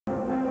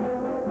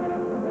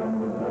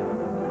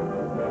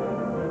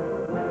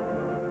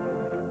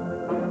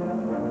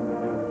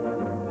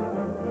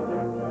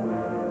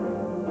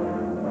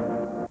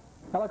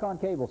Helicon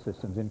Cable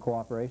Systems, in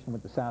cooperation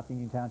with the South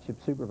Union Township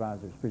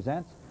Supervisors,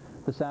 presents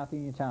the South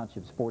Union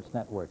Township Sports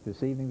Network.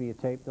 This evening via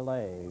tape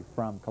delay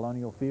from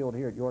Colonial Field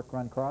here at York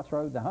Run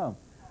Crossroad, the home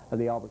of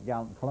the Albert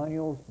Gallatin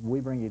Colonials. We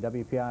bring you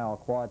WPIAL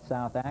Quad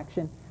South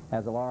action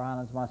as the Laurel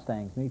Highlands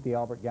Mustangs meet the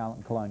Albert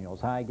Gallatin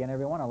Colonials. Hi again,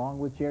 everyone. Along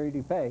with Jerry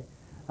Dupay,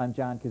 I'm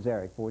John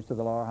Kazarick, voice of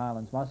the Laurel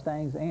Highlands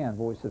Mustangs and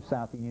voice of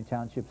South Union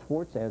Township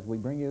Sports, as we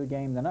bring you a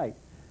game tonight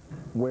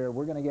where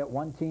we're going to get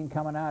one team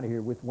coming out of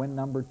here with win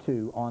number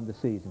 2 on the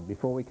season.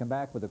 Before we come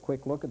back with a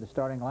quick look at the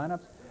starting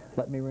lineups,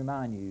 let me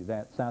remind you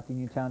that South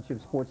Union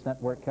Township Sports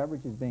Network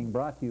coverage is being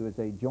brought to you as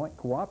a joint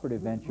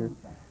cooperative venture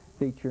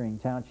featuring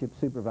Township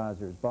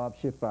Supervisors Bob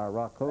Schiffbauer,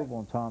 Rock Coble,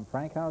 and Tom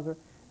Frankhauser,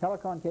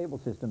 Helicon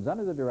Cable Systems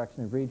under the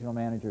direction of Regional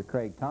Manager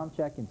Craig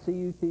Tomchek, and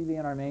CUTV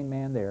and our main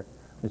man there,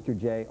 Mr.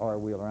 J.R.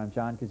 Wheeler. I'm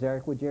John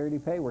Kazarick with Jerry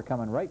Dupay. We're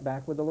coming right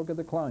back with a look at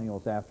the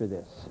Colonials after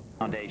this.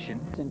 Foundation.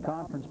 In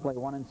conference play,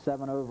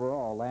 1-7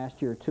 overall.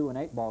 Last year,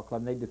 2-8 ball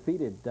club. They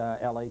defeated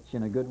LH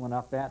in a good one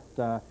up at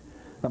the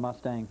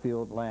Mustang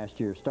Field last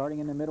year. Starting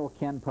in the middle,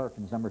 Ken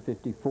Perkins, number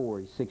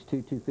 54. He's 6'2",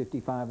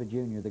 255, a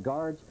junior. The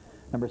guards,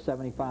 number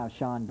 75,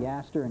 Sean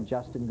Gaster, and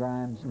Justin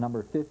Grimes,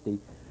 number 50.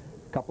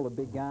 Couple of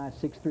big guys,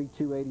 6'3",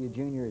 280, a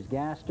junior is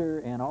Gaster,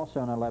 and also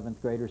an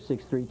 11th grader,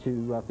 6'3",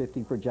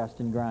 250 for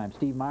Justin Grimes.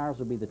 Steve Myers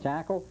will be the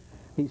tackle.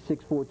 He's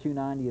 6'4",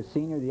 290, a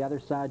senior. The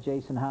other side,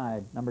 Jason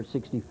Hyde, number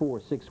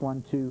 64,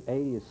 6'1",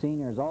 280, a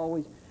senior as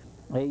always.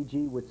 AG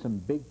with some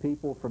big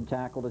people from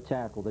tackle to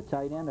tackle. The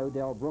tight end,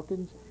 Odell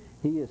Brookins,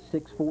 he is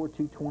 6'4",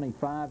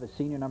 225, a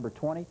senior, number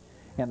 20.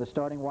 And the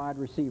starting wide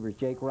receivers,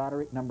 Jake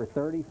Roderick, number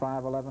 30,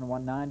 5'11",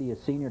 190, a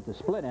senior at the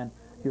split end.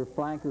 Your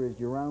flanker is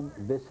Jerome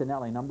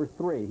Vicinelli, number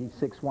 3. He's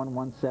 6'1",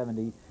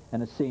 170,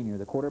 and a senior.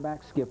 The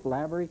quarterback, Skip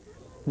Lavery,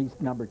 he's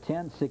number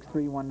 10,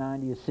 6'3",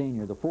 190, a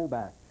senior. The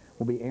fullback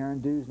will be Aaron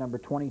Dews, number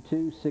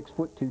 22, 6',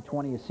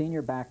 220, a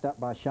senior, backed up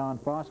by Sean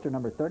Foster,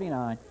 number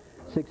 39,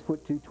 6',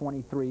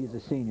 223, is a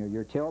senior.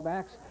 Your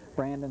tailbacks,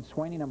 Brandon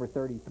Sweeney, number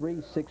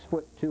 33,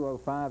 6',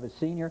 205, a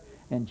senior,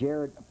 and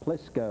Jared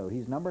Plisco,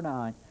 he's number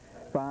 9,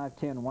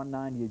 5'10",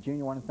 190, a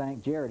junior. I want to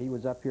thank Jared. He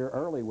was up here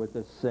early with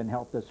us and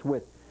helped us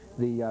with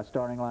the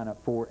starting lineup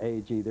for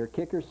AG. Their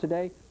kickers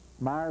today,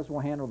 Myers will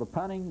handle the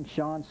punting,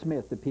 Sean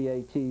Smith the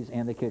PATs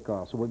and the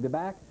kickoffs. So we'll be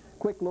back.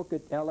 Quick look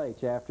at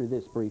LH after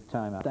this brief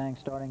timeout. Mustang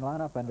starting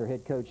lineup under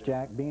head coach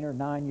Jack Beener,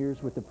 9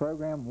 years with the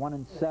program,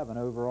 1-7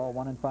 overall,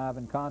 1-5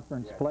 in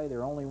conference play.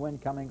 Their only win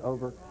coming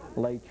over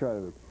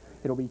Latrobe.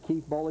 It'll be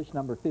Keith Bullish,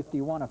 number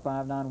 51, a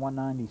 5'9",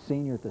 190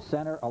 senior at the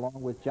center, along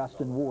with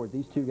Justin Ward.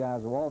 These two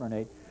guys will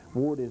alternate.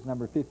 Ward is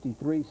number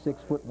 53,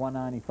 6',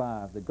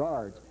 195. The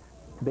guards,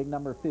 big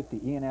number 50,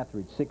 Ian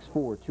Etheridge,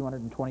 6'4",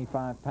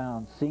 225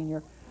 pounds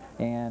senior,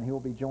 and he'll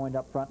be joined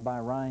up front by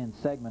Ryan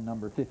Segman,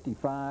 number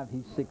 55.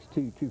 He's 6'2",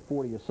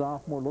 240, a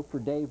sophomore. Look for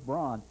Dave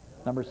Braun,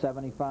 number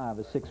 75,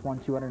 a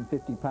 6'1",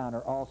 250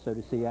 pounder, also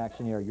to see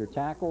action here. Your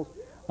tackles,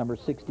 number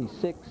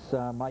 66,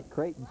 Mike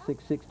Creighton,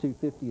 6'6",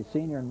 250, a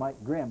senior, and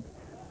Mike Grimm,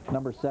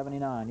 number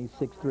 79. He's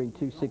 6'3",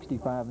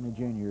 265, and a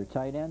junior. Your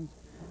tight ends,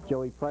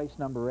 Joey Price,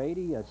 number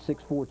 80, a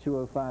 6'4",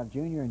 205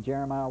 junior, and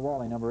Jeremiah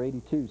Wally, number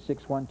 82,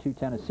 6'1",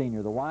 210, a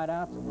senior. The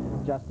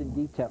wideouts, Justin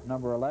Getep,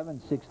 number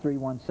 11, 6'3",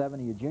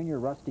 170, a junior.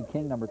 Rusty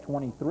King, number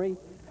 23,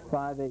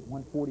 5'8",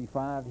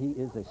 145, he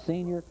is a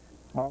senior.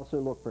 Also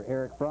look for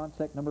Eric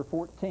Fronsek, number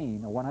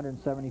 14, a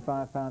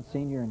 175-pound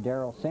senior, and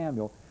Darrell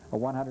Samuel, a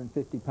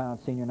 150-pound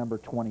senior, number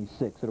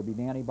 26. It'll be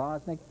Danny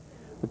Bosnick,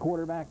 the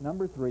quarterback,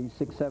 number 3,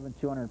 6'7",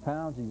 200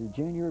 pounds. He's a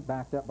junior,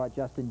 backed up by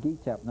Justin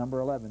Getep,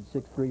 number 11,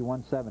 6'3",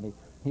 170.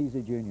 He's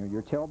a junior.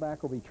 Your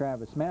tailback will be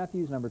Travis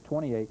Matthews, number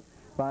 28,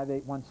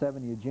 5'8",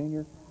 170, a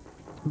junior,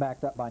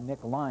 backed up by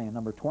Nick Lyon,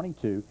 number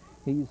 22.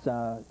 He's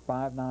 5'9",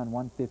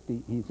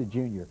 150. He's a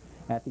junior.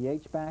 At the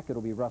H-back,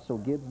 it'll be Russell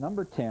Gibbs,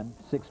 number 10,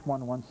 6'1",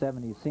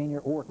 170, a senior,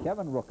 or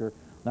Kevin Rooker,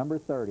 number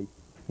 30.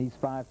 He's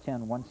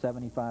 5'10",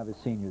 175, a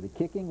senior. The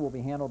kicking will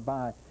be handled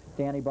by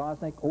Danny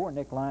Bosnick, or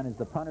Nick Lyon is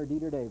the punter,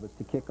 Dieter Davis,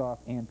 to kick off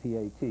and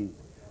PAT.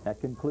 That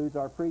concludes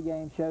our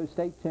pregame show.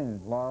 Stay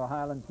tuned. Laurel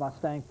Highlands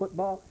Mustang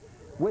football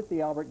with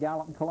the Albert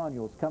Gallatin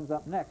Colonials comes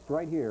up next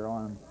right here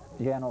on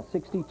Channel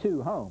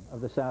 62, home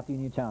of the South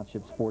Union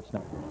Township Sports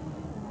Network.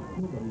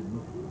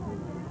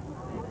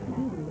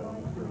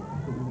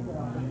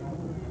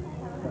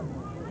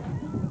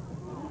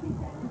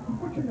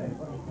 What's your name?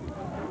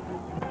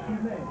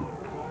 Your name?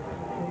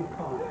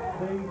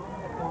 Dave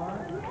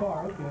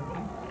Carr. Okay.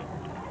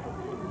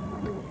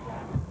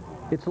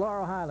 It's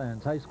Laurel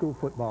Highlands High School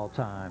football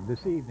time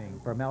this evening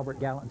from Albert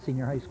Gallatin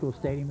Senior High School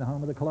Stadium, the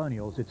home of the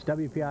Colonials. It's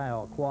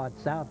WPIAL Quad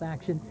South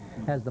action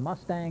as the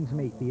Mustangs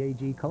meet the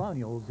AG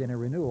Colonials in a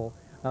renewal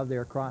of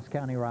their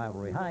cross-county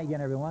rivalry. Hi again,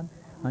 everyone.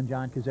 I'm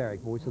John Kazarick,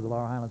 voice of the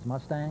Laurel Highlands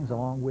Mustangs,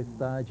 along with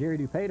Jerry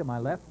Dupay to my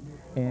left,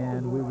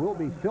 and we will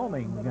be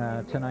filming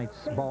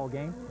tonight's ball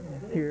game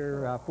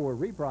here for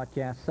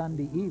rebroadcast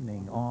Sunday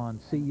evening on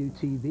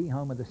CUTV,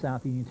 home of the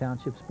South Union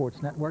Township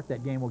Sports Network.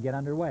 That game will get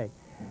underway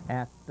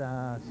at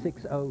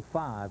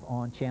 6:05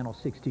 on Channel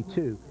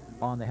 62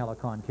 on the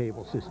Helicon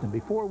cable system.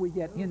 Before we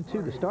get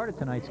into the start of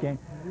tonight's game,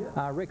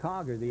 Rick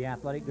Hogger, the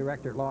athletic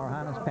director at Laurel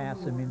Highlands,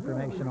 passed some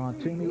information on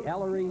to me.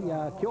 Ellery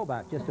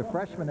Kilbach, just a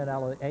freshman at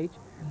LH,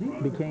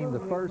 became the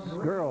first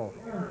girl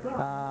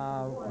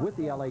with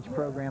the LH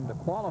program to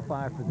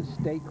qualify for the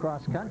state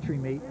cross-country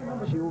meet.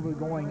 She will be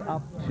going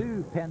up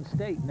to Penn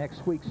State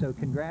next week, so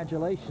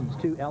congratulations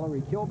to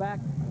Ellery Kilbach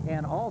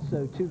and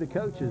also to the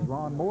coaches,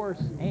 Ron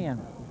Morris and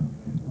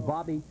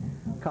Bobby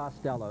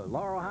Costello.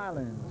 Laurel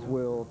Highlands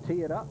will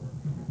tee it up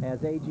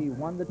as AG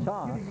won the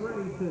toss,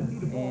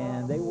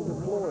 and they will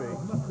deploy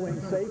twin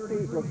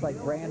safeties. Looks like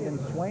Brandon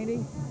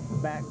Swaney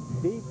back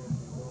deep,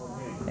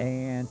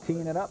 and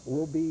teeing it up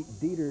will be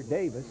Dieter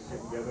Davis.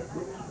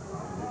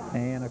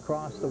 And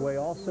across the way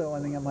also, I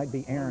think it might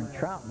be Aaron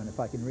Troutman, if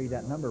I can read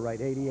that number right,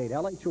 88.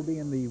 LH will be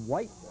in the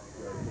white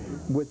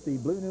with the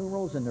blue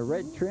numerals and the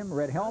red trim,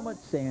 red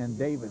helmets, and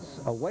Davis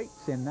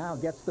awaits and now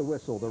gets the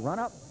whistle. The run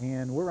up,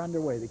 and we're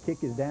underway. The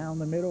kick is down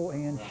the middle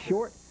and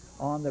short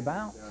on the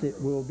bounce. It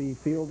will be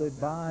fielded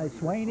by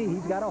Swaney.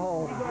 He's got a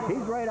hole. He's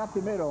right up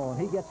the middle, and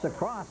he gets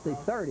across the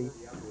 30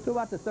 to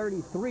about the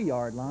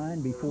 33-yard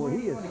line before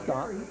he is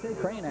stopped.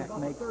 Cranack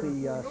makes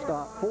the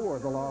stop for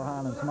the Laurel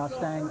Highlands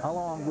Mustang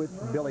along with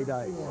Billy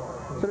Dice.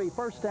 So it'll be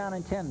first down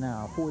and 10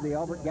 now for the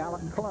Albert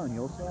Gallatin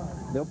Colonials.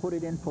 They'll put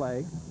it in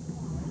play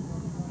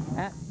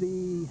at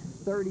the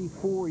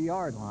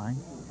 34-yard line.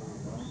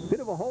 Bit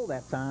of a hole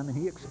that time, and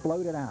he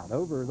exploded out.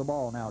 Over the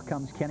ball now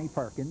comes Kenny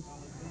Perkins.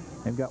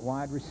 They've got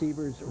wide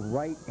receivers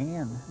right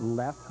and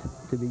left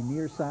to the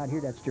near side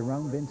here. That's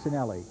Jerome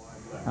Vincenelli.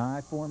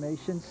 I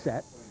formation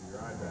set.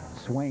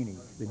 Swaney,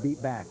 the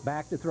deep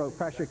back to throw.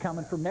 Pressure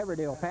coming from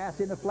Neverdale. Pass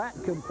in the flat,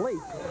 complete.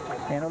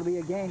 And it'll be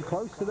a gain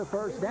close to the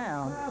first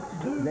down.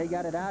 They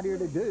got it out here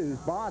to Dews.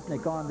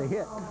 Bosnick on the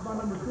hit.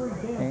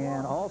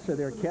 And also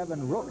there,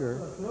 Kevin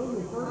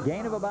Rooker.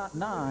 Gain of about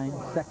 9.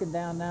 Second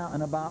down now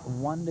and about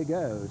 1 to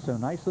go. So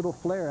nice little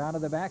flare out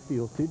of the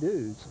backfield to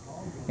Dews.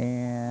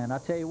 And I'll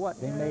tell you what,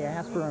 they may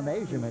ask for a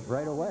measurement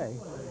right away.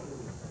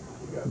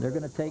 They're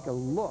going to take a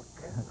look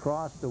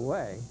across the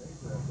way.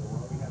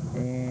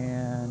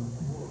 And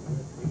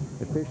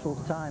the officials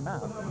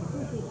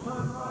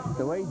timeout.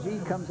 So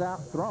AG comes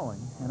out throwing,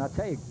 and I'll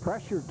tell you,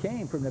 pressure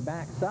came from the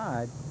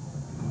backside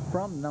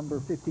from number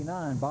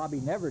 59, Bobby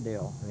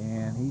Neverdale,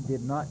 and he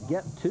did not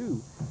get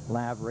to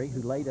Lavery,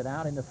 who laid it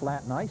out in the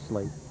flat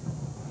nicely.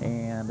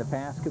 And the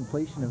pass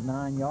completion of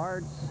 9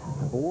 yards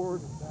or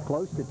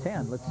close to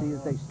 10. Let's see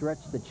as they stretch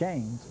the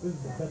chains. This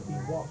is the best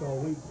he's walked all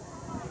week.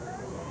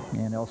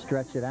 And they'll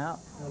stretch it out.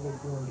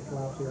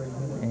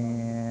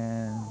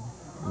 And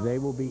they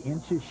will be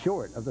inches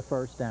short of the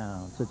first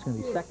down. So it's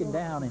going to be second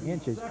down and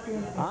inches.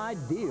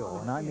 Ideal,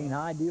 and I mean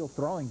ideal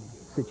throwing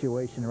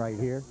situation right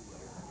here.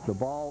 The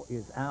ball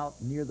is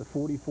out near the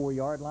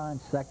 44-yard line,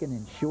 second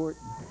and short.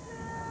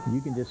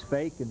 You can just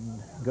fake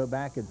and go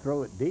back and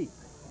throw it deep.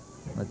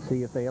 Let's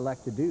see if they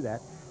elect to do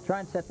that. Try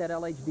and set that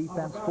LH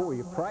defense for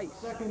you. Price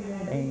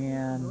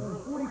and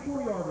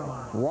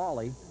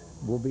Wally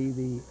will be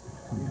the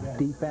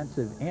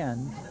defensive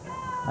ends.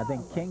 I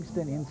think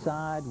Kingston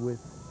inside with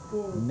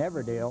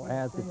Neverdale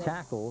as the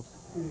tackles.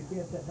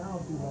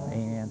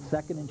 And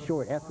second and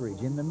short,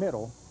 Etheridge in the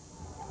middle,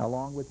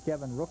 along with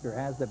Kevin Rooker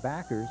as the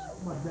backers.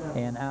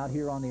 And out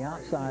here on the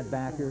outside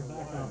backer,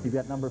 you've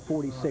got number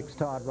 46,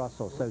 Todd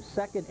Russell. So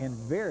second and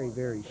very,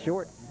 very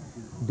short.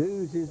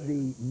 Dews is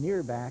the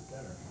near back.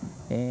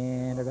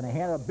 And they're going to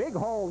hand a big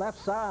hole left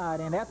side,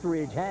 and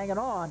Etheridge hanging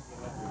on.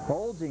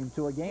 Holds him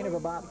to a gain of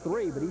about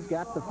 3, but he's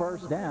got the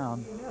first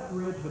down.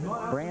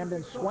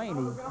 Brandon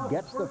Swaney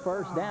gets the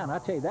first down. I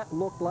tell you, that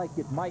looked like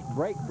it might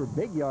break for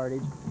big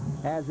yardage.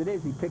 As it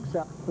is, he picks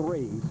up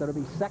 3. So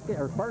it'll be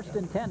first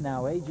and 10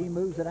 now. AG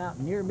moves it out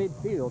near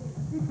midfield.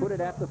 Put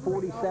it at the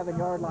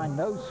 47-yard line.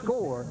 No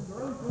score.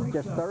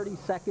 Just 30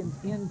 seconds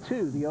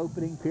into the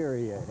opening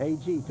period.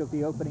 AG took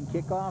the opening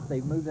kickoff.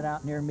 They've moved it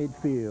out near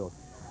midfield.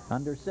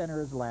 Under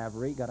center is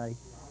Lavery. Got a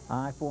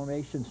I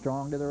formation,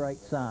 strong to the right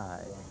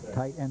side.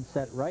 Tight end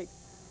set right.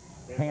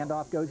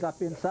 Handoff goes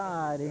up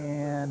inside,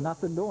 and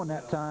nothing doing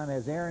that time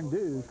as Aaron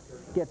Dews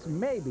gets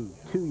maybe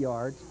 2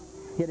 yards.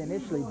 Hit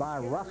initially by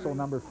Russell,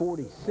 number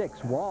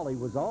 46. Wally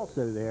was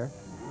also there.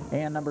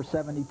 And number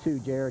 72,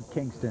 Jared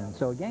Kingston.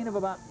 So a gain of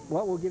about,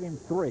 well, we'll give him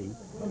 3.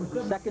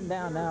 Second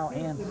down now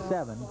and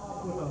 7.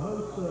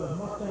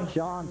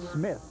 Sean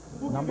Smith,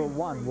 number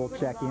 1, will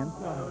check in.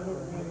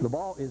 The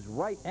ball is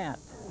right at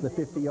the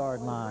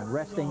 50-yard line,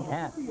 resting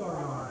at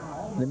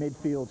the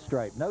midfield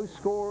stripe. No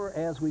score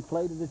as we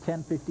play to the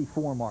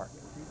 10:54 mark.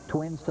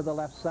 Twins to the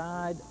left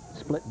side,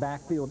 split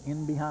backfield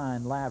in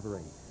behind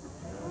Lavery.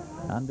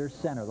 Under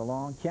center, the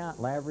long count.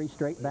 Lavery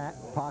straight back,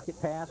 pocket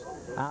pass,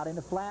 out in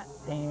the flat,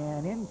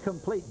 and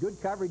incomplete.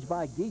 Good coverage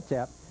by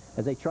Gietep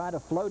as they try to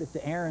float it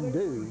to Aaron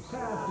Dews.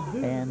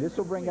 And this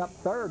will bring up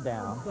third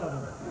down.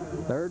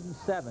 3rd and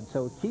 7.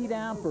 So key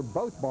down for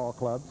both ball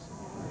clubs.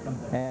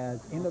 As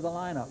into the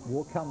lineup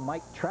will come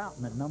Mike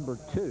Troutman, number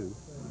 2.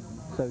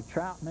 So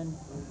Troutman,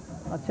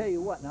 I'll tell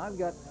you what, now I've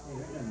got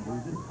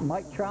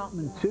Mike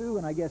Troutman 2,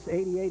 and I guess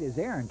 88 is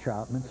Aaron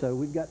Troutman, so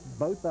we've got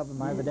both of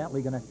them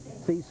evidently going to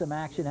see some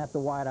action at the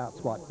wideout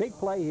spot. Big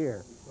play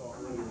here.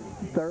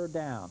 Third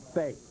down,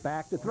 fake,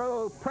 back to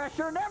throw,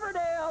 pressure,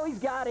 Neverdale, he's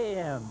got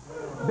him.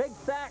 Big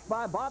sack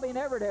by Bobby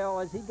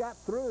Neverdale as he got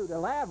through to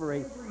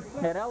Lavery,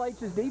 and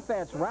LH's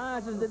defense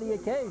rises to the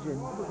occasion,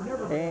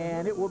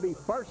 and it will be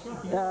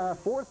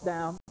fourth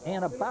down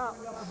and about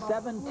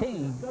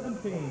 17.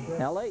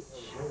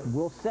 LH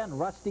will send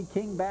Rusty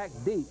King back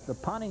deep. The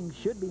punting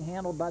should be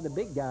handled by the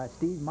big guy,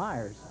 Steve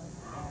Myers.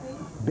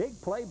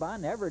 Big play by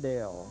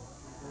Neverdale.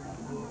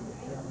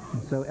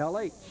 So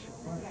LH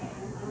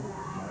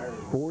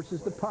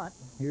forces the punt.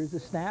 Here's the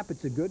snap.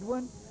 It's a good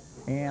one.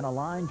 And a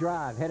line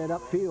drive headed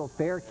upfield.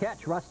 Fair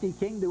catch. Rusty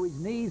King to his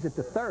knees at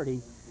the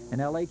 30. And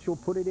LH will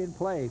put it in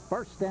play.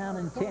 First down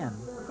and 10.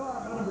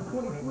 Number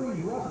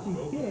 23, Rusty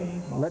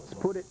King. Let's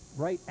put it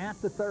right at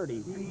the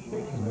 30.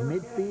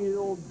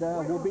 Midfield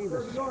will be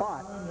the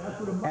spot,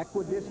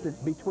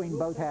 equidistant between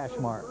both hash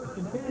marks.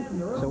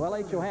 So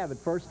LH will have it.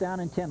 First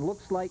down and 10.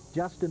 Looks like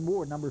Justin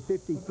Ward, number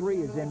 53,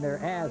 is in there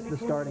as the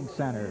starting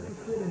center.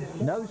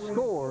 No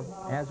score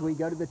as we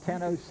go to the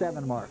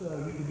 10:07 mark.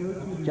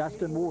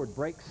 Justin Ward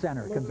breaks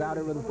center, comes out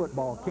over the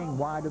football. King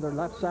wide to their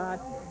left side,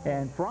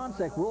 and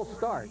Franczyk will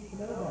start.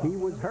 He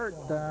was hurt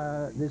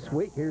this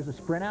week. Here's a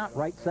sprint out,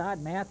 right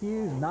side,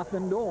 Matthews,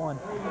 nothing doing.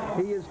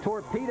 He is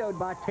torpedoed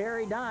by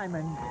Terry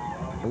Diamond.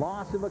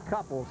 Loss of a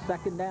couple.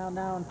 Second down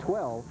now and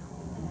 12.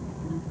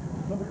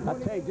 I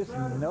tell you, just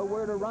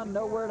nowhere to run,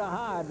 nowhere to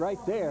hide right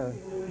there.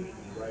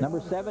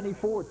 Number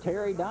 74,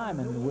 Terry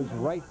Diamond, was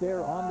right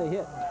there on the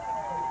hit.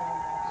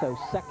 So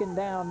second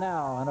down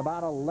now and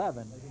about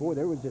 11. Boy,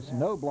 there was just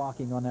no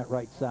blocking on that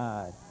right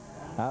side.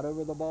 Out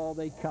over the ball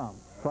they come.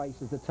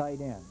 Price is the tight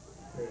end.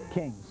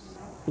 Kings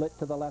split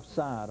to the left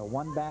side. A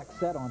one-back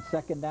set on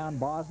second down.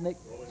 Bosnick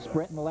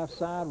sprinting the left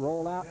side.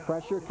 Roll out.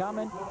 Pressure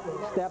coming.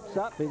 Steps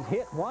up. Is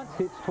hit once.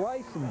 Hits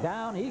twice. And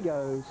down he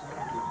goes.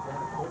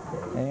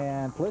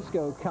 And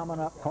Plisco coming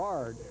up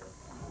hard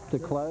to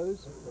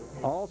close.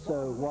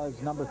 Also was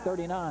number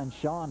 39,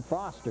 Sean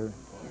Foster.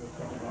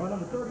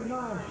 Number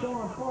 39,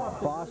 Sean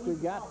Foster. Foster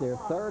got there.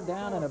 Third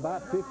down and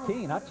about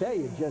 15. I tell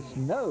you, just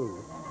no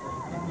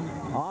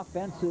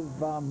offensive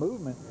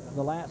movement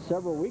the last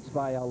several weeks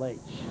by LH.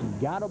 You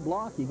got to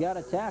block, you got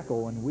to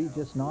tackle, and we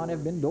just not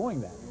have been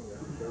doing that.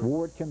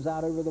 Ward comes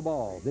out over the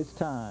ball. This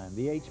time,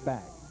 the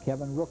H-back,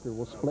 Kevin Rooker,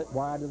 will split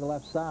wide to the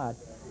left side.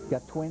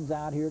 Got twins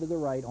out here to the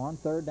right on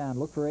third down.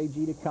 Look for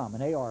AG to come.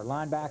 And AR,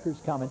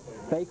 linebackers coming.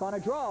 Fake on a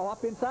draw.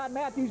 Up inside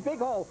Matthews. Big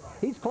hole.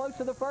 He's close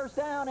to the first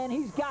down, and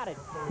he's got it.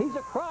 He's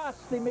across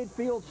the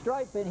midfield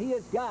stripe, and he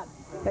has got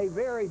a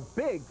very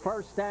big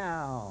first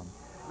down.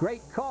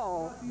 Great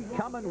call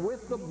coming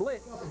with the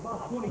blitz.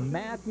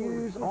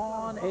 Matthews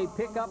on a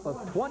pickup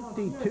of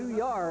 22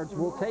 yards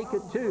will take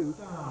it to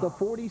the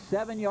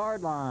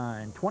 47-yard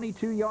line.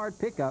 22-yard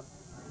pickup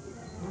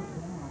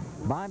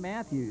by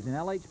Matthews, and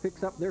LH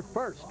picks up their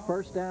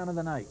first down of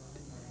the night.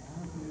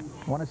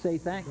 I want to say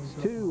thanks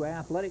to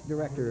athletic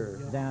director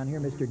down here,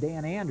 Mr.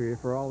 Dan Andrea,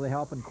 for all the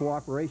help and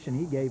cooperation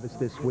he gave us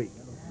this week.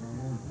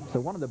 So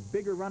one of the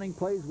bigger running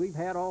plays we've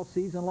had all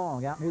season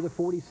long, out near the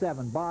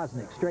 47.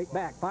 Bosnick straight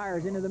back,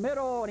 fires into the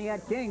middle, and he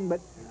had King, but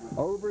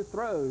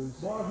overthrows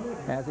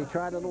as he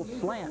tried a little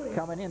slant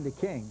coming into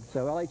King.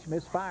 So LH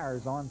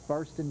misfires on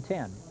first and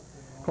 10.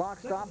 Clock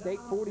stopped,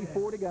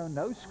 8:44 to go,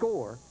 no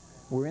score.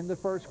 We're in the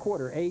first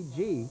quarter.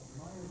 AG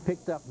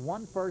picked up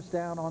one first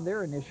down on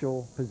their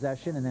initial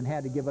possession and then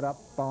had to give it up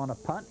on a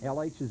punt.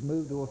 LH has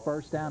moved to a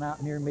first down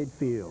out near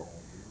midfield.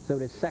 So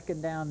it is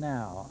second down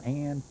now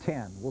and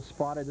 10. We'll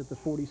spot it at the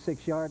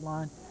 46-yard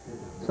line.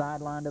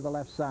 Sideline to the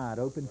left side.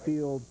 Open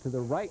field to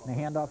the right, and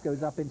the handoff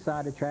goes up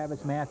inside to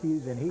Travis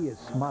Matthews, and he is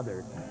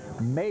smothered.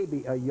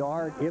 Maybe a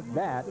yard, if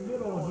that.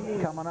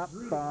 Coming up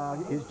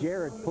is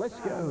Jared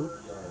Plisco,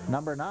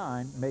 number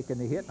 9, making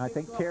the hit. And I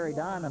think Terry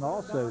Diamond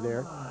also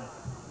there.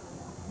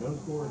 No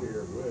score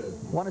here.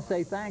 Good. Want to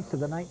say thanks to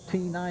the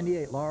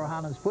 1998 Laurel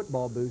Highlands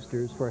Football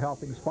Boosters for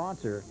helping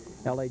sponsor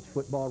LH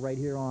football right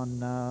here on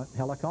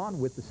Helicon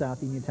with the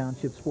South Union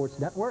Township Sports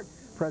Network.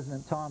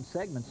 President Tom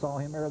Segman saw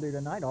him earlier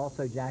tonight.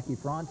 Also Jackie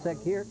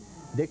Franczyk here.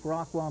 Dick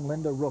Rockwell and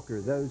Linda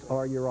Rooker. Those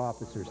are your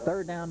officers.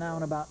 Third down now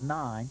and about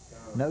 9.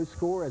 No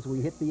score as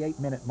we hit the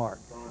 8-minute mark.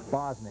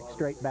 Bosnick,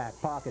 straight back,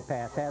 pocket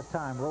pass, has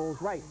time, rolls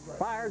right,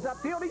 fires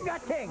upfield, he's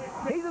got King.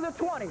 He's at the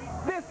 20,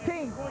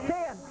 15,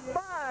 10,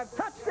 5,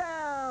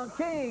 touchdown,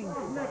 King.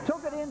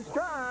 Took it in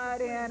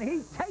stride, and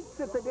he takes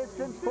it the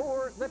distance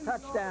for the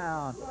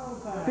touchdown.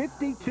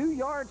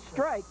 52-yard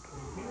strike.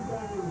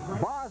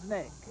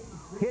 Bosnick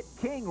hit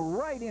King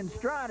right in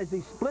stride as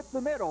he split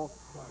the middle,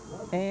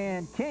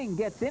 and King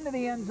gets into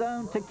the end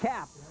zone to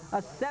cap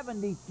a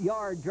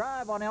 70-yard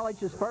drive on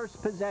LH's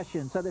first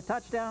possession. So the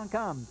touchdown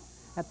comes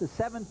at the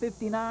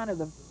 7:59 of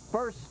the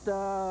first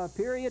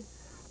period,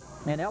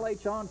 and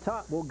LH on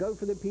top will go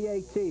for the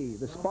PAT.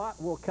 The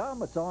spot will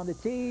come. It's on the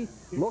tee.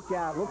 Look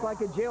out. Look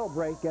like a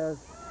jailbreak as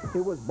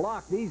It was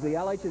blocked easily.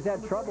 LH has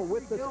had trouble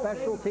with the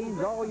special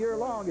teams all year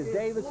long as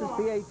Davis's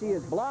PAT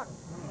is blocked.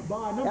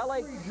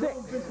 LH 6,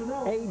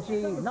 AG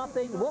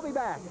nothing. We'll be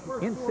back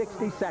in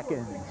 60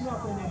 seconds.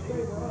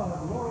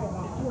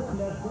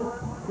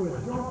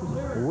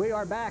 We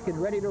are back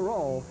and ready to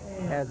roll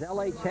as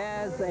LH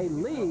has a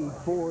lead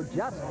for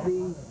just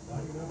the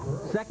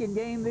second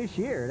game this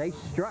year. They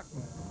struck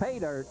pay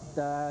dirt,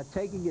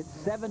 taking it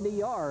 70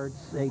 yards.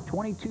 A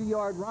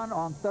 22-yard run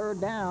on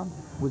third down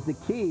was the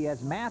key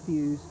as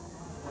Matthews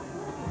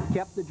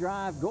kept the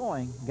drive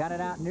going, got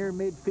it out near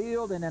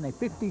midfield, and then a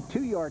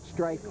 52-yard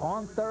strike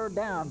on third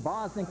down,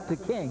 Bosnick to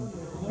King,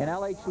 and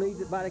LH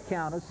leads it by the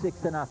count of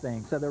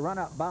 6-0. So the run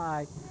up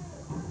by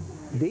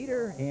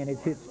Dieter, and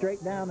it's hit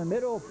straight down the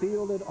middle,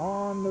 fielded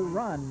on the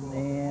run,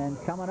 and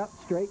coming up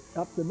straight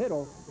up the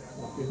middle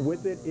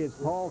with it is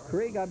Paul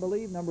Krieg, I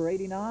believe, number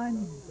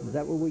 89. Is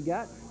that what we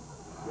got?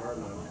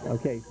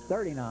 Okay,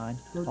 39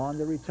 on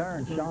the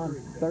return. Sean,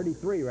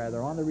 33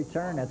 rather, on the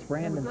return. That's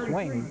Brandon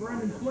Swaney.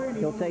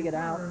 He'll take it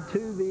out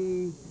to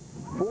the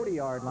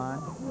 40-yard line.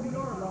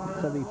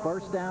 So the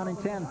first down and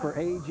 10 for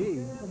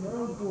AG.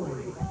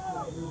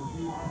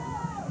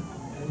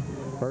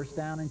 First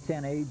down and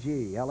 10,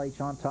 AG.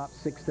 LH on top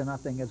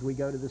 6-0 as we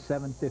go to the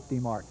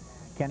 7:50 mark.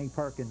 Kenny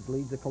Perkins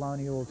leads the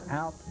Colonials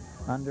out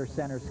under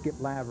center Skip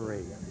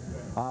Lavery.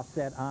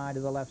 Offset eye to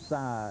the left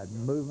side.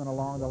 Movement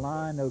along the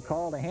line. No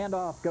call. The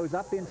handoff goes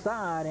up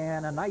inside,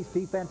 and a nice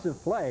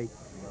defensive play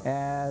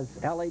as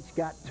LH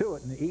got to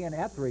it. And Ian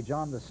Etheridge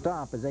on the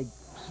stop as they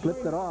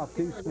slipped it off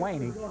to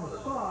Swaney.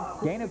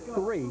 Gain of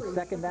 3.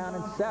 Second down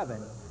and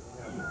 7.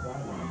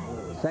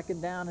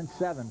 Second down and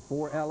 7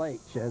 for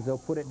LH as they'll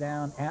put it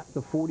down at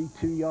the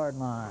 42-yard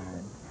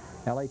line.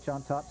 LH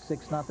on top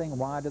 6-0.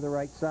 Wide to the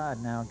right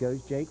side now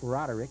goes Jake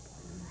Roderick.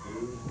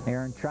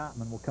 Aaron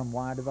Troutman will come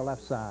wide to the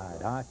left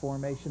side. I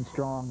formation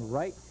strong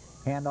right.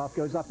 Handoff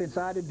goes up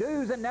inside to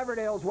Dews, and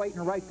Neverdale's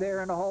waiting right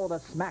there in the hole to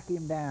smack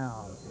him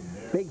down.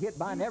 Big hit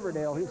by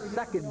Neverdale, his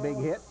second big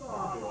hit.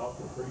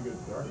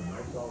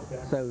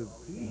 So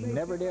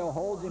Neverdale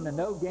holds him to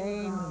no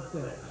gain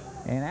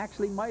and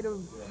actually might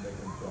have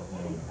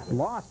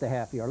lost a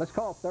half yard. Let's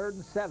call 3rd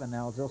and 7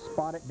 now as they'll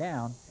spot it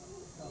down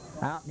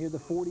out near the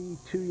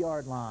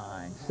 42-yard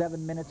line.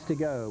 7 minutes to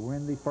go. We're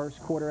in the first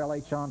quarter.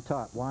 LH on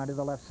top. Wide to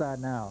the left side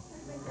now.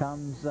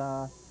 Comes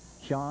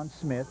Sean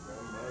Smith.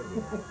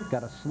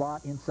 Got a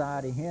slot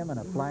inside of him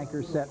and a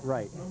flanker set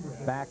right.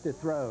 Back to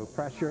throw.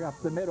 Pressure up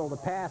the middle. The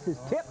pass is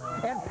tipped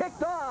and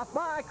picked off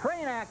by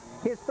Kranak.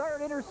 His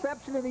 3rd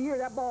interception of the year.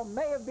 That ball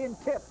may have been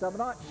tipped. I'm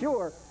not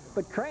sure.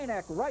 But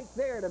Kranak right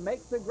there to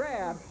make the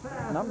grab.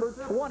 Number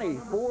 20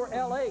 for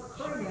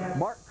LH.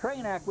 Mark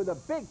Kranak with a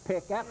big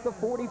pick at the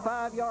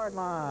 45-yard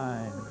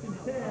line.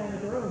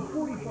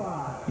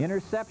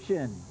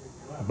 Interception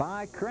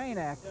by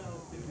Kranak.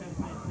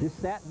 Just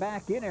sat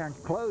back in there and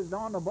closed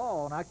on the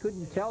ball, and I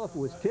couldn't tell if it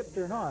was tipped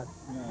or not.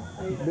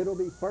 It'll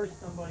be first.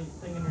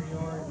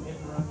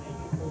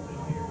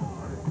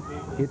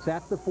 It's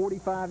at the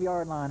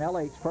 45-yard line.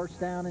 LH first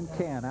down and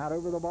 10. Out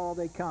over the ball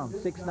they come.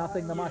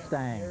 6-0 the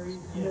Mustangs.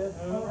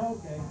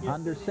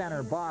 Under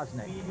center,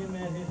 Bosnick.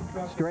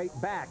 Straight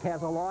back.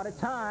 Has a lot of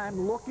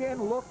time. Looking.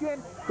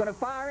 Going to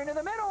fire into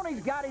the middle, and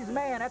he's got his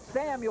man. That's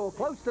Samuel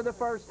close to the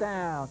first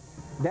down.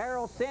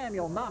 Darrell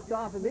Samuel knocked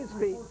off of his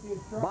feet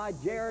by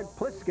Jared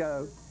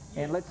Plisco.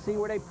 And let's see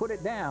where they put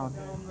it down.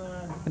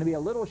 Going to be a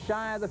little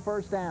shy of the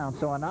first down.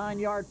 So a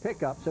 9-yard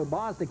pickup. So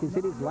Bosnick has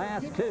hit his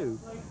last 2.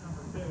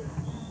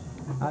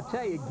 I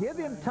tell you, give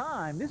him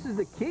time. This is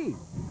the key.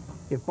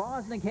 If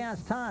Bosnick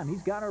has time,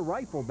 he's got a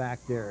rifle back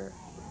there.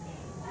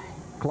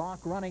 Clock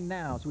running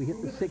now as we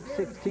hit the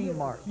 6:16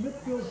 mark.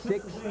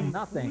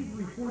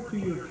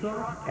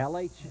 6-0.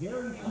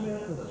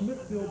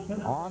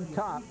 LH on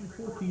top.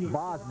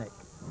 Bosnick.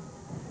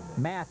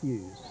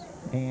 Matthews.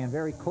 And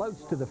very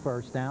close to the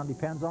first down.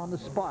 Depends on the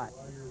spot,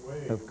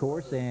 of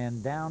course.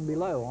 And down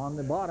below on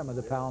the bottom of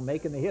the pile,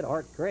 making the hit,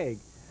 Art Craig,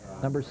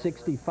 number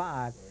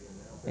 65.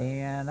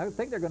 And I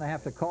think they're going to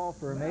have to call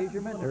for a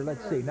measurement, or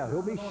let's see. No,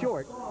 he'll be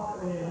short.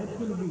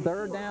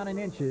 3rd down and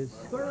inches.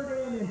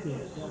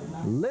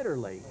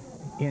 Literally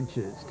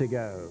inches to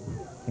go.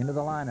 Into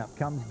the lineup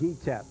comes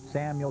Gitep.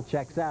 Samuel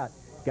checks out.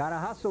 Got to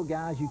hustle,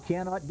 guys. You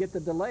cannot get the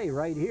delay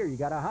right here. You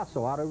got to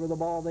hustle. Out over the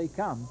ball they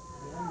come.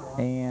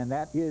 And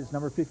that is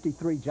number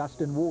 53,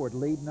 Justin Ward,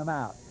 leading them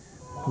out.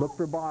 Look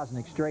for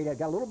Bosnick straight out.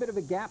 Got a little bit of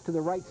a gap to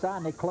the right side,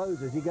 and they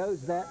close as he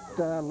goes that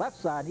left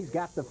side, and he's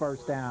got the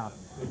first down.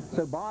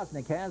 So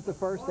Bosnick has the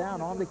first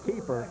down on the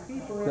keeper.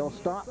 They'll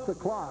stop the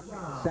clock.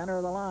 Center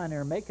of the line,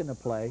 they're making the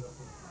play.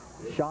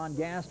 Sean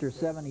Gaster,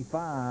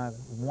 75,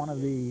 one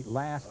of the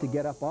last to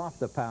get up off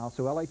the pile.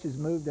 So LH has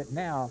moved it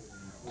now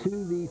to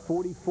the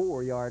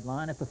 44-yard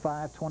line at the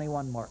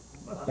 5:21 mark.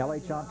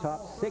 LH on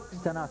top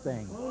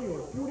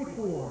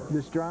 6-0.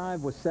 This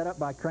drive was set up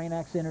by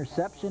Kranak's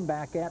interception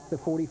back at the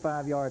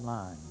 45-yard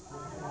line.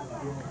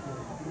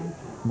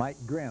 Mike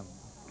Grimm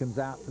comes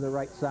out to the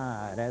right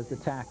side as the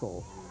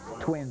tackle.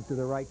 Twins to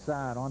the right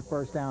side on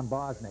first down.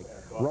 Bosnick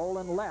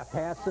rolling left,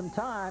 has some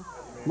time,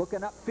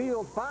 looking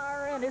upfield,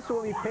 firing. This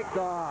will be picked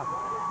off.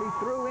 He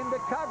threw into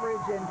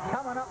coverage, and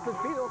coming up the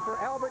field for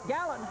Albert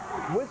Gallen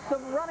with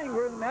some running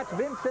room. That's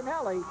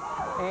Vincenelli,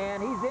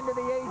 and he's into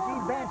the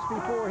AG bench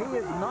before he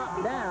is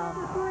knocked down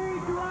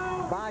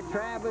by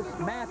Travis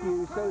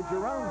Matthews. So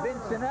Jerome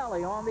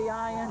Vincenelli on the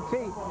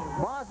INT.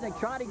 Bosnick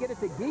trying to get it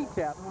to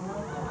Gitep.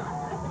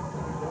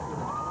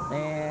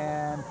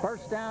 And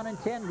first down and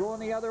 10 going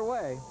the other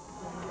way.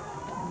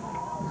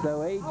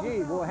 So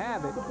AG will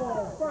have it.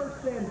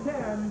 First and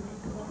 10.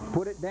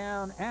 Put it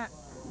down at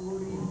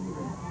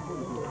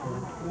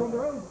from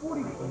their own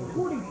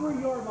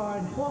 43-yard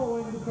line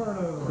following the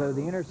turnover. So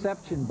the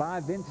interception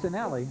by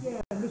Vincenelli.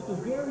 Yeah, Mr.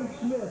 Gary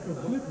Smith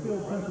of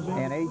Smithfield,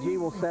 Pennsylvania. And AG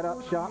will set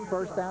up shop,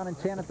 first down and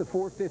 10 at the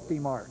 450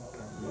 mark.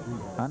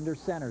 Under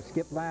center,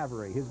 Skip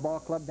Lavery. His ball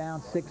club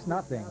down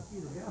 6-0.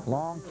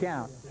 Long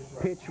count.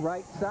 Pitch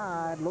right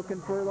side,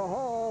 looking for the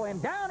hole, and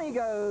down he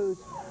goes.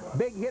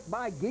 Big hit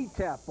by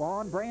Gitep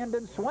on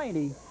Brandon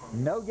Swaney.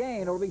 No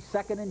gain. It'll be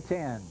 2nd and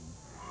 10.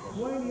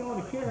 Swaney on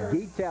the carry.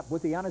 Gitep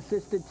with the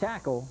unassisted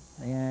tackle,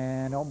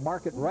 and he'll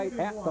mark it right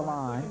at the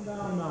line.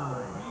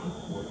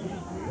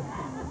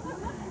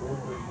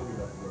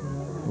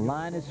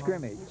 Line of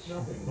scrimmage.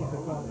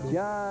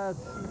 Just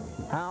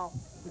out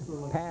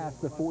past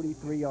the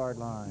 43-yard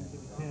line.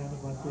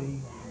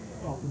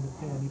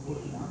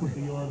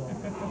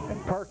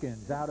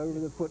 Perkins out over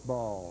the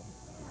football.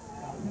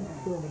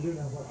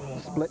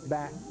 Split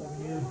back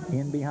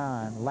in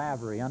behind.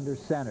 Lavery under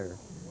center.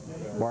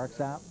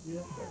 Barks out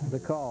the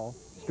call.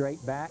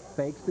 Straight back.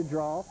 Fakes the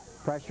draw.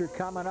 Pressure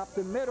coming up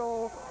the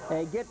middle.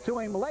 They get to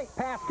him late.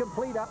 Pass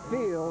complete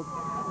upfield.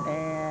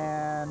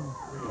 And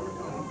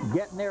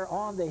getting there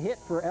on the hit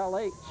for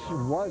LH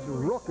was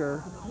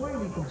Rooker.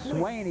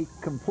 Swaney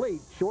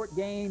complete. Short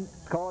gain.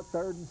 Call it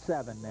 3rd and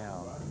 7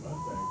 now.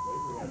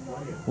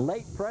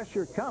 Late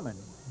pressure coming.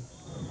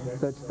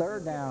 So it's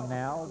 3rd down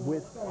now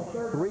with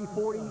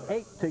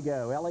 3:48 to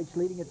go. LH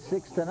leading at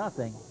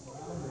 6-0.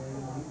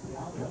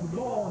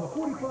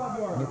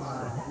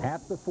 It's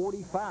at the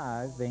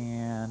 45,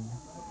 and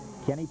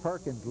Kenny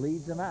Perkins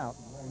leads them out.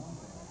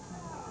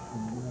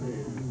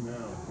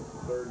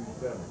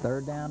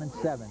 3rd down and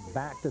 7.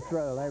 Back to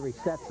throw. Larry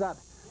sets up.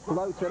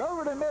 Floats it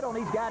over the middle, and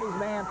he's got his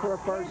man for a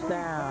first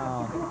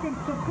down.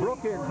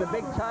 Brookins, the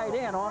big tight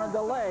end, on a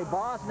delay.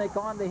 Bosnick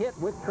on the hit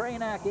with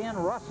Kranak and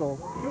Russell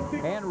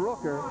and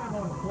Rooker.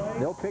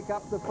 They'll pick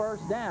up the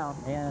first down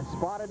and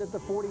spot it at the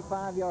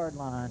 45-yard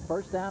line.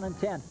 First down and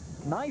 10.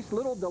 Nice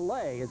little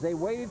delay as they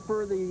waited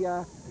for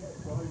the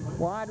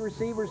wide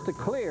receivers to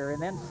clear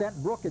and then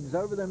sent Brookins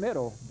over the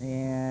middle.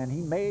 And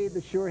he made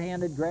the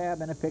sure-handed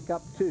grab and a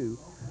pickup to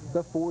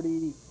the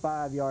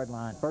 45-yard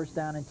line. First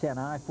down and 10,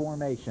 I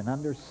formation,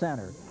 under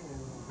center.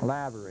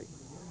 Lavery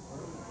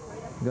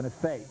going to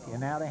fake, and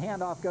now the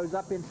handoff goes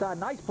up inside.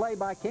 Nice play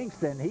by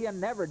Kingston. He and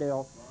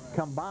Neverdale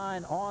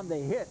combine on the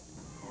hit,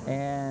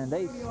 and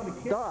they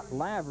stop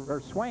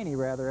Swaney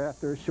rather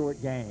after a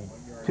short gain.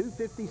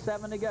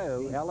 2:57 to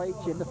go.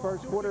 LH in the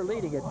first quarter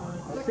leading it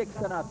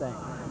 6-0.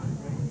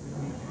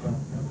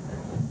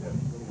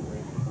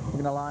 We're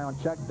going to rely on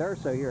Chuck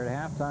Durso here at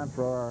halftime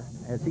for our,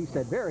 as he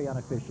said, very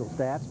unofficial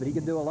stats, but he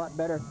can do a lot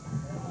better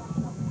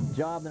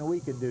job than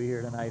we can do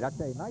here tonight. I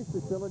tell you, nice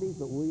facilities,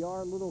 but we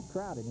are a little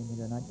crowded in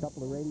here tonight. A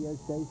couple of radio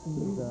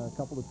stations, a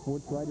couple of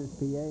sports writers,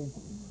 PA.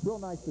 Real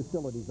nice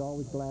facilities.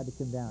 Always glad to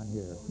come down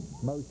here.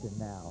 Motion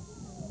now.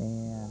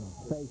 And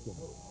faking.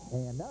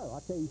 And no,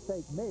 I'll tell you,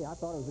 faked me. I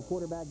thought it was a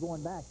quarterback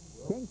going back.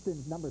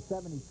 Kingston's number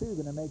 72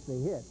 going to make the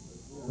hit.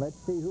 Let's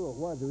see who it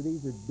was. It was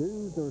either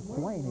Dews or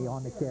Swaney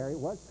on the carry. It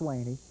was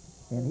Swaney.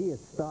 And he is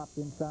stopped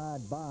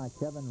inside by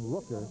Kevin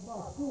Rooker.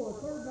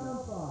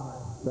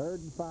 3rd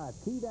and 5.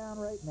 Key down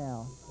right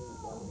now.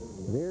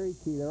 Very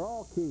key. They're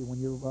all key when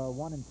you're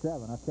 1 and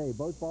 7. I tell you,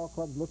 both ball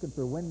clubs looking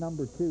for win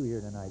number 2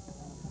 here tonight.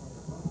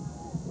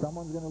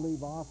 Someone's going to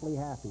leave awfully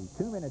happy.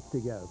 2 minutes to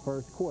go.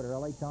 First quarter.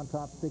 LH on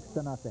top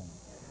 6-0.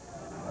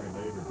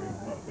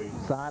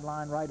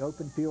 Sideline right,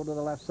 open field to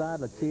the left side.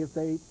 Let's see if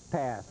they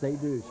pass. They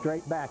do.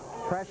 Straight back.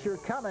 Pressure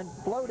coming.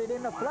 Floated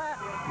in the flat.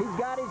 He's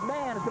got his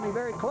man. It's going to be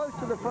very close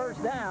to the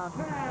first down.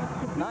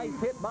 Nice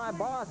hit by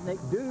Bosnick.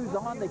 Dews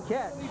on the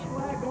catch.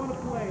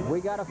 We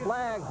got a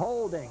flag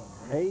holding.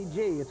 AG,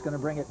 it's going to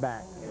bring it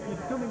back.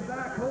 It's coming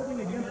back, holding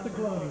against the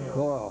Colonial.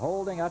 Oh,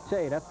 holding, I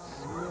tell you,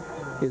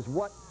 is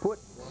what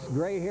puts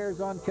gray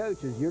hairs on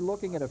coaches. You're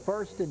looking at a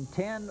 1st and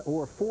 10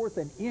 or 4th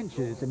and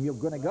inches, and you're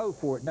going to go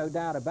for it, no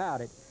doubt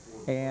about it.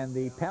 And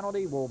the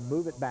penalty will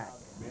move it back.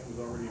 Man was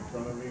already in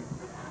front of me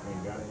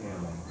and got a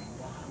hand on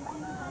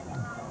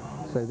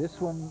him. So this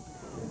one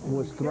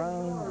was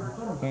thrown,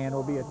 and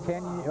will be a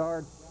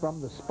 10-yard from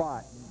the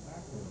spot.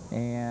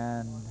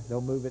 And they'll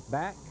move it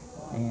back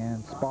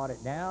and spot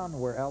it down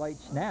where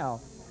LH now.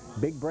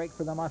 Big break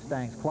for the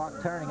Mustangs.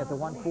 Clock turning at the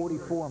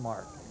 1:44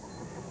 mark.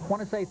 I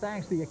want to say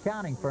thanks to the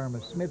accounting firm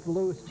of Smith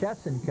Lewis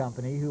Chess &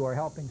 Company, who are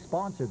helping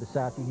sponsor the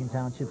South Union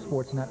Township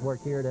Sports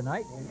Network here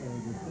tonight.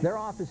 Their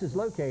office is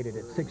located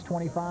at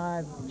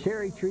 625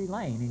 Cherry Tree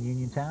Lane in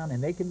Uniontown,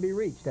 and they can be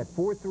reached at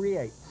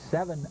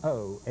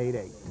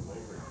 438-7088.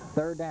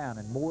 Third down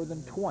and more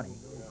than 20.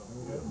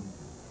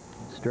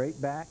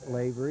 Straight back,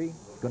 Lavery.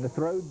 Going to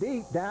throw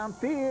deep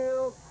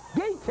downfield.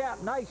 Gates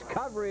out, nice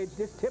coverage,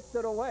 just tipped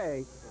it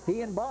away.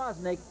 He and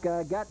Bosnick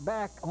got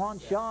back on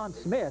Sean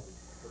Smith.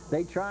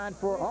 They tried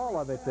for all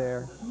of it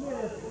there.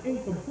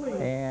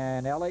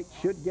 And LH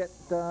should get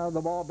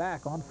the ball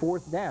back on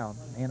fourth down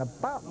in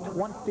about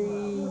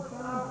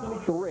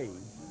 23.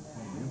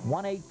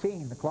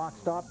 1:18, the clock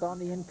stopped on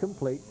the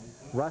incomplete.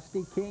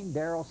 Rusty King,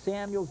 Darrell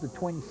Samuels, the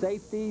twin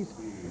safeties.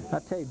 I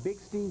tell you, Big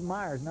Steve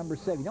Myers, number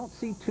 7. You don't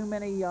see too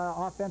many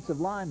offensive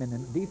linemen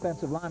and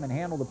defensive linemen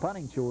handle the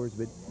punting chores,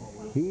 but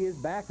he is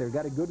back there.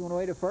 Got a good one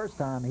away the first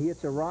time. He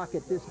hits a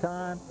rocket this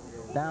time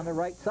down the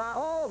right side.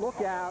 Oh, look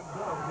out.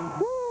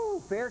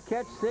 Woo! Fair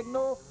catch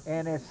signal,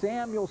 and as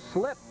Samuel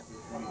slipped,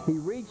 he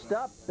reached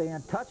up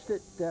and touched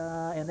it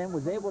and then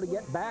was able to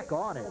get back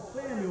on it.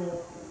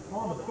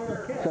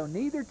 So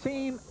neither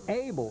team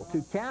able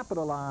to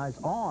capitalize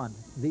on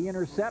the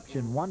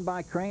interception. One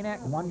by Cranack,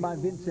 one by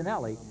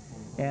Vincenelli.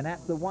 And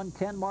at the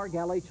 1:10 mark,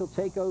 LH will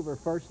take over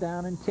first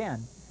down and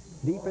 10.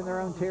 Deep in their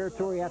own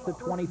territory at the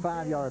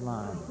 25-yard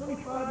line.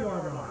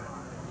 25-yard line.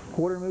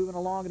 Quarter moving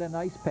along at a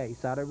nice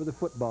pace out over the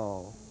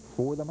football.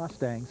 For the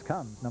Mustangs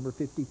comes number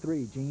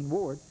 53, Gene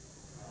Ward.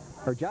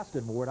 Or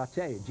Justin Ward, I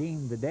tell you,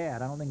 Gene the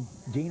dad. I don't think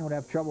Gene would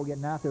have trouble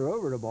getting out there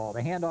over the ball.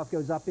 The handoff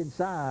goes up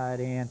inside,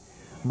 and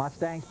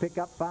Mustangs pick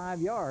up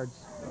 5 yards.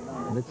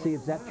 Let's see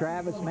if that's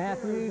Travis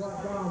Matthews.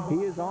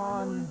 He is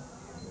on.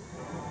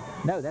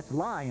 No, that's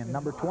Lyon,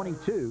 number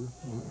 22.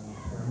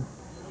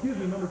 Excuse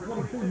me, number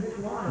 22, Nick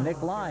Lyon.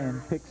 Nick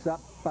Lyon picks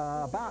up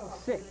about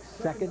 6.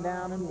 Second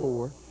down and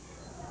 4.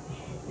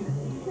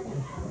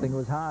 I think it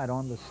was Hyde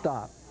on the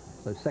stop.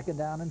 So second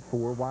down and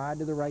 4. Wide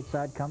to the right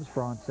side comes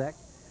Fronsek.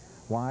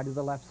 Wide to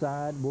the left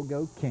side will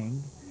go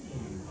King.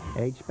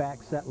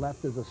 H-back set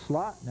left as a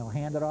slot, and they'll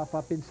hand it off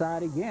up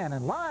inside again,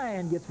 and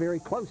Lyon gets very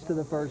close to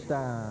the first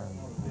down.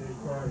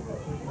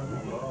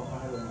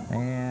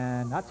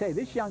 And I tell you,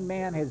 this young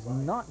man has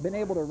not been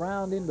able to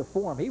round into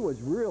form. He was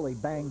really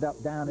banged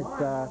up down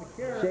at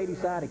Shady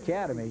Side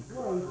Academy.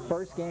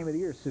 First game of the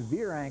year,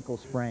 severe ankle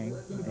sprain,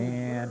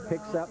 and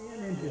picks up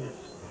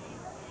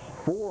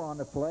 4 on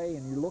the play,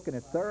 and you're looking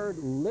at third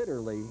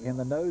literally in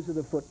the nose of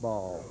the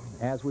football.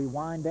 As we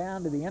wind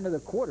down to the end of the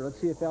quarter, let's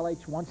see if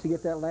LH wants to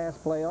get that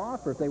last play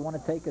off or if they want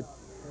to take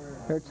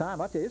their time.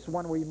 I'll tell you, this is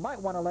one where you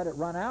might want to let it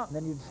run out, and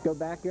then you just go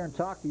back there and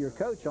talk to your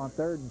coach on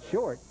third and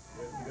short.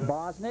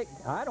 Bosnick,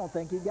 I don't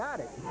think he got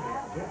it.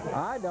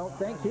 I don't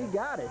think he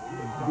got it.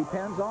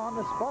 Depends on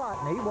the spot,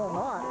 and he will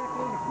not.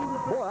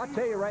 Boy, I'll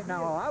tell you right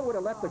now, I would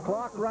have let the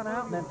clock run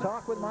out and then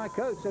talk with my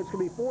coach. So it's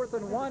going to be 4th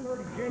and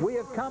 1. We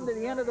have come to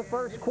the end of the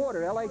first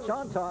quarter. LH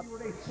on top,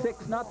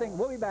 6-0.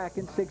 We'll be back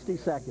in 60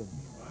 seconds.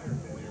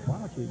 Why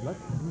don't you let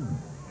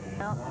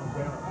out?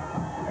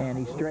 And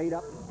he straight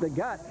up the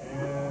gut.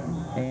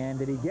 And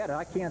did he get it?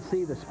 I can't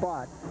see the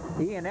spot.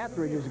 Ian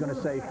Etheridge is going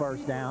to say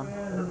first down.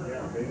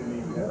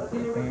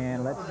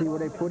 And let's see where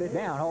they put it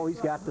down. Oh,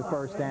 he's got the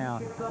first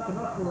down.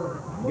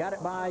 Got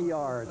it by a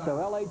yard. So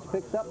LH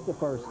picks up the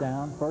first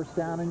down. First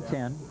down and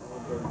 10.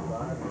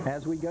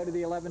 As we go to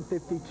the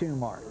 11:52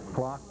 mark.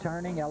 Clock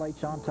turning.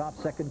 LH on top.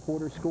 Second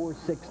quarter score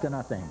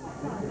 6-0.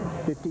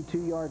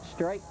 52-yard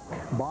strike.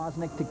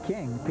 Bosnick to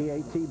King.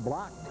 PAT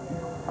blocked.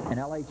 And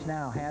LH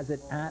now has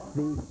it at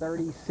the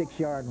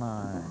 36-yard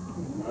line.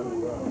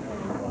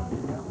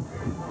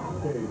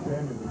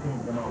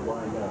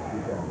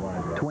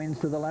 Twins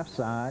to the left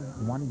side.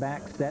 One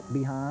back set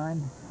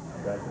behind.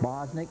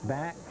 Bosnick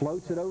back,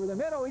 floats it over the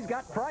middle. He's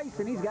got Price,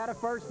 and he's got a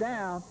first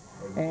down.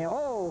 And,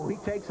 oh, he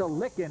takes a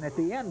licking at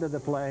the end of the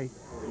play.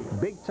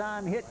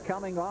 Big-time hit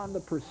coming on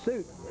the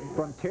pursuit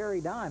from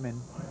Terry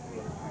Diamond.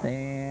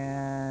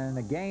 And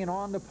a gain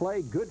on the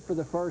play, good for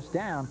the first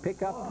down.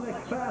 Pick up.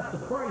 Next pass to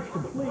Price,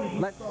 complete.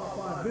 Let's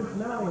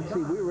see,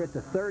 we were at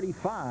the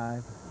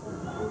 35.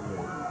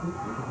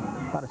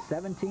 About a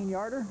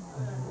 17-yarder,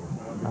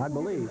 I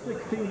believe.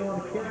 16 on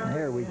the carry.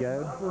 There we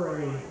go.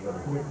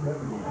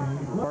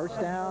 First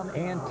down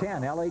and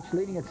 10. LH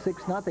leading at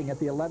 6-0 at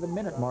the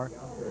 11-minute mark.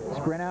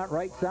 Sprint out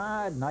right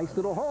side. Nice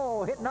little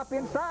hole. Hitting up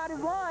inside is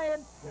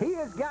Lyon. He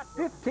has got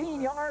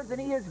 15 yards,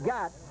 and he has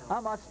got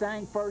a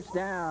Mustang first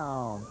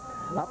down.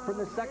 Up from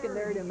the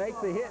secondary to make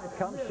the hit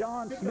comes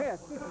Sean Smith.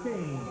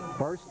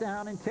 First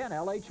down and 10.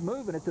 LH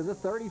moving it to the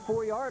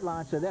 34-yard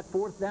line, so that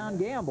fourth down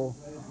gamble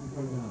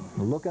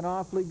looking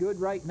awfully good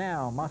right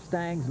now.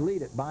 Mustangs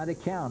lead it by the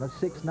count of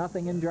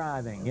 6-0 in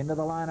driving. Into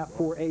the lineup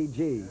for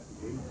AG.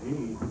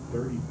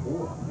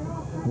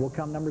 34. Will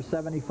come number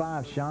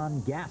 75,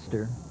 Sean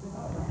Gaster.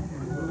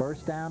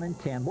 First down and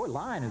 10. Boy,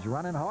 Lyon is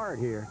running hard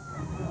here.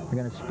 They're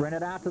going to sprint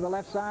it out to the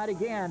left side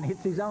again.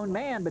 Hits his own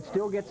man, but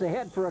still gets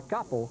ahead for a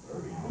couple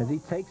as he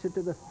takes it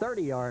to the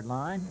 30-yard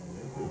line.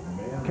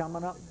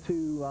 Coming up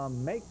to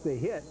make the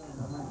hit,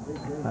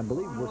 I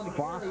believe, was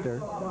Foster.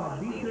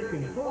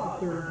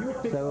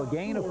 So a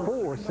gain of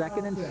 4,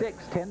 2nd and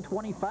 6,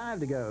 10:25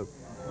 to go.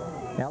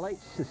 LH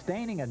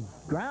sustaining a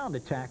ground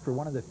attack for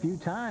one of the few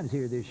times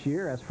here this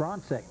year as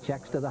Franczek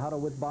checks to the huddle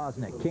with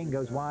Bosnick. King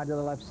goes wide to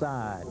the left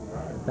side.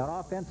 That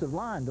offensive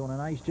line doing a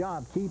nice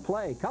job. Key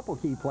play, couple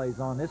key plays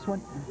on this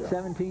one.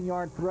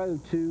 17-yard throw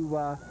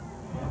to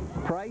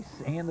Price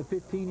and the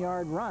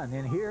 15-yard run.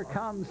 And here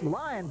comes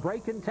Lyon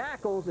breaking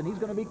tackles, and he's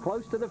going to be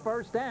close to the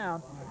first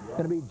down.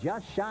 Going to be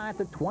just shy at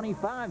the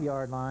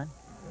 25-yard line.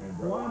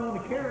 Line on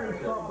the carry,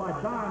 stopped by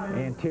Diamond.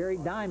 And Terry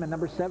Diamond,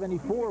 number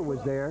 74,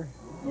 was there.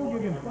 We'll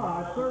give him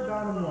 5. 3rd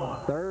down and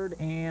 1.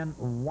 3rd and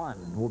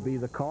 1 will be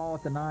the call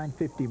at the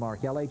 9:50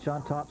 mark. LH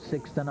on top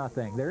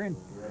 6-0. They're in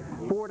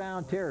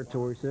 4-down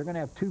territory, so they're going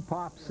to have 2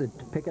 pops at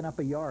picking up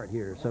a yard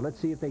here. So let's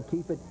see if they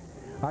keep it.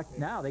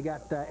 Now they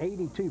got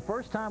 82.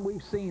 First time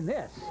we've seen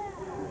this.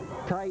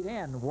 Tight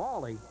end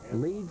Wally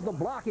leads the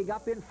blocking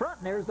up in front,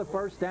 and there's the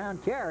first down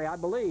carry, I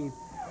believe,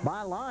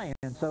 by Lyon.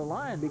 So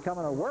Lyon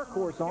becoming a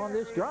workhorse on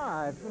this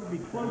drive.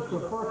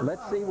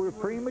 Let's see, we're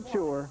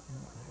premature.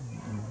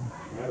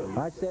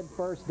 I said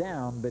first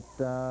down, but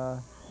I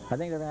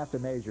think they're going to have to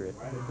measure it.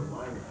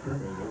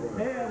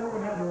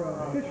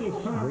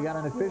 We got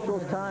an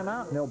official's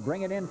timeout, and they'll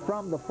bring it in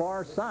from the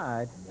far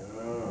side.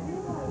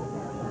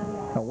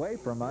 Away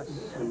from us.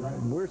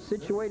 We're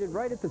situated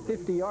right at the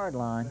 50-yard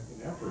line.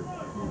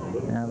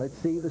 Now let's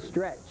see the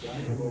stretch.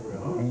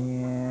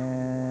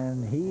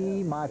 And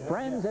he, my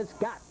friends, has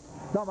got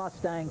the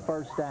Mustang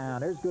first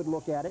down. There's a good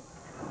look at it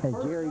as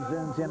Jerry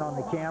zooms in on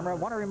the camera. I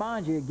want to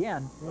remind you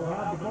again,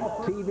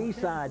 TV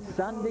side,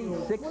 Sunday,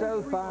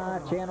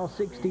 6:05, channel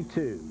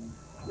 62.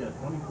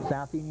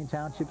 South Union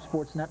Township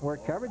Sports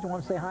Network coverage. I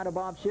want to say hi to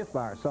Bob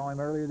Schiffbauer. Saw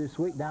him earlier this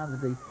week down at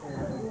the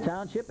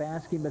township.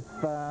 Asked him if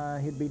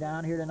he'd be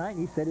down here tonight.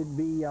 He said he'd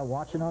be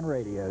watching on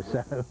radio.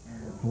 So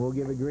we'll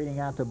give a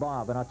greeting out to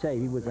Bob. And I'll tell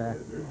you, he was a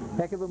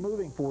heck of a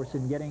moving force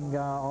in getting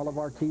all of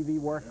our TV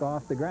work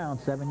off the ground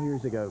 7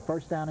 years ago.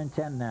 First down and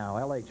 10 now.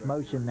 LH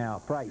motion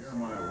now. Price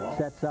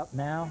sets up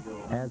now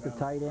as the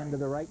tight end to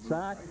the right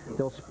side.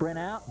 They'll sprint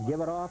out and give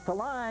it off to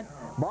Lyon.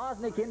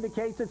 Bosnick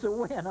indicates it's a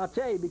win. I'll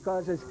tell you,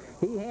 because as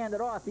he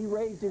handed off, he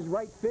raised his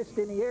right fist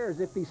in the air as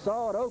if he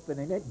saw it open,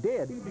 and it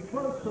did. It's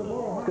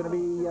going to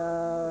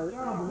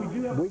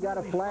be, we got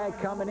a flag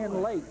coming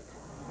in late.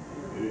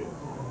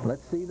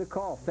 Let's see the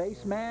call.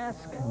 Face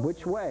mask,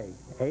 which way?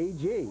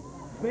 AG.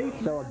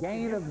 So a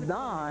gain of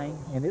 9,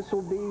 and this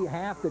will be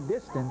half the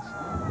distance.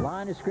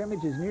 Line of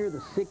scrimmage is near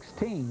the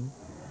 16.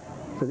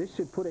 So this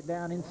should put it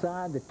down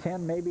inside the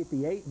 10, maybe at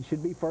the 8, and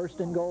should be first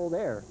and goal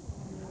there.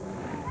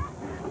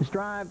 This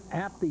drive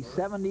at the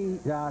 70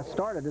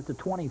 started at the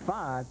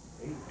 25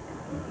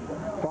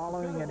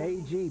 following an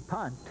AG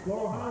punt,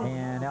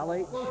 and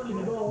LH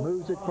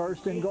moves it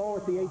first and goal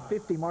at the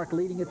 8:50 mark,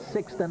 leading it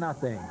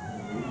 6-0.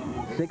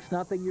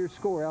 6-0 your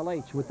score.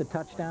 LH with the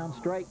touchdown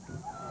strike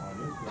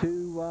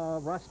to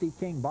Rusty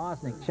King.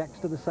 Bosnick checks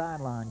to the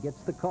sideline, gets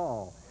the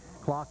call.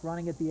 Clock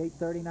running at the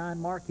 8:39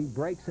 mark. He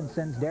breaks and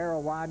sends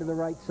Darrell wide to the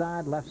right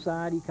side. Left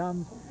side he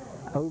comes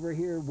over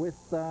here with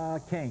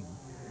King.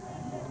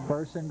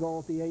 First and goal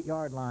at the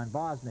 8-yard line.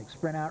 Bosnick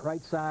sprint out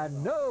right side.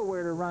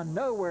 Nowhere to run,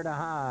 nowhere to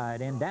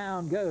hide. And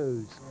down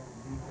goes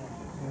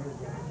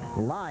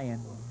Lyon.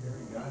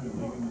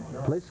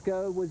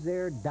 Plisco was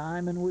there.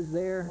 Diamond was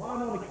there.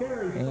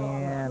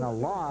 And a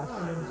loss.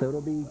 So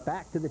it'll be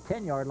back to the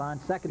 10-yard line.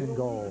 Second and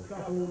goal.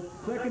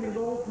 Second and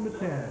goal from the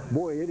 10.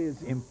 Boy, it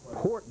is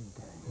important,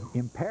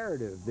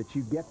 imperative that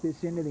you get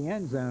this into the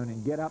end zone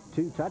and get up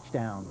 2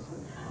 touchdowns.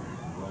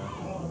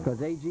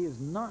 Because AG has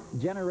not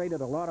generated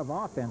a lot of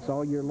offense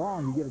all year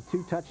long. You get a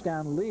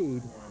 2-touchdown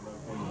lead.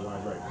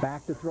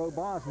 Back to throw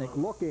Bosnick,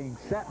 looking,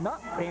 setting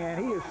up,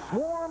 and he is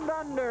swarmed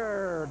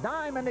under.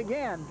 Diamond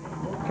again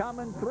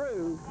coming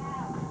through,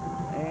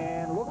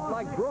 and looks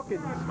like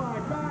Brookins.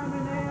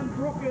 Diamond and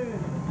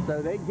Brookins.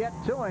 So they get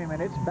to him,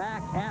 and it's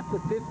back at the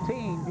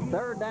 15.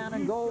 Third down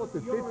and goal at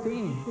the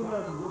 15.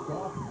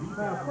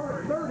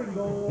 Third and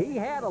goal. He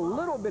had a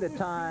little bit of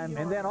time,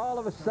 and then all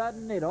of a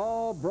sudden it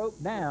all broke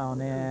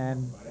down,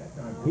 and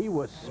he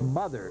was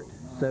smothered.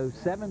 So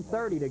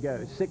 7:30 to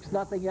go,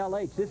 6-0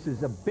 LH. This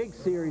is a big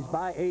series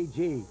by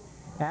AG.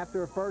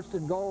 After a first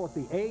and goal at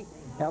the 8,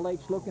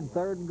 LH looking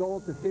third and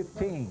goal at the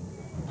 15.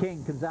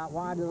 King comes out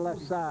wide to the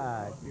left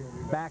side.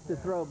 Back to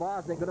throw.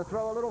 Bosnick going to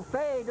throw a little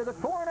fade to the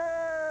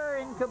corner.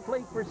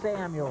 Incomplete for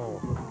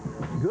Samuel.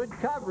 Good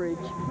coverage.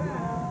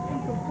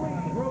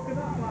 Incomplete, broken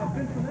up by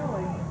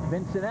Vincenelli.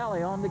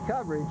 Vincenelli on the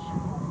coverage.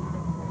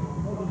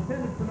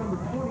 Intended for number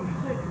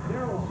 26,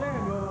 Darrell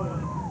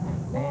Samuel.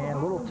 And a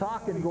little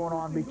talking going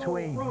on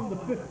between from the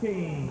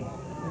 15.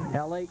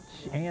 LH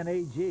and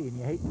AG, and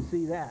you hate to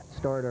see that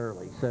start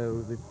early.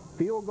 So the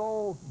field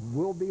goal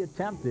will be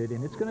attempted,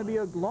 and it's going to be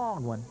a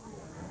long one.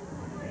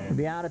 It'll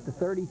be out at the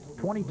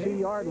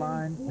 22-yard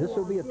line. This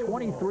will be a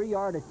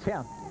 23-yard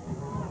attempt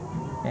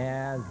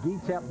as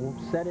Gietep will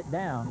set it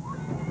down.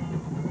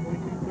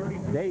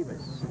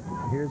 Davis,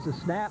 here's the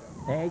snap.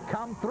 They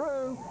come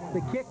through.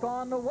 The kick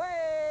on the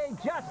way,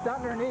 just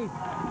underneath.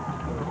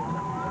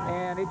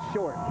 And it's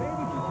short.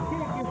 Davis'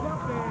 kick is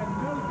up and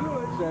no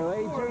So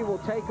AG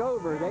will take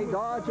over. They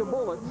dodge a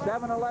bullet.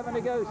 7:11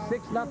 to go.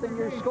 6-0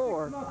 your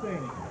score.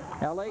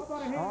 LH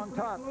on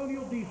top.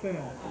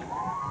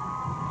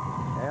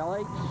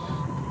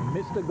 LH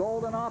missed a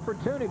golden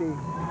opportunity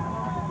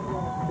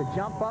to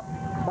jump up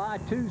by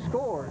 2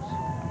 scores.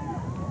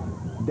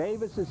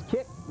 Davis's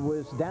kick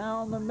was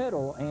down the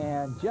middle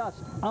and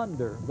just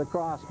under the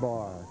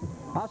crossbar.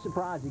 I was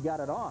surprised he got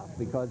it off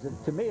because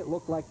to me it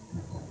looked like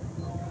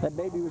that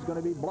baby was going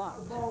to be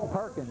blocked.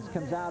 Perkins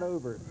comes out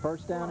over it.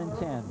 1st down and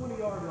 10.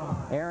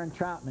 Aaron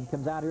Troutman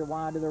comes out here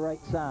wide to the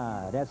right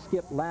side. That's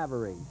Skip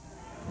Lavery.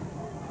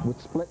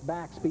 With split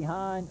backs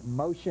behind,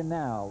 motion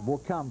now will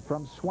come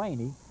from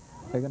Swaney.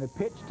 They're going to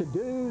pitch to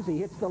Dews. He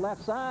hits the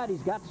left side.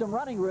 He's got some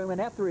running room,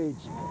 and Etheridge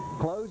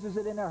closes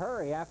it in a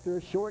hurry after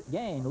a short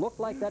gain. Looked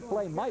like that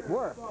play might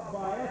work.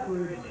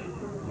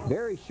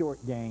 Very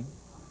short gain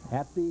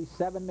at the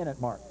 7-minute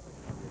mark.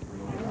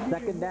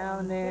 2nd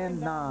down and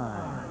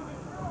 9.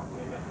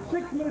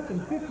 6 minutes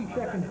and 50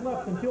 seconds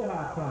left until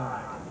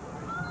halftime.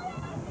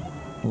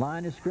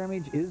 Line of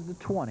scrimmage is the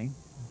 20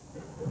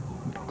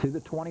 to the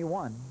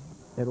 21.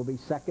 It'll be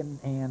 2nd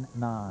and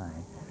 9.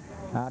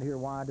 Out here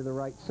wide to the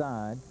right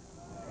side.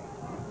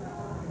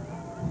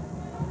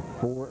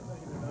 For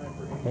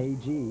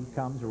AG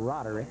comes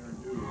Roderick.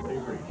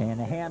 And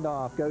the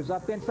handoff goes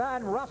up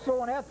inside, and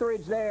Russell and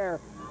Etheridge there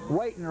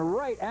waiting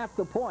right at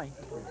the point.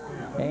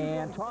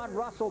 And Todd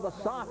Russell, the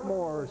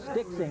sophomore,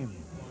 sticks him.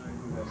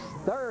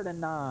 3rd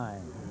and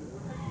 9.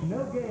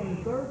 No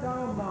gain, 3rd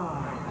down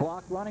 9.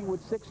 Clock running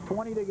with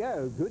 6:20 to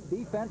go. Good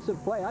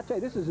defensive play. I tell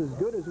you, this is as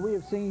good as we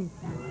have seen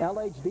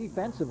LH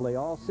defensively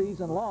all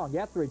season long.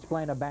 Etheridge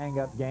playing a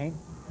bang-up game.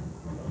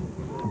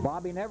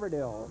 Bobby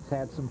Neverdale's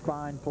had some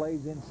fine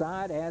plays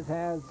inside, as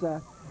has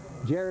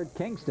Jared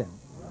Kingston.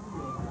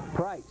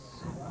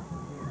 Price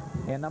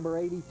and number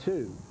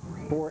 82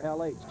 for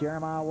LH,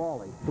 Jeremiah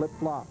Wally.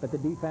 Flip-flop at the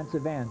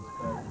defensive end.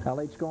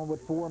 LH going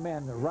with 4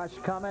 men. The rush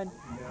coming.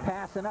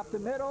 Passing up the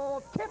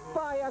middle. Tipped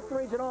by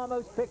Etheridge and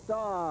almost picked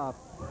off.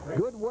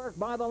 Good work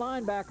by the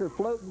linebacker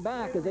floating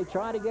back as they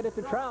try to get it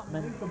to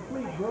Troutman.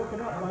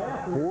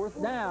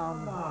 4th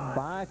down.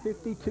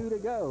 5:52 to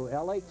go.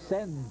 LH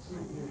sends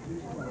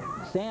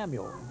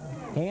Samuel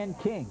and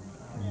King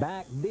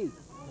back deep.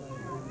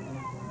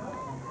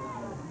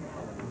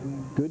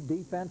 Good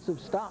defensive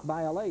stop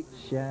by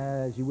LH,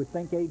 as you would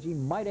think AG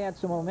might add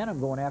some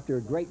momentum going after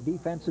a great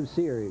defensive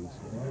series.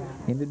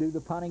 In to do the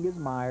punting is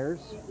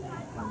Myers.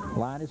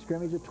 Line of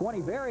scrimmage at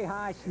 20. Very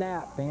high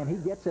snap, and he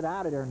gets it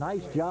out of there.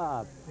 Nice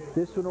job.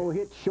 This one will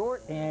hit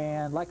short,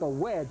 and like a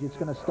wedge, it's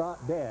going to stop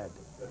dead.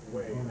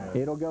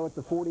 It'll go at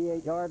the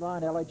 48-yard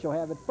line. LH will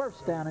have it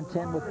 1st down and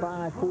 10 with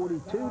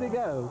 5:42 to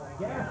go.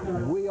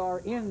 We are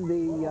in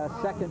the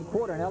 2nd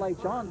quarter, and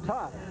LH on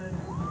top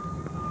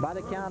by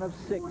the count of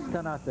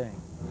 6-0.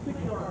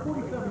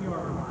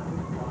 47-yard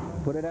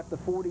line. Put it at the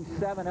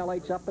 47,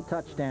 LH up a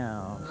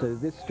touchdown. So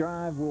this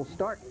drive will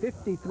start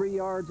 53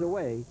 yards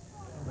away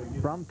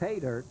from pay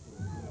dirt.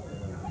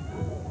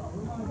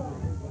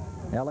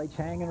 LH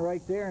hanging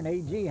right there and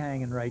AG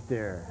hanging right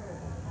there.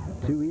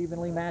 2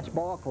 evenly matched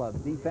ball clubs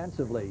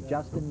defensively.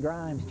 Justin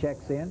Grimes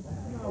checks in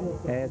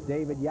as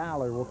David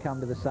Yowler will come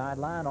to the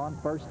sideline on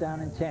 1st down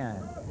and 10.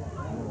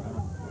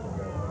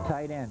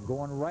 Tight end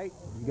going right.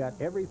 You got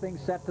everything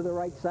set to the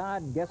right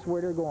side, and guess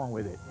where they're going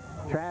with it?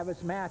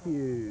 Travis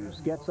Matthews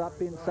gets up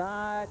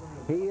inside.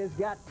 He has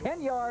got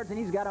 10 yards, and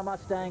he's got a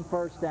Mustang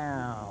 1st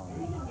down.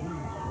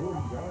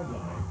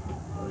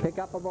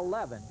 Pickup of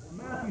 11.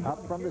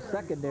 Up from the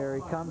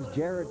secondary comes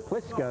Jared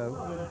Plisco.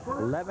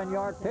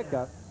 11-yard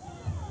pickup.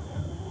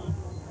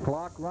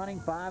 Clock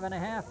running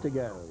 5.5 to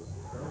go.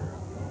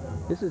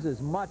 This is as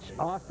much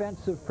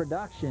offensive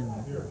production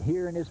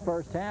here in his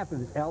 1st half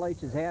as LH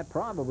has had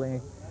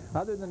probably,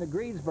 other than the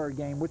Greensburg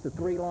game with the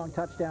 3 long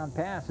touchdown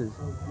passes.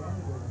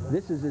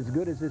 This is as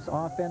good as this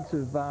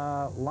offensive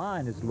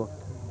line has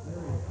looked.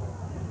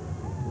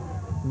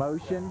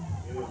 Motion.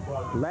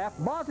 Left.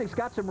 Bosnick's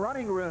got some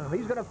running room.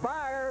 He's going to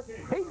fire.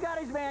 He's got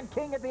his man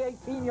King at the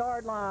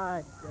 18-yard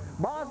line.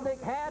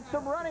 Bosnick had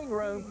some running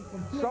room.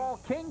 Saw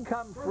King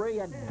come free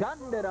and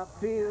gunned it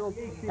upfield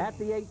at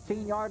the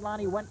 18-yard line.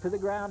 He went to the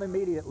ground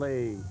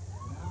immediately.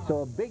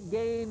 So a big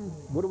gain.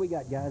 What do we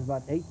got, guys?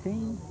 About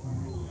 18?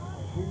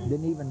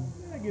 Didn't even...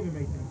 Give him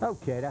 18.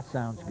 Okay, that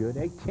sounds good.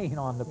 18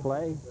 on the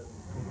play.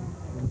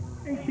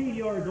 18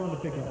 yards on the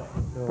pickup.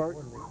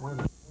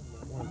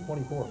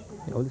 24.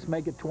 Let's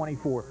make it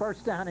 24.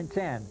 1st down and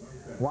 10.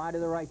 Wide to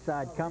the right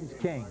side comes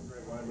King.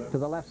 To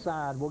the left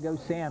side will go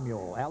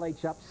Samuel.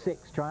 LH up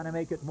 6, trying to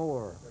make it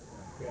more.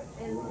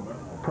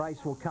 Price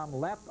will come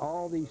left.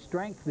 All the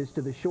strength is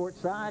to the short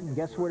side, and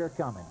guess where they're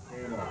coming?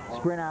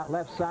 Sprint out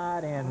left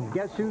side, and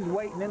guess who's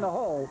waiting in the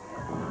hole?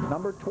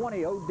 Number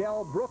 20,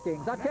 Odell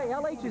Brookings. I tell you,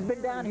 LH has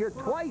been down here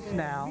twice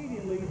now,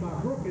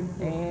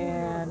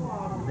 and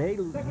they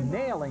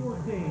nail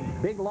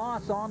him. Big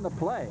loss on the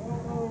play.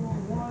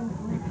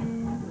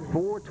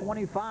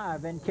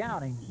 4:25 and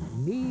counting.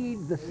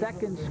 Need the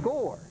 2nd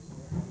score.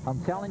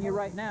 I'm telling you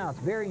right now, it's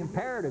very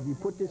imperative you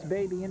put this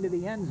baby into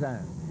the end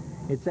zone.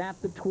 It's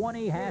at the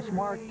 20, hash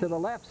mark to the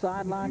left,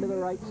 sideline to the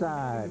right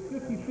side.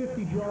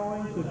 50-50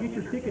 drawing, so get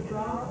your tickets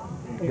out.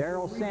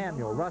 Daryl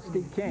Samuel,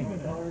 Rusty King,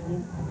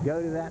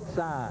 go to that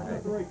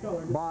side.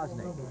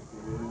 Bosnick,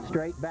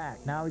 straight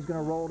back. Now he's going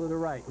to roll to the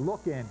right.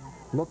 Looking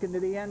to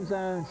the end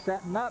zone,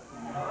 setting up.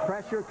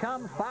 Pressure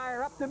comes,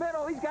 fire up the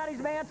middle. He's got his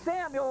man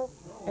Samuel,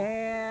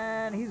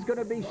 and he's going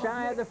to be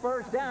shy of the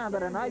first down,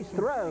 but a nice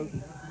throw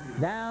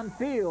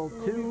downfield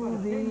to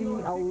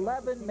the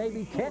 11,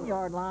 maybe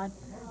 10-yard line.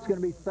 It's going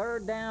to be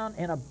third down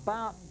and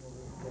about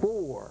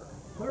 4.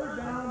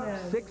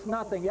 6-0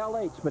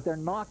 LH, but they're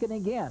knocking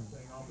again.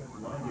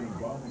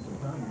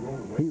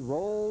 He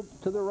rolled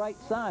to the right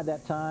side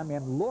that time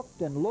and looked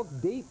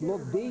deep,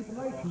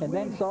 and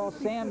then saw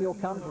Samuel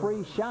come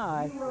free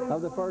shy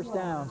of the first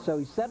down. So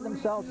he set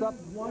themselves up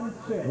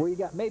where you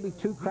got maybe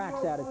 2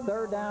 cracks at it.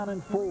 Third down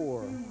and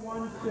 4.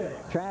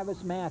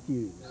 Travis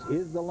Matthews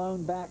is the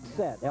lone back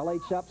set.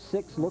 LH up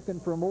 6,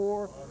 looking for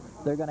more.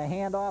 They're going to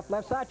hand off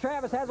left side.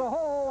 Travis has a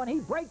hole, and he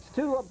breaks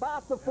to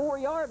about the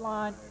 4-yard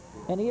line,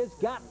 and he has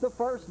got the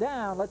first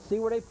down. Let's see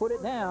where they put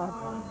it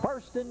down.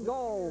 First and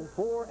goal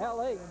for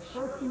LH.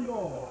 First and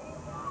goal.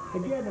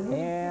 Again,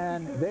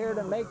 and there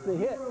to make the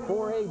hit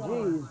for AG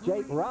is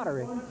Jake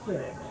Roderick.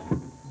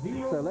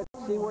 So let's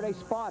see where they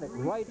spot it.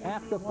 Right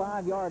at the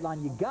 5-yard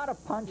line. You got to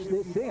punch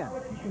this in.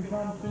 You can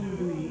come to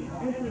the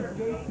entrance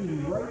gate to the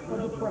right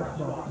of the press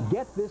box.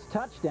 Get this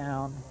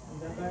touchdown,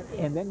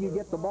 and then you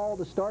get the ball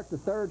to start the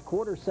third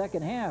quarter,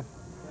 second half.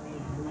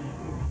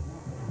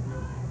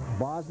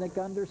 Bosnick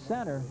under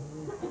center.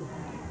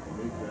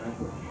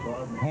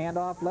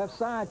 Handoff left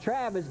side.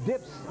 Travis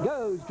dips,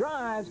 goes,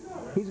 drives.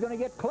 He's going to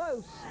get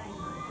close.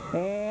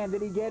 And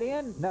did he get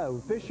in?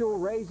 No. Official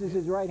raises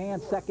his right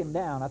hand, second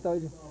down. I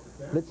thought,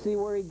 let's see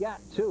where he got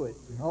to it.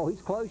 Oh,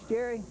 he's close,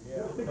 Jerry.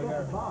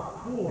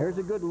 There's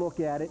a good look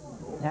at it.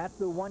 At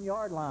the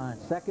 1-yard line.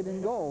 Second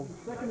and goal.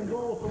 Second and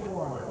goal for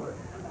one.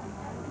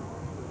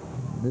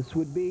 This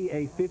would be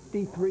a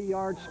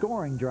 53-yard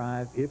scoring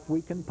drive if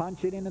we can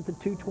punch it in at the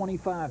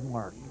 2:25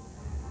 mark.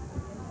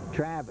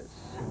 Travis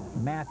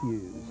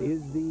Matthews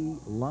is the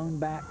lone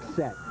back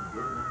set.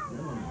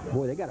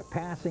 Boy, they got a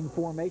passing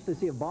formation. Let's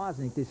see if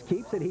Bosnick just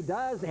keeps it. He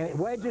does, and it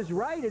wedges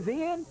right. Is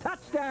he in?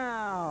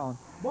 Touchdown!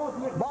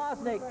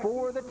 Bosnick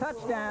for the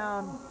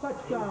touchdown.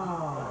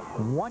 Touchdown.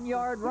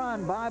 1-yard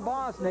run by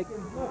Bosnick.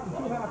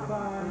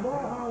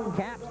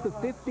 Caps the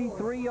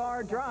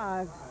 53-yard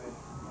drive.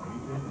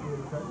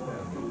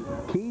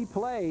 Key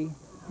play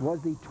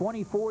was the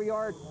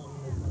 24-yard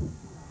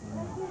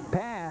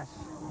pass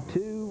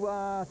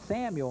to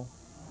Samuel.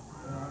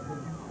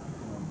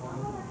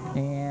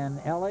 And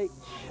LH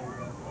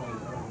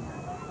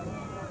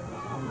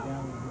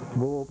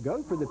will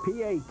go for the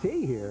PAT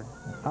here.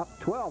 Up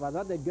 12. I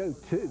thought they'd go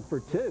 2 for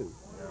 2.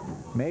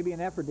 Maybe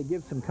an effort to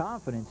give some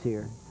confidence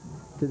here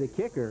to the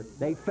kicker.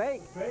 They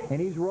fake,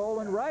 and he's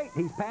rolling right.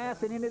 He's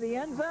passing into the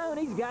end zone.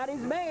 He's got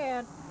his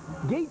man.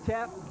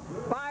 Gitep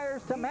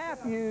fires to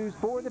Matthews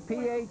for the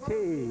PAT.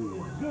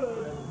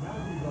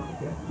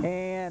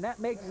 And that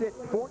makes it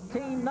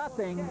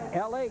 14-0.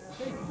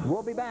 LH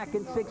will be back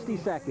in 60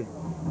 seconds.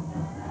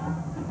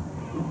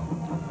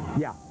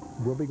 Yeah,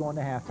 we'll be going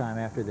to halftime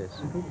after this.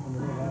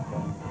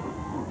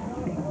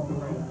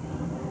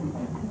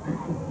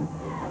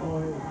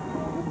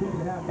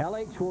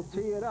 LH will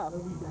tee it up.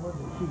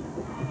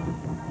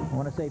 I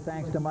want to say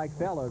thanks to Mike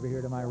Fell over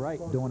here to my right,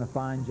 doing a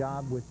fine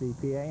job with the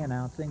PA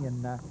announcing,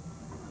 and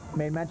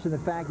made mention of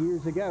the fact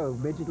years ago,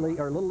 Midget League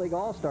or Little League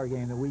All-Star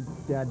game that we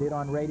did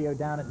on radio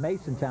down at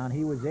Masontown.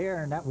 He was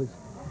there, and that was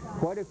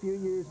quite a few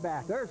years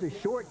back. There's a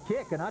short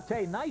kick, and I'll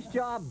tell you, nice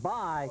job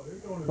by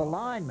the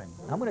lineman.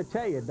 I'm going to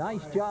tell you,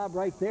 nice job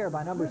right there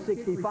by number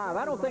 65.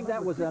 I don't think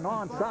that was an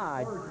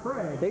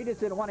onside. They just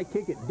didn't want to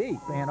kick it deep,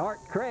 and Art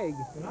Craig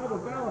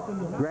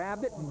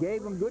grabbed it and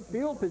gave him good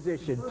field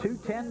position.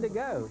 2:10 to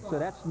go, so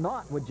that's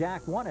not what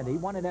Jack wanted. He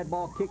wanted that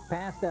ball kicked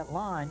past that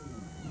line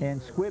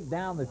and squibbed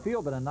down the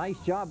field, but a nice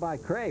job by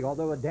Craig.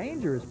 Although a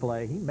dangerous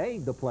play, he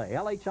made the play.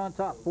 LH on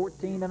top,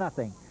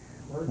 14-0.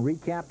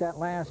 Recap that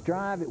last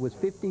drive. It was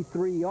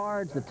 53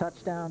 yards. The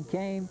touchdown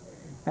came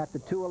at the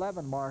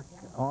 2:11 mark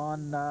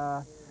on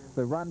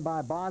the run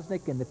by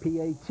Bosnick and the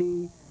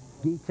PAT.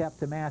 Gitep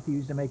to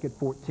Matthews to make it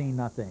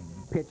 14-0.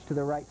 Pitch to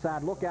the right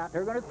side. Look out.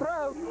 They're going to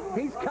throw.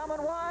 He's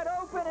coming wide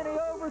open, and he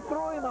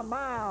overthrew him a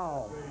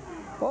mile.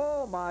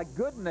 Oh, my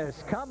goodness.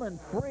 Coming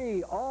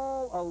free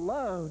all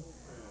alone.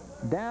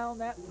 Down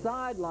that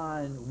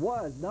sideline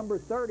was number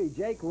 30,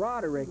 Jake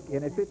Roderick,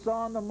 and if it's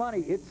on the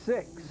money, it's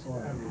 6.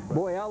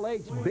 Boy,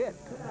 LH bit.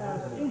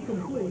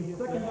 Incomplete,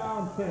 second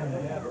down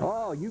 10.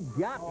 Oh, you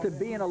got to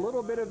be in a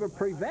little bit of a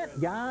prevent,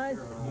 guys.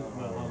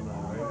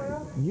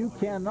 You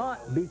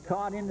cannot be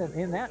caught in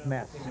that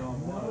mess.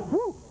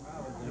 Woo!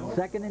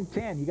 Second and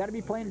 10. You got to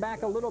be playing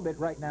back a little bit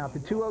right now at the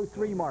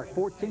 2:03 mark.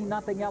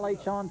 14-0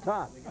 LH on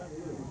top.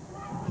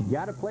 You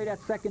got to play that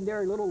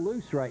secondary a little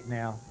loose right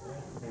now.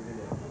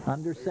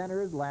 Under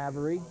center is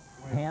Lavery.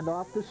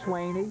 Handoff to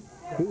Swaney.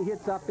 He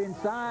hits up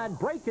inside,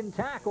 breaking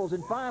tackles,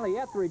 and finally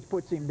Etheridge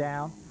puts him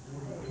down.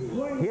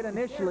 hit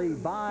initially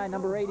by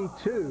number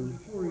 82,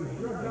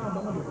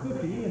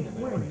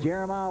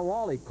 Jeremiah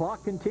Wally.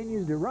 Clock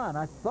continues to run.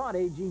 I thought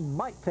AG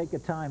might take a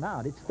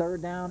timeout. It's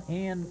third down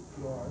and,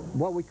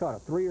 what we call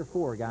it, 3 or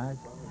 4, guys?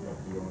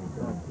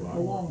 A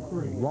long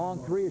 3.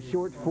 Long 3, a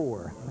short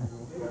 4.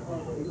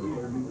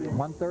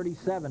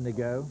 1:37 to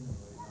go.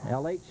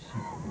 LH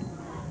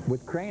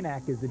with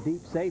Kranak as the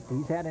deep safety.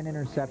 He's had an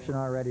interception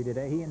already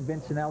today. He and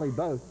Vincenelli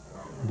both.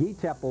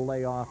 Gietep will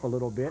lay off a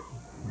little bit.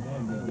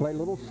 Play a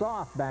little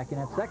soft back in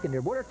that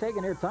secondary. Boy, they're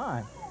taking their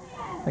time.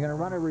 They're going to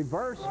run a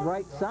reverse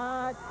right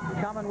side.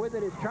 Coming with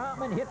it is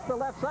Troutman. Hits the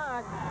left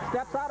side.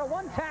 Steps out of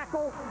one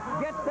tackle.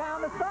 Gets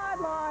down the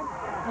sideline.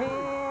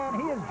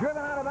 And he is driven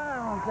out of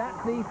bounds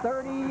at the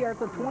 30 or at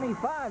the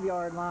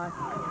 25-yard line.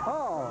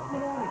 Oh.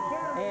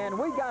 And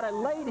we got a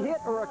late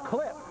hit or a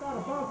clip.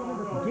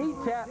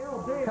 Gietep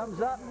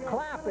comes up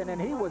clapping, and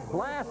he was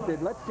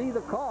blasted. Let's see the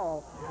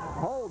call.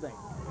 Holding.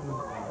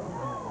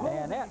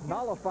 And that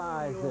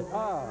nullifies it.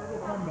 Oh.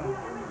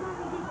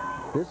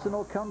 This one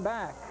will come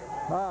back.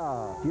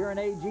 If you're an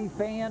AG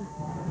fan,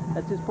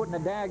 that's just putting a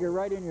dagger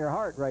right in your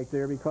heart right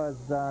there, because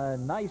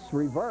nice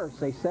reverse.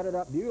 They set it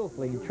up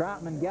beautifully.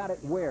 Troutman got it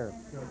where?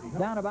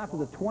 Down about to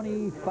the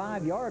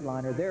 25-yard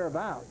line or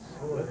thereabouts.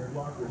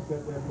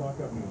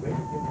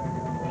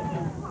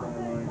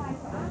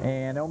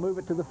 And they'll move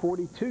it to the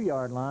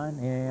 42-yard line,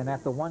 and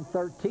at the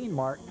 113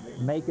 mark,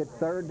 make it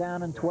third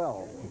down and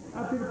 12.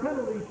 After the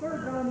penalty,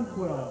 third down and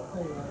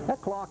 12.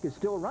 That clock is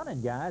still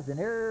running, guys, and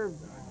they're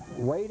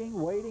waiting,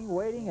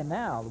 and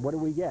now, what do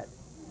we get?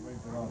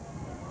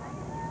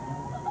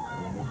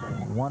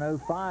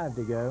 1:05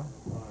 to go.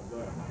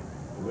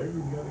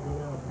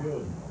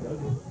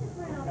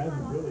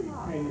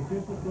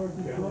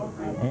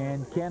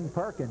 And Ken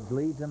Perkins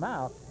leads them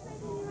out.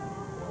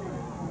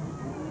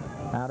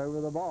 Out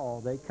over the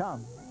ball, they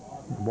come.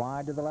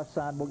 Wide to the left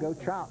side will go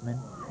Troutman.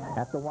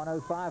 At the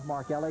 1:05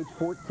 mark, LH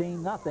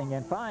 14-0.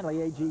 And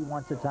finally, AG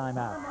wants a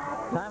timeout.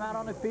 Timeout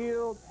on the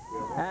field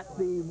at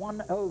the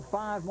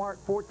 1:05 mark,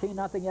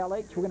 14-0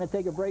 LH. We're going to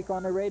take a break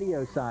on the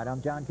radio side.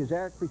 I'm John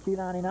Kazarek for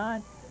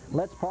Q99.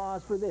 Let's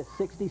pause for this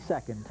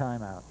 60-second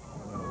timeout.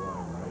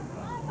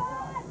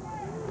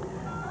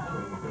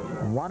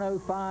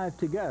 1:05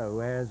 to go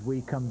as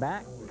we come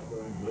back.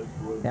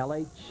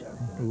 LH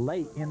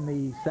late in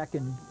the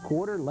second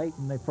quarter, late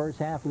in the first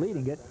half,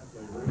 leading it.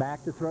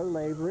 Back to throw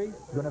Lavery.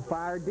 Going to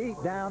fire deep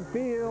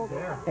downfield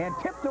and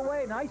tipped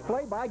away. Nice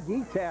play by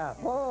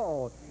Gietep.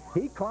 Oh,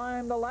 he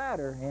climbed the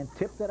ladder and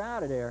tipped it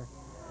out of there.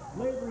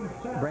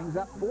 Brings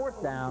up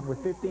fourth down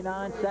with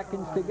 59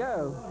 seconds to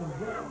go.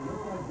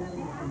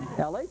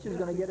 LH is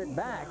going to get it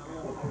back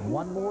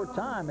one more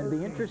time, and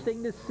be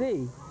interesting to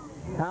see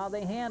how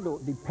they handle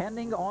it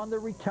depending on the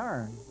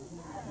return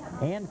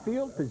and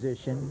field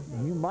position.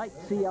 You might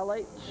see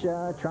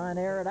LH try and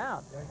air it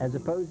out as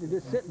opposed to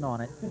just sitting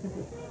on it.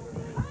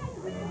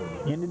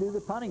 In to do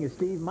the punting is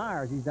Steve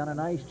Myers. He's done a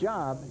nice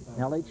job.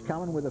 LH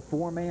coming with a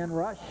 4-man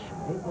rush,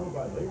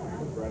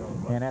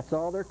 and that's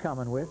all they're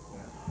coming with.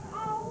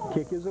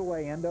 Kick is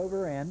away, end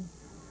over end.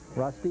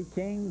 Rusty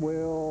King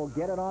will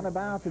get it on the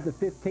bounce at the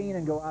 15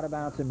 and go out of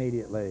bounds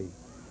immediately.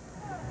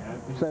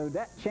 So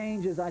that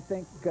changes, I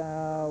think,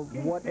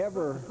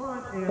 whatever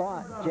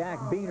thought Jack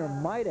Beener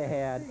might have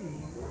had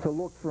to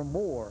look for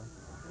more.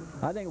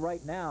 I think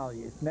right now,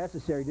 it's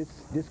necessary,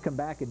 just come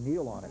back and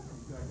kneel on it.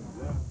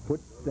 Put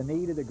the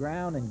knee to the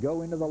ground and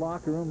go into the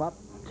locker room up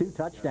 2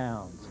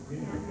 touchdowns.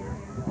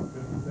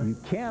 You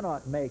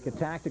cannot make a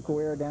tactical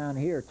error down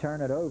here,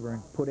 turn it over,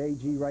 and put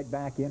AG right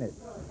back in it.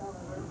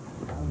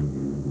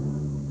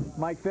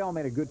 Mike Fell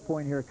made a good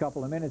point here a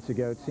couple of minutes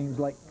ago. It seems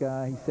like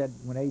he said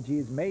when AG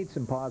has made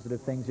some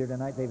positive things here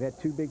tonight, they've had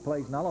 2 big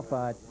plays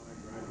nullified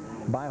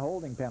by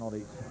holding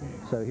penalties.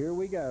 So here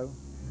we go.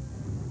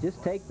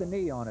 Just take the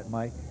knee on it,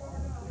 Mike.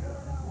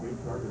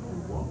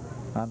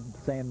 I'm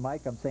saying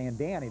Mike, I'm saying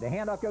Danny. The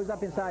handoff goes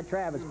up inside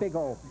Travis. Big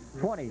hole.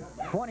 20,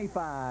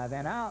 25,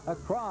 and out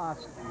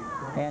across.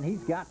 And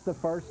he's got the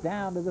first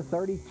down to the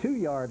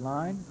 32-yard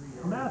line.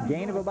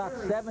 Gain of about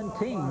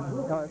 17.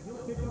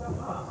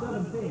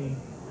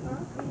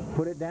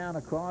 Put it down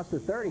across the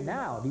 30.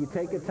 Now, do you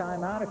take a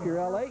timeout if you're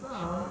LH?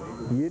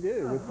 You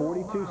do, with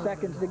 42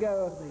 seconds to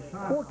go.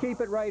 We'll keep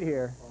it right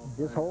here.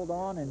 Just hold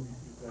on and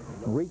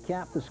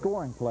recap the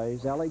scoring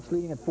plays. LH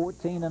leading at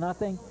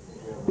 14-0.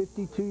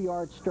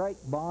 52-yard strike,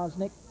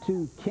 Bosnick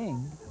to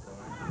King.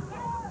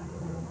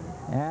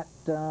 At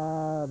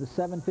the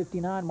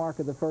 7:59 mark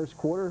of the first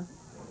quarter,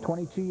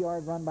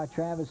 22-yard run by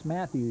Travis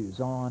Matthews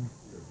on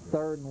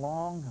 3rd and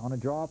long. On a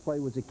draw play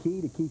was a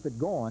key to keep it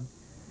going.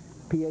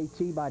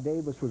 PAT by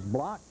Davis was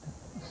blocked.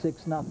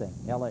 6-0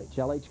 LH.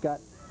 LH got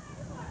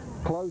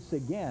close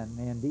again,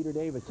 and Dieter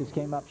Davis just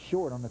came up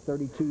short on the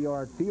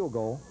 32-yard field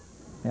goal.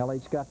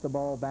 LH got the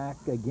ball back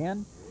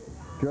again,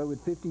 drove it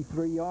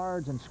 53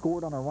 yards, and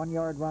scored on a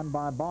 1-yard run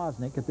by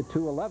Bosnick at the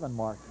 2:11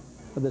 mark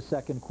of the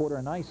second quarter.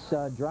 A nice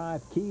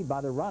drive keyed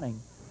by the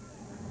running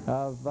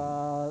of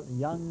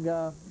young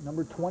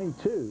number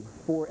 22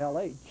 for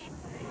LH,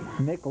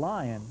 Nick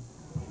Lyon.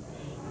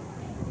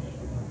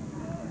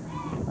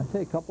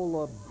 tell you, a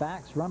couple of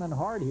backs running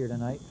hard here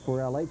tonight for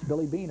LH.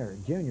 Billy Beaner,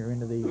 Jr.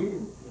 into the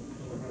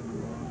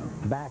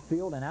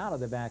backfield and out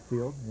of the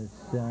backfield as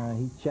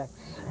he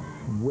checks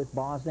with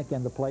Bosnick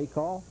and the play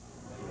call.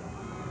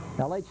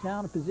 LH now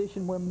in a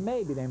position where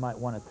maybe they might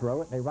want to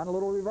throw it. They run a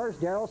little reverse.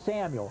 Darrell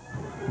Samuel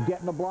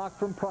getting the block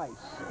from Price.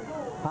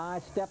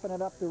 High stepping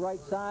it up the right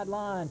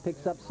sideline,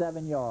 picks up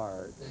 7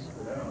 yards.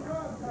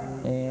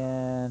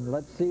 And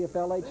let's see if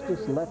LH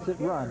just lets it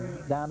run.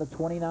 Down to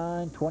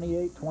 29,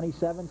 28,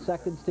 27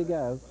 seconds to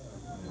go.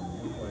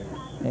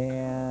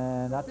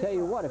 And I'll tell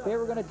you what, if they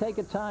were going to take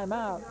a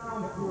timeout,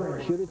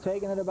 should have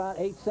taken it about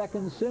 8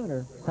 seconds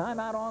sooner.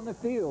 Timeout on the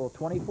field,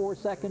 24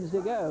 seconds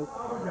to go.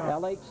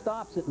 LH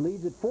stops it,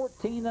 leads it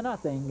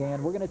 14-0,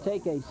 and we're going to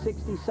take a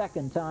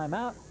 60-second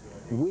timeout.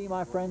 We,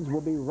 my friends, will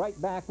be right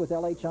back with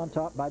LH on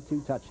top by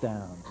 2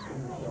 touchdowns.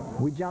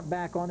 We jump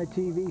back on the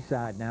TV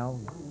side now.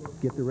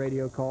 Get the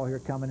radio call here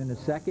coming in a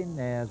second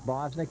as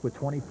Bosnick, with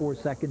 24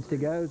 seconds to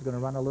go, is going to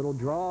run a little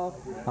draw.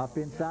 Up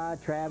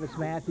inside, Travis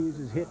Matthews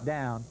is hit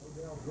down.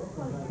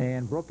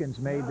 And Brookins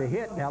made the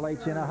hit.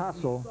 LH in a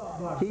hustle.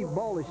 Keith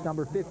Bolish,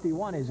 number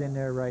 51, is in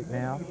there right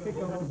now.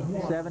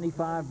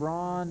 75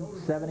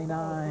 Braun,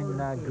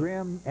 79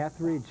 Grimm,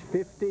 Etheridge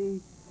 50.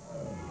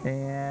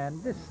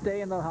 And just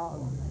stay in the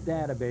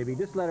data, baby.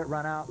 Just let it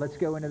run out. Let's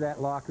go into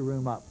that locker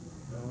room up.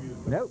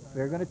 Nope,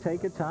 they're going to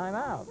take a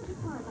timeout.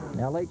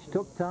 LH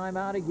took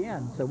timeout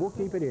again, so we'll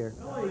keep it here.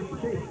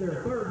 LH takes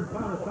their third and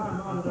final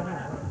timeout of the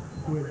half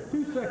with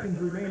 2 seconds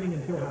remaining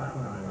until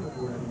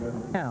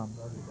halftime. Down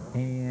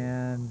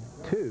and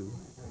 2.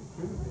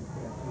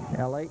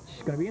 LH,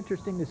 going to be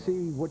interesting to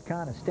see what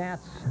kind of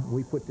stats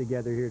we put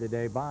together here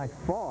today. By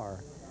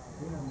far,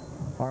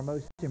 our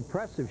most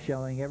impressive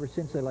showing ever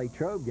since the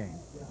Latrobe game.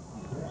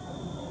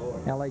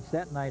 LH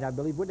that night, I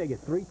believe, would they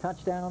get 3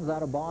 touchdowns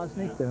out of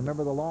Bosnick? They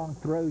remember the long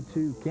throw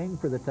to King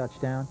for the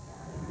touchdown.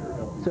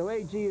 So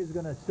AG is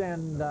going to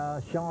send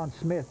Sean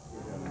Smith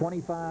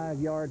 25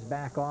 yards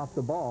back off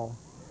the ball.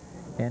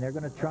 And they're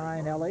going to try,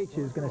 and LH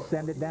is going to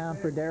send it down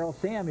for Darrell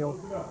Samuel.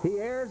 He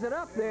airs it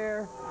up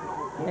there,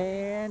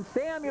 and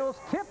Samuels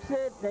tips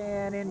it,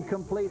 and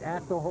incomplete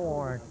at the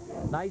horn.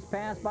 Nice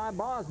pass by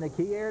Bosnick.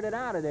 He aired it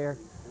out of there.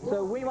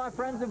 So we, my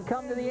friends, have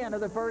come to the end of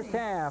the first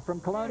half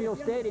from Colonial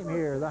Stadium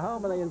here, the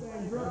home of the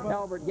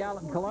Albert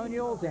Gallatin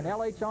Colonials, and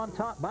LH on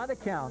top by the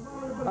count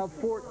of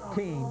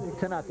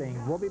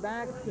 14-0. We'll be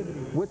back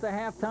with the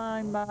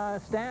halftime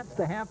stats,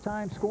 the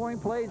halftime scoring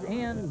plays,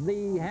 and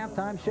the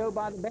halftime show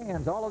by the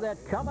bands. All of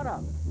that coming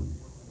up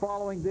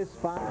following this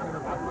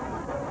 5-minute.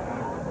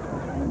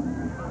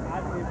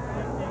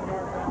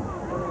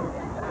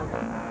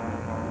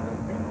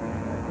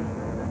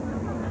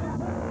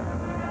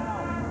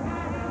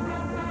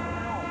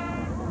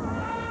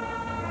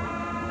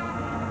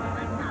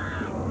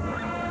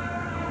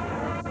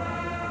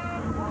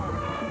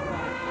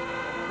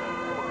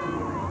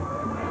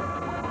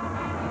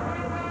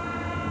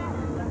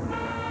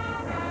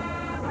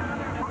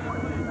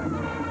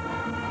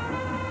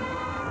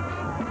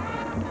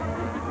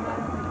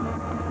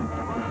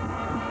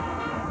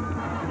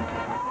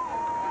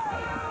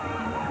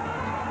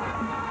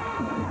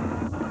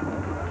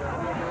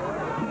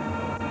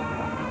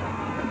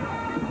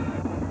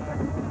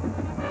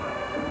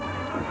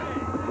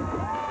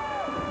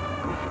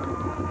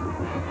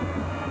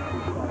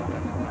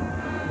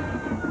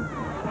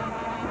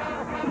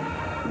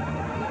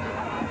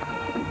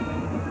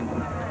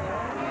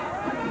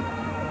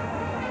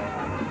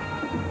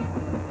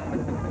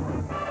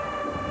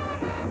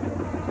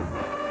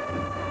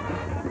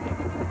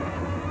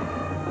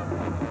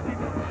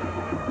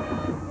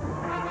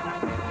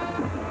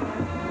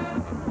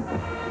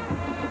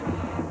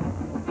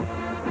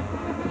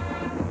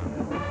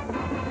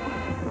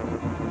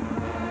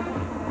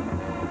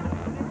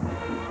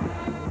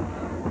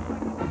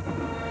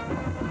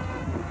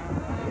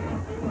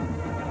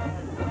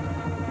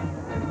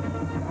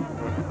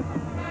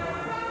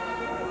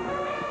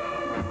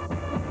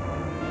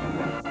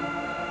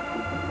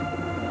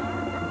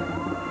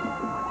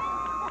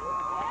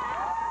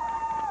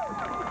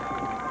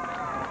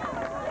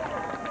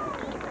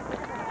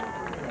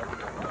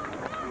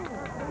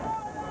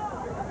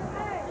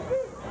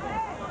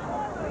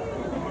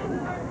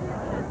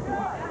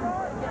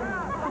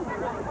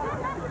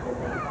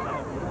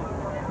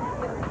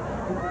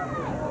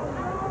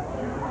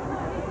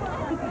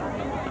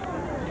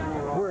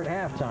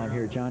 Time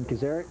here, John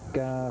Kazarek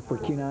for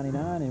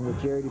Q99 and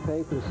with Jerry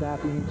DuPay for the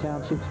South Union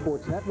Township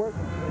Sports Network.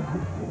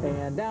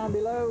 And down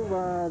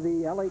below,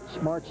 the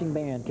LH Marching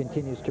Band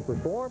continues to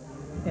perform,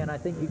 and I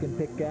think you can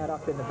pick that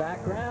up in the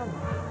background.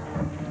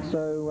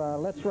 So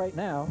let's right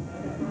now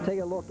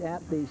take a look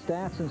at the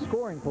stats and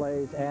scoring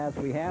plays as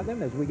we have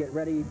them, as we get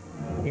ready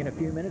in a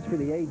few minutes for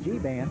the AG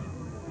Band.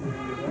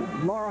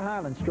 Laurel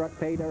Highland struck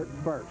pay dirt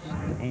first,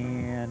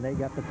 and they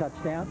got the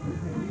touchdown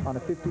on a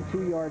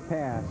 52-yard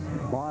pass.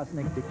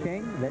 Bosnick to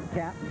King, that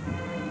capped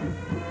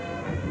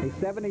a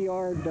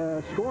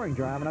 70-yard scoring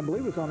drive, and I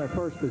believe it was on their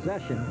first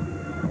possession,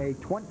 a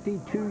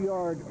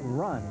 22-yard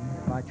run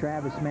by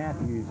Travis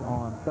Matthews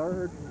on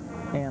 3rd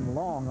and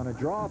long on a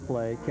draw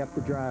play kept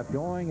the drive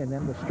going, and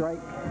then the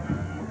strike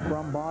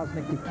from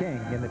Bosnick to King.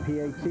 In the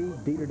PAT,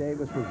 Dieter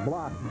Davis was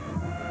blocked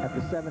at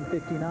the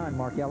 7:59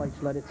 mark.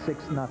 LH led it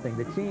 6-0.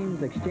 The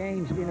teams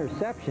exchanged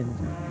interceptions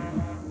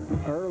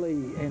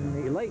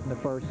late in the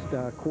first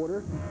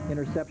quarter.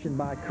 Interception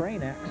by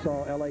Kranek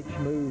saw LH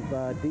move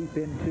deep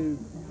into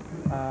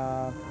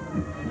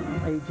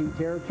AG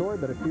territory,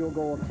 but a field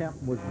goal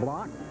attempt was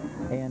blocked,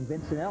 and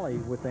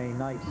Vincenelli with a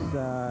nice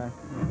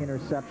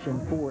interception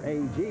for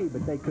AG,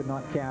 but they could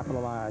not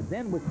capitalize.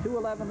 Then with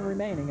 2:11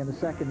 remaining in the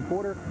second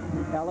quarter,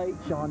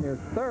 LH on their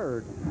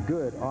third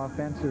good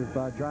offensive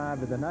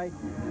drive of the night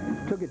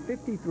took it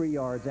 53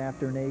 yards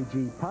after an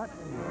AG punt,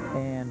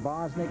 and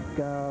Bosnick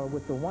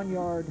with the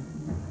 1-yard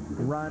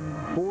run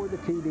for the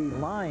TD.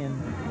 Lyon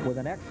with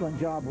an excellent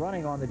job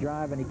running on the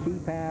drive, and a key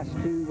pass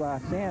to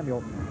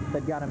Samuel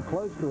that got him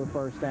close to a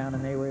first down,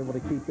 and they were able to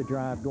keep the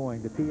drive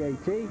going. The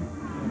PAT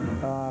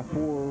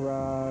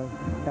for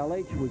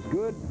LH was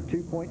good.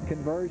 2-point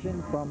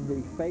conversion from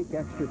the fake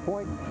extra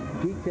point.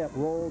 GTEP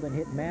rolled and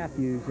hit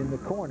Matthews in the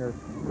corner,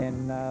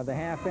 and the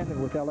half ended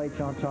with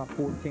LH on top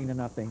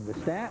 14-0. The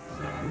stats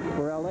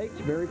for LH,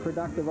 very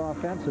productive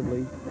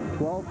offensively.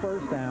 12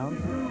 first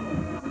downs.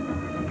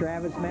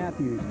 Travis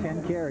Matthews,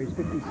 10 carries,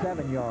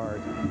 57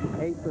 yards,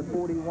 8 for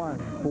 41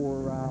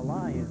 for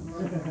Lions.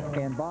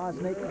 And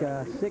Bosnick,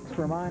 6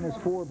 for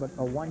 -4, but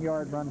a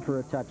 1-yard run for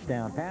a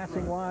touchdown.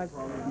 Passing-wise,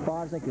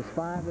 Bosnick is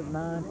 5 of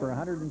 9 for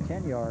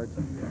 110 yards,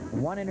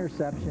 1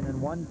 interception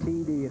and 1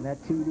 TD, and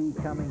that TD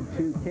coming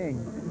to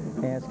King,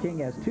 as King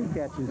has 2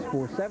 catches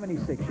for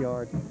 76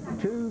 yards,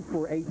 2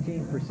 for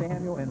 18 for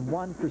Samuel, and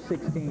 1 for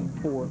 16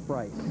 for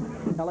Bryce.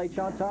 LH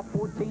on top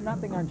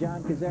 14-0 on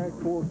John Kazaric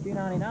for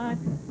Q99,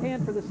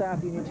 and for the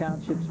South Union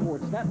Township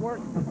Sports Network.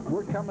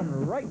 We're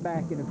coming right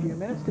back in a few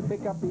minutes to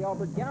pick up the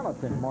Albert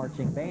Gallatin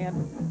Marching Band.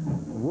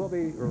 We'll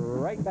be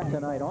right back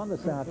tonight on the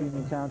South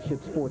Union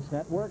Township Sports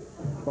Network.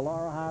 The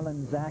Laurel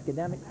Highlands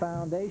Academic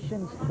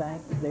Foundation,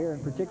 thanks there in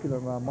particular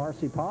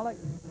Marcy Pollock.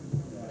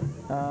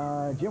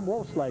 Jim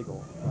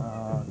Wolfslagel,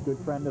 good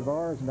friend of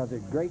ours, and does a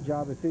great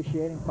job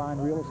officiating, fine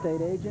real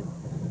estate agent.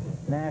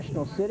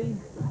 National City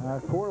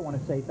Court, I want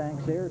to say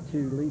thanks there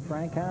to Lee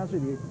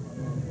Frankhauser,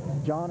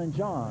 John and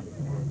John,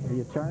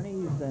 the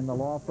attorneys and the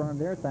law firm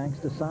there, thanks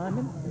to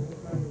Simon.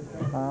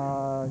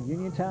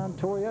 Uniontown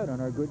Toyota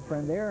and our good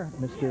friend there,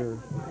 Mr.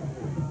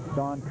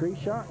 Don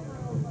Creeshaw.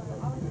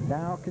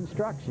 Dow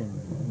Construction,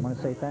 I want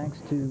to say thanks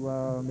to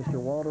Mr.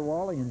 Walter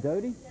Wally and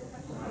Doty.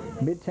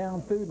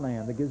 Midtown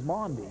Foodland, the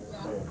Gizmondis.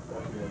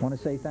 I want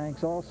to say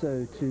thanks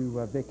also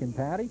to Vic and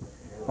Patty.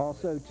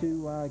 Also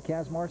to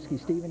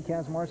Stephen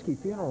Kazmarski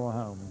Funeral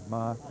Home.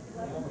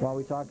 While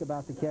we talk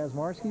about the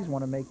Kazmarskis,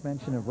 want to make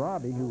mention of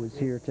Robbie, who was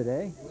here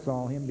today.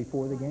 Saw him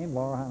before the game,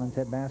 Laurel Highlands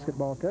head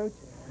basketball coach.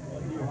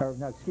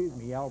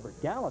 Albert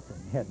Gallatin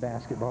head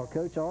basketball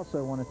coach.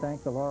 Also want to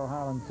thank the Laurel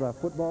Highlands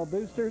football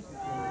boosters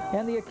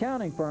and the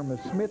accounting firm of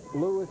Smith,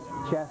 Lewis,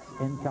 Chess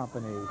and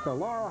Company. So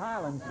Laurel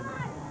Highlands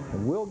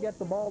will get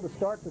the ball to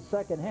start the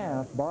second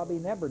half. Bobby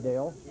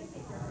Neberdale,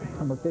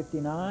 number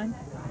 59,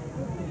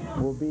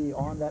 will be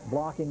on that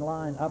blocking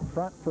line up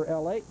front for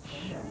LH.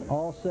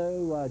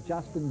 Also,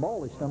 Justin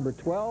Bolish, number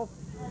 12.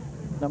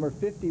 Number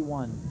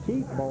 51,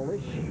 Keith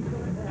Bolish.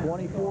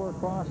 24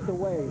 across the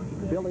way,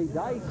 Billy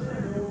Dice.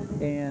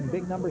 And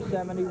big number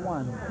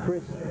 71,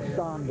 Chris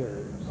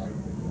Saunders.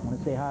 I want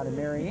to say hi to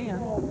Mary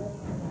Ann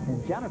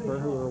and Jennifer,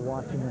 who are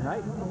watching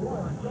tonight.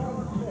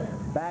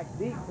 Back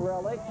deep for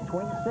LH,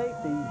 twin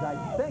safeties.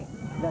 I think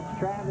that's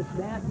Travis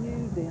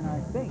Matthews, and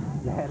I think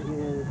that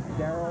is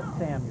Darrell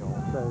Samuel.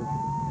 So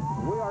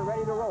we are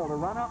ready to roll. The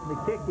run up, and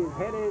the kick is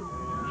headed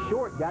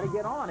short. Got to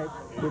get on it.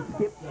 It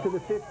skips to the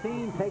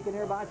 15, taken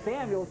there by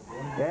Samuel.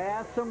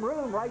 Has some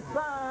room right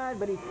side,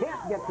 but he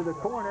can't get to the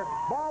corner.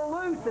 Ball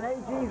loose, and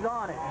AG's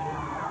on it.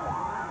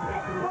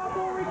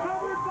 Bubble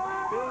recovered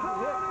by Big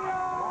hit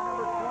on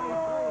number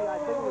 23. I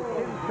think it was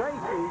Tim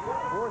Tracy,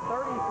 or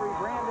 33,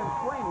 Brandon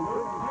Swaney.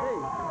 Couldn't see.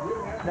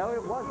 No,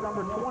 it was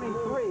number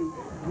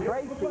 23,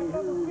 Tracy,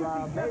 who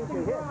made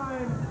the hit.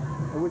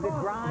 Was it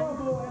Grimes?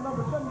 And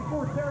number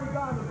 74, Terry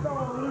Diamond, fell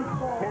on a loose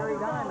ball. Terry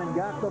Diamond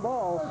got the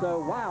ball, so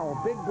wow,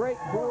 big break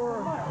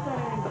for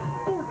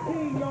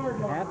 14-yard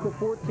line. at the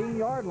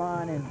 14-yard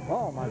line, and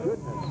oh my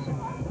goodness.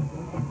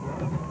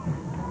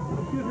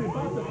 Excuse me,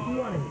 about the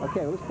 20.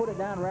 Okay, let's put it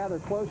down rather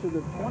closer to the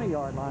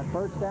 20-yard line.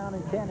 First down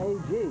and 10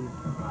 AG.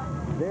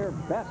 Their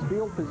best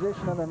field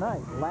position of the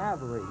night.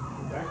 Lavery,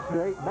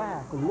 straight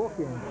back,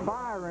 looking,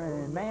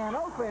 firing, man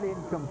open,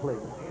 incomplete.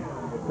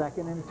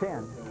 Second and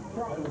 10.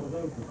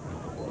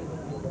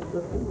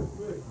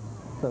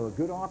 So a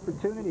good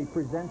opportunity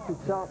presents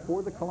itself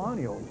for the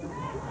Colonials.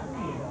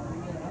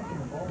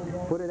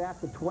 Put it at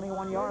the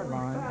 21-yard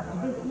line.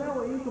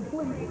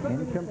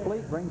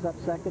 Incomplete, brings up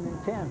second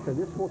and 10. So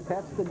this will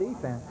test the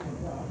defense.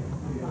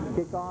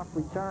 Kickoff,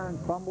 return,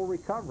 fumble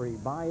recovery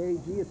by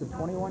AG at the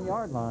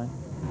 21-yard line.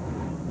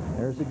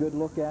 There's a good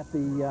look at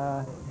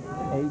the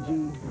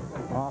AG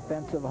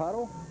offensive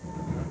huddle.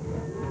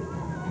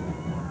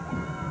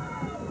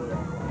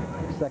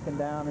 Second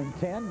down and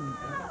 10.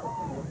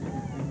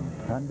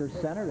 Under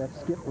center, that's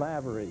Skip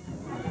Lavery.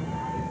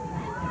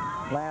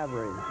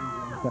 Lavery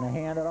going to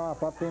hand it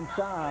off up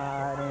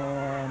inside,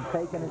 and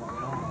taking it,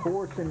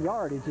 forcing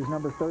yardage is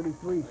number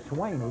 33,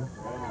 Swaney.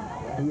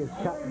 He is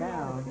cut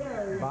down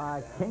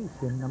by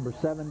Kingston, number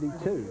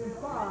 72.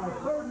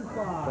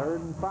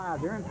 Third and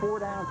 5. They're in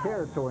 4-down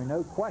territory,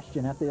 no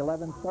question, at the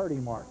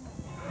 11:30 mark.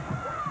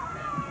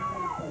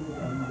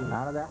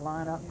 Out of that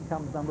lineup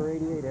comes number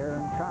 88,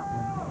 Aaron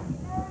Troutman.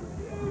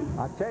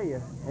 I tell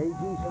you,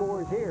 AG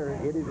scores here.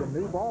 It is a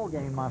new ball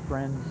game, my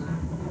friends.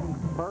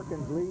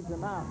 Perkins leads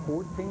them out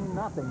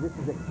 14-0. This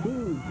is a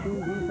key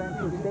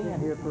defensive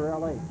stand here for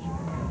LH.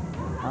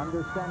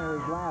 Under center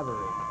is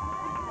Lavery.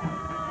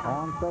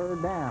 On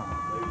third down.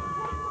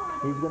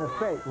 He's going to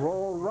fake,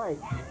 roll right.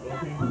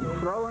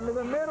 Throw into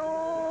the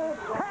middle.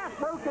 Pass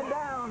broken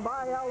down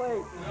by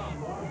LH.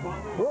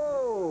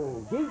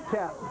 Whoa, he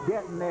kept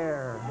getting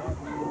there.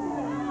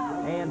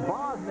 And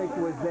Bosnick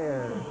was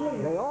there.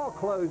 They all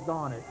closed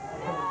on it.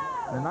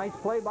 A nice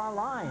play by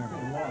Lyon.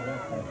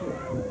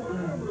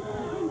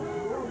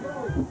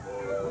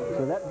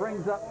 So that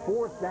brings up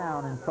 4th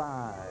down and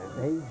 5.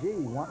 AG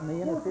wanting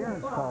the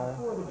interference call.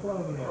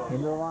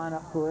 Into the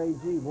lineup for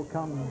AG will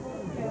come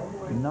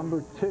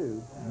number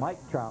 2, Mike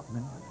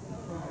Troutman.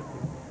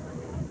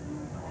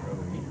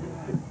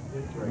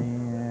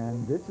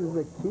 And this is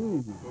the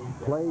key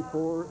play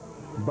for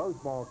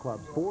both ball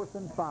clubs. 4th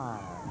and 5.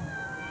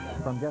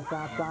 From just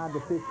outside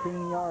the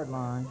 15-yard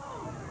line.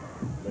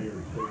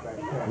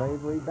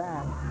 Lavery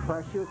back.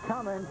 Pressure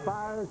coming.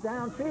 Fires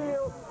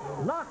downfield.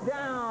 Knocked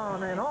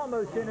down and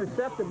almost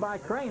intercepted by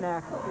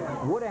Kranak.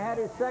 Would have had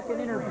his second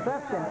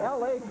interception.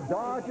 LH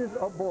dodges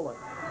a bullet.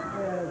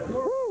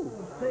 Woo!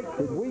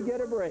 Did we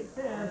get a break?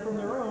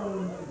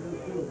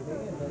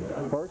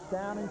 1st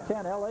down and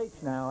 10.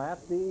 LH now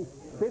at the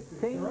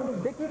 15,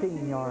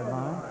 16-yard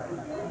line.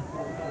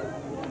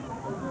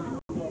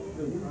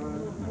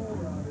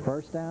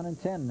 1st down and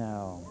 10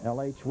 now.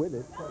 LH with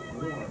it.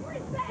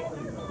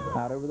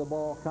 Out over the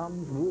ball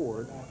comes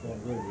Ward.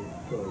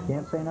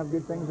 Can't say enough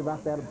good things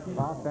about that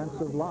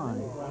offensive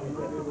line.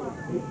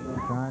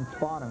 Try and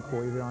spot him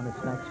for you here on this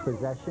next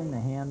possession. The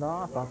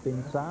handoff up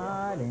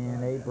inside,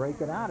 and they break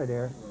it out of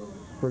there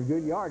for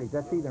good yardage.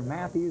 That's either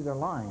Matthews or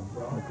Lyon.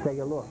 Let's take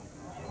a look.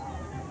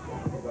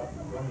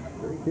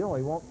 Still,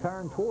 he won't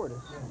turn toward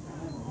us.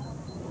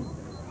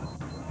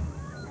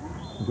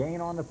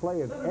 Gain on the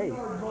play of 8.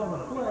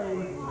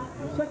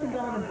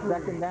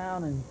 Second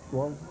down and,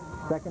 well,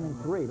 2nd and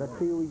 3. Let's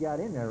see who we got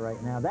in there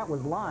right now. That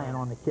was Lyon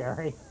on the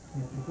carry.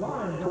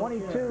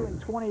 22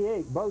 and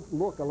 28 both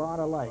look a lot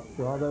alike,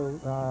 so although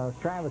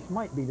Travis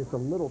might be just a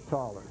little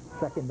taller.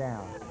 2nd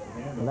down.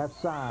 Left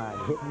side,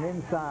 hitting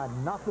inside,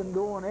 nothing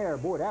going there.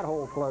 Boy, that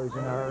hole closed in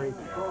a hurry.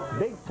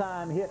 Big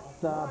time hit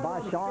by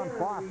Sean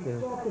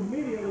Foster.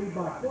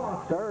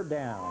 3rd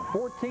down,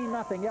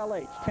 14-0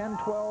 LH,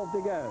 10-12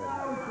 to go.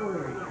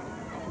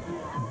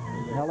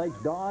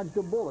 LH dodged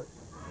a bullet.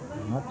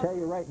 I'll tell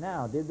you right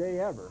now, did they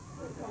ever?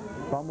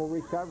 Fumble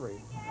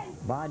recovery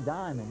by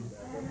Diamond.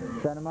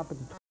 Set him up at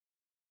the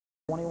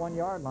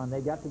 21-yard line.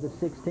 They got to the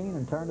 16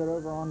 and turned it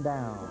over on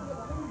down.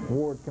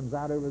 Ward comes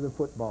out over the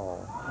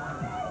football.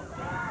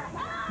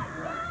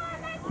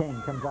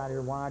 King comes out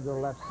here wide to the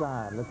left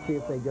side. Let's see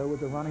if they go with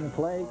the running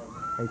play.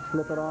 They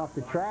slip it off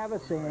to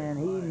Travis, and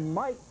he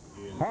might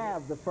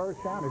have the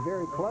 1st down. They're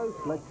very close.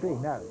 Let's see.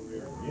 No.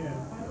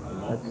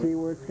 Let's see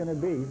where it's going to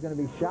be. He's going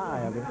to be shy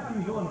of it.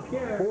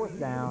 4th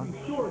down.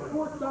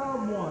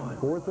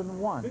 4th and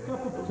 1.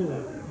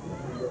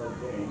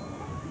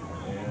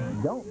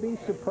 Don't be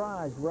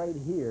surprised right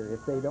here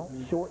if they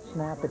don't short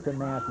snap it to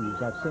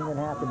Matthews. I've seen it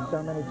happen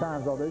so many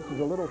times, although this is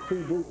a little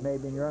too deep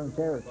maybe in your own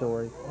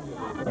territory.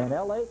 And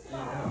LH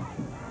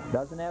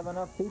doesn't have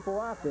enough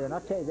people out there. And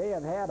I'll tell you, they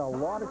have had a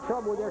lot of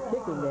trouble with their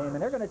kicking game,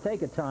 and they're going to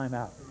take a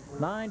timeout.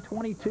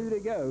 9:22 to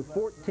go.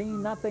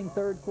 14-0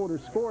 3rd quarter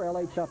score.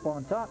 LH up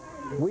on top.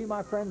 We,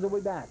 my friends, will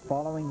be back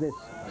following this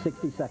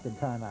 60-second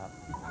timeout.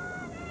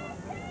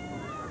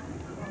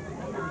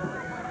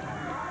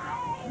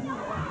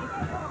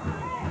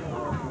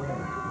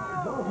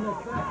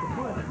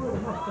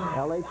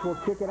 LH will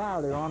kick it out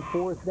of there on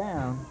 4th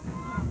down.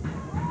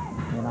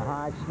 And a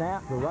high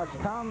snap. The rush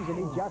comes, and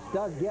he just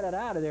does get it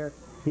out of there.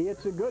 He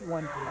hits a good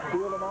one.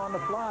 Fielded on the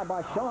fly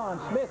by Sean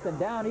Smith, and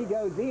down he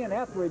goes. Ian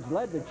Etheridge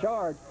led the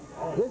charge.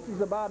 This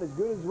is about as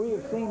good as we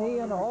have seen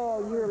Ian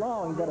all year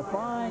long. He's had a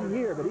fine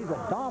year, but he's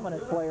a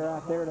dominant player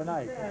out there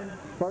tonight.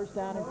 1st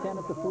down and 10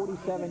 at the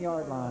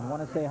 47-yard line.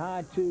 Want to say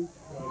hi to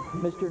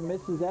Mr. and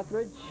Mrs.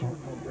 Etheridge,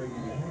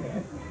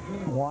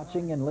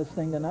 watching and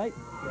listening tonight.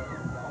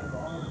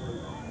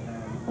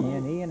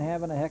 And Ian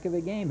having a heck of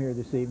a game here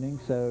this evening.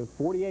 So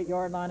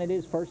 48-yard line it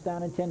is. 1st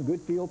down and 10.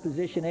 Good field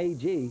position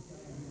AG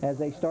as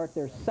they start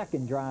their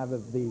 2nd drive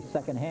of the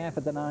 2nd half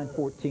at the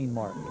 9:14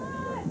 mark.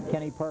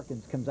 Kenny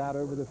Perkins comes out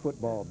over the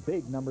football.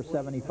 Big number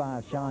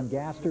 75. Sean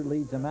Gaster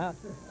leads him out.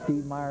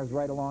 Steve Myers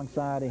right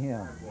alongside of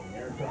him.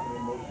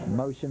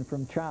 Motion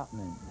from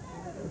Troutman.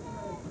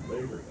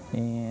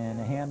 And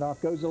the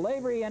handoff goes to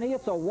Lavery, and he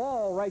hits a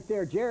wall right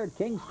there, Jared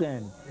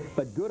Kingston.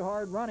 But good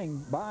hard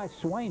running by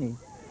Swaney.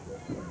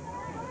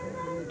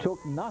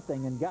 Took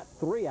nothing and got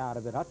 3 out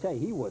of it. I'll tell you,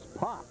 he was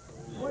popped.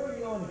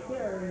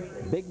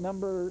 Big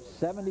number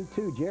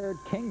 72, Jared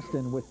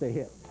Kingston with the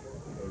hit.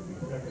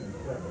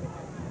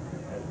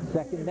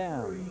 Second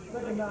down.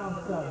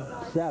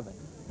 7.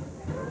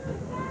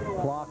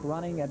 Clock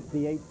running at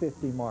the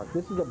 8:50 mark.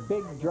 This is a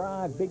big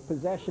drive, big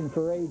possession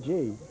for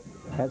AG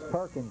as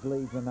Perkins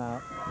leads them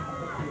out.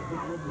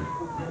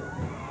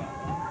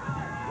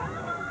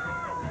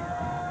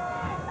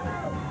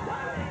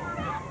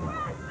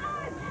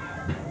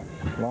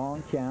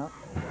 Long count.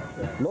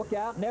 Look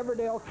out,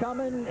 Neverdale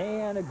coming,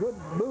 and a good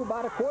move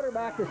by the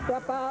quarterback to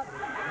step out,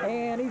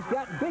 and he's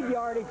got big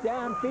yardage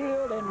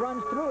downfield and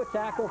runs through a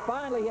tackle,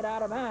 finally hit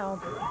out of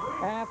bounds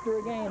after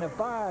a gain of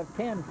 5,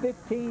 10,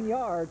 15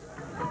 yards.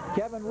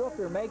 Kevin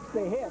Rooker makes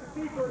the hit,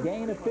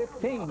 gain of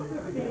 15,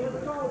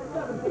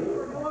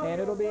 and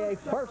it'll be a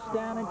first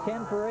down and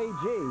 10 for AG.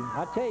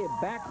 I tell you,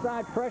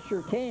 backside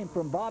pressure came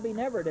from Bobby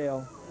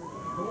Neverdale.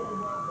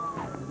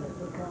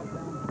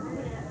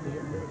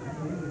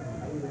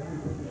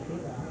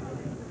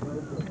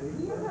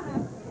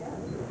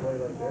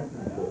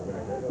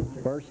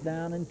 First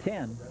down and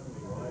 10.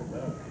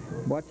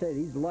 Watch that,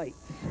 these lights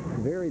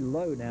very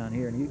low down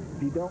here, and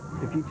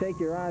if you take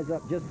your eyes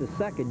up just a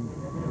second,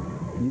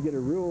 you get a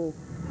real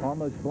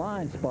almost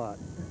blind spot.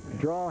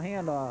 Draw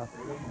handoff,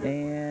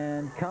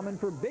 and coming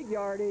for big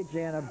yardage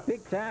and a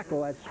big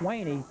tackle as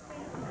Swaney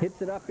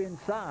hits it up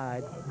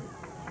inside.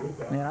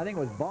 And I think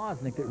it was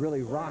Bosnick that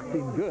really rocked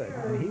him good.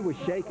 I mean, he was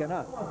shaken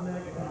up.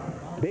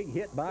 Big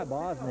hit by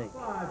Bosnick.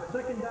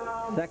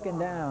 Second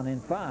down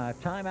and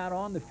 5. Timeout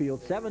on the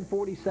field.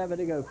 7:47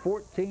 to go.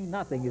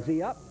 14-0. Is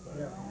he up?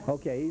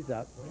 Okay, he's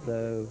up.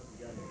 So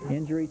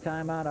injury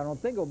timeout. I don't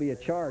think it'll be a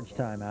charge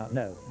timeout.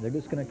 No, they're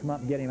just going to come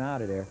up and get him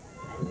out of there.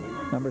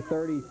 Number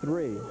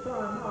 33,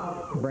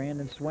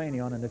 Brandon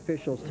Swaney on an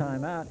official's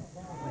timeout.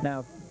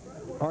 Now,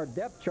 our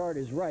depth chart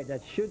is right.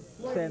 That should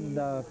send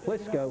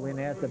Plisco in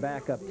as the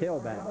backup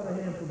tailback.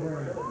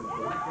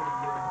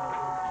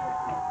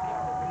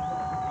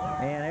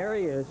 And there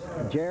he is,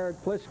 Jared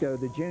Plisco,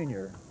 the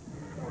junior.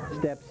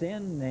 Steps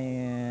in,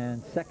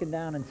 and second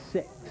down and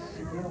 6.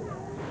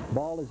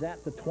 Ball is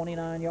at the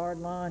 29-yard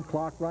line.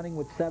 Clock running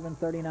with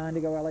 7:39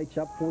 to go. LH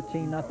up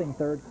 14-0,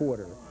 third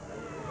quarter.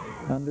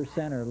 Under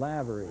center,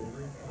 Lavery.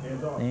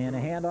 And a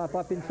handoff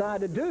up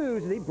inside to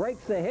Dews, and he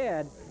breaks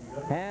ahead.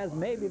 Has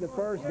maybe the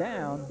first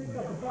down.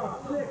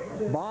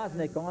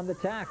 Bosnick on the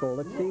tackle.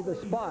 Let's see the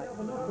spot.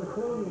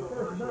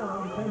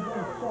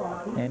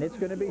 And it's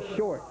going to be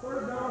short.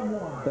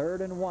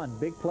 3rd and 1.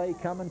 Big play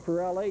coming for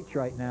LH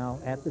right now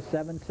at the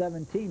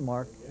 7:17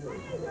 mark.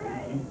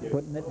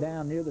 Putting it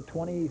down near the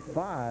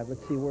 25.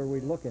 Let's see where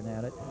we're looking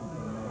at it.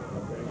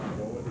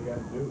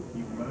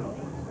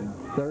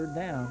 3rd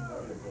down.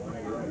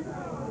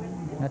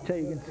 I tell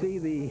you, you can see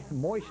the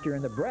moisture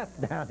in the breath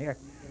down here.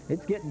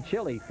 It's getting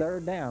chilly.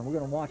 3rd down. We're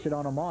going to watch it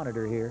on a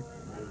monitor here.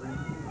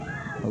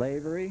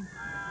 Lavery.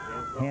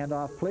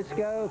 Handoff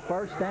Plisco.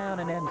 First down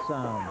and then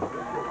some.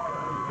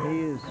 He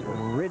is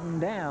ridden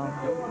down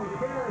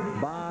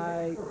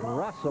by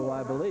Russell,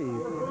 I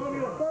believe.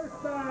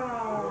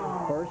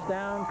 First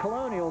down,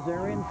 Colonials.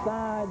 They're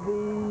inside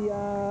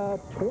the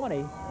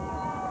 20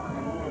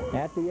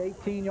 at the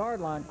 18-yard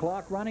line.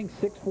 Clock running,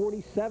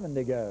 6:47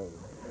 to go.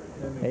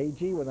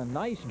 AG with a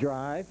nice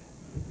drive.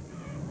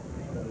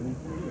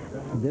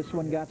 This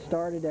one got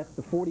started at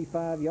the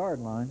 45-yard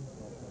line.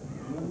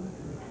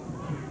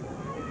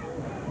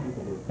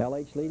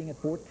 LH leading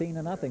at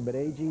 14-0, but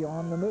AG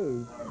on the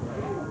move.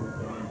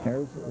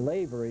 There's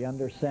Lavery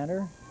under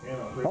center.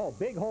 Oh,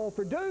 big hole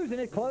for Dews, and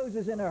it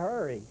closes in a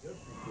hurry.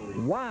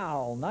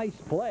 Wow, nice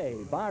play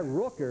by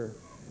Rooker.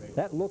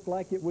 That looked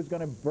like it was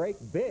going to break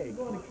big.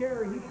 Going to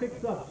carry, he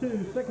picks up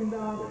 2, second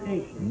down,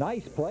 8.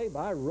 Nice play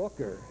by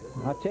Rooker.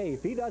 I'll tell you,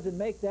 if he doesn't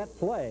make that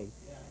play,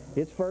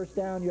 it's first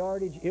down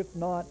yardage, if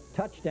not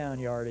touchdown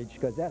yardage,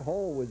 because that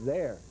hole was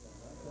there.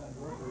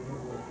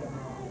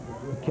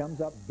 He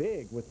comes up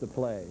big with the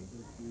play.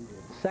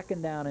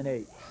 Second down and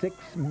 8, 6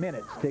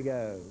 minutes to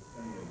go.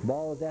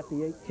 Ball is at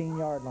the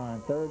 18-yard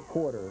line, third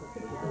quarter.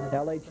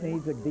 LH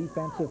needs a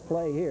defensive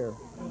play here.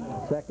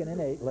 2nd and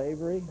 8,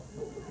 Lavery.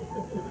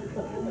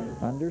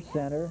 Under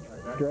center,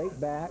 straight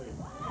back.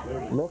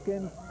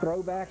 Looking,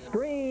 throwback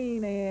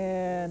screen,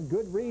 and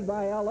good read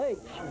by LH.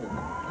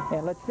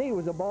 And let's see,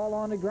 was the ball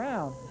on the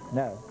ground?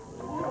 No.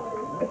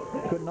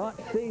 Could not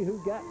see who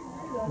got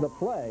the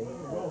play.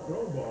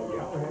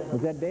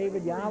 Was that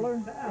David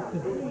Yowler?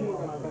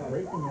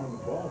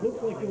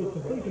 Looks like it was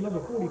complete to number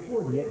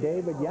 44. Yeah,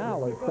 David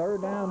Yowler,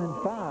 3rd down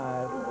and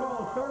 5.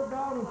 3rd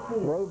down and 4.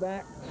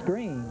 Throwback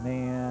screen,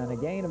 and a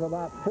gain of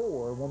about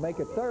 4. We'll make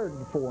it 3rd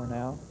and 4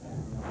 now.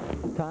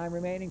 Time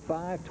remaining,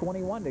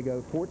 5:21 to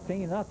go,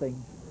 14-0.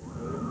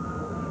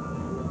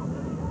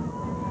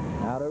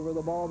 Out over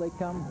the ball they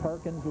come.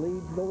 Perkins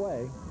leads the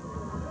way.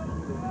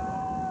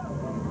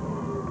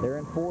 They're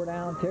in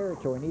 4-down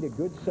territory. Need a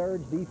good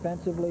surge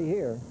defensively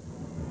here.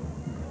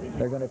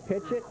 They're going to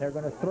pitch it. They're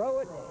going to throw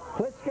it.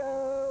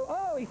 Plisco.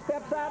 Oh, he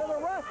steps out of the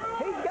rush.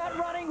 He's got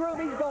running room.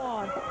 He's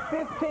gone.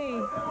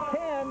 15,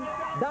 10,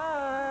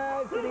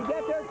 dives. Did he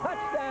get there?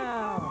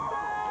 Touchdown.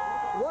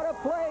 What a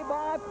play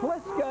by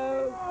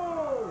Plisco.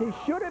 He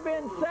should have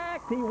been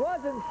sacked. He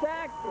wasn't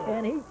sacked,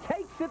 and he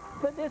takes it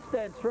the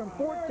distance from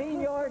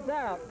 14 yards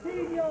out.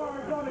 15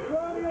 yards on the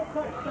colonial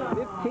touchdown.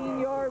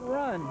 15-yard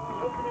run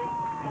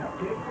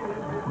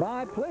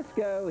by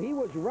Plisco. He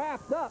was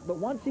wrapped up, but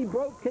once he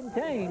broke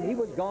contain, he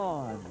was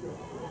gone.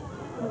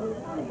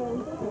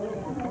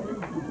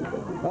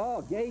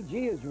 Oh, Gay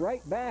G is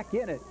right back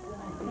in it.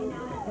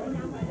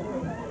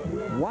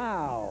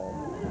 Wow.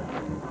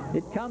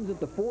 It comes at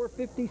the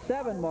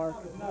 4:57 mark.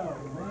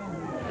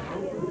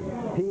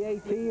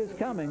 PAT is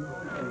coming.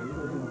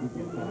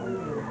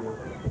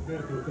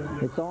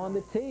 It's on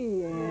the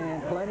tee,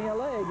 and plenty of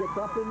leg. It's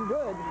up and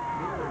good.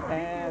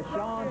 As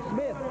Sean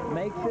Smith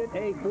makes it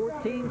a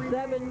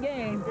 14-7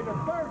 game.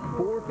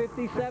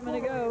 4:57 to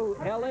go.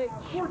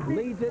 LH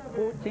leads it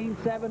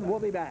 14-7. We'll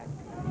be back.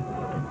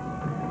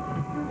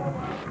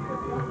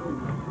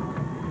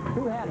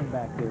 Who had him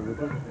back there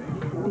with it?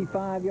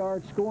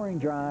 55-yard scoring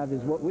drive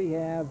is what we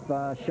have.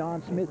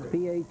 Sean Smith's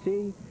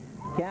PAT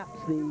caps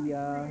the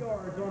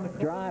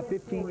drive.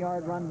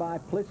 15-yard run by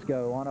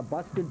Plisco on a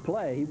busted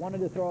play. He wanted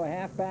to throw a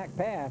halfback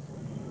pass.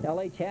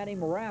 LH had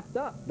him wrapped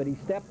up, but he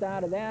stepped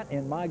out of that,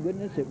 and my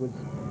goodness, it was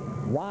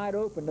wide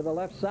open to the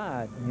left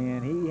side.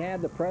 And he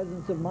had the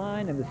presence of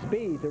mind and the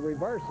speed to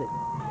reverse it.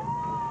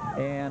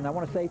 And I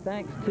want to say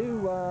thanks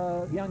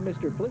to young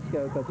Mr.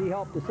 Plisco, because he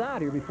helped us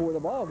out here before the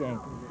ball game.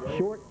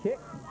 Short kick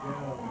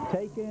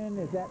taken.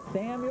 Is that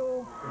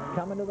Samuel?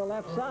 Coming to the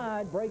left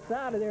side, breaks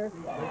out of there,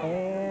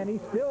 and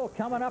he's still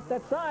coming up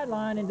that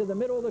sideline into the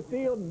middle of the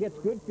field and gets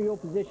good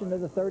field position to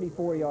the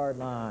 34-yard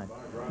line.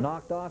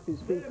 Knocked off his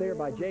feet there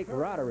by Jake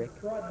Roderick.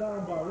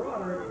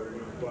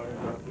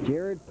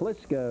 Jared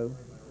Plisco.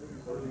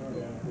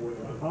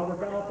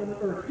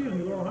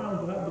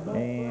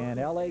 And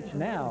LH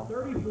now.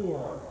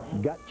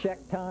 Gut check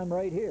time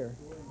right here.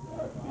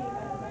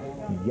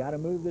 You got to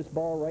move this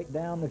ball right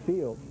down the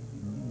field.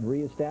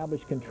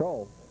 Reestablish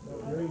control.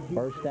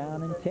 First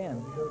down and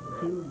 10.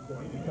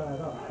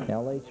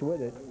 LH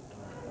with it.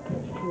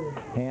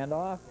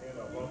 Handoff.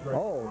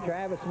 Oh,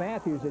 Travis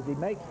Matthews, as he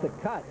makes the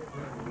cut,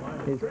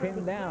 is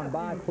pinned down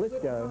by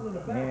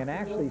Plisco and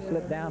actually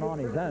slipped down on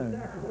his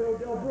own.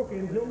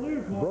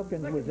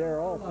 Brookins was there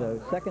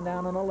also. Second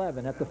down and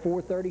 11 at the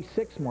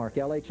 4:36 mark.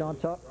 LH on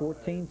top,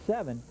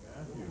 14-7.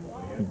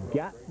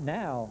 Got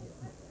now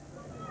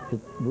to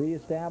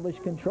reestablish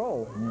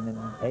control. And then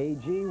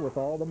AG with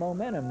all the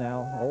momentum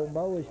now. Old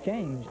Mo has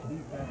changed.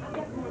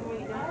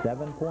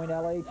 7-point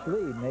LH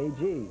lead. And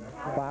AG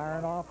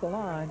firing off the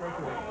line.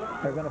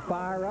 They're going to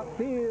fire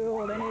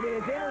upfield, and it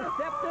is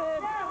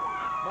intercepted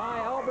by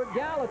Albert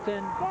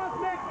Gallatin.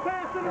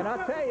 And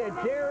I'll tell you,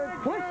 Jared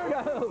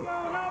Plisco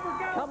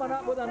coming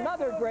up with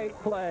another great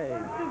play.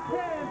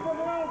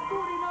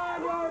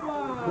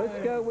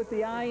 Plisco with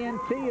the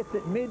INT. It's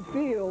at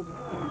midfield.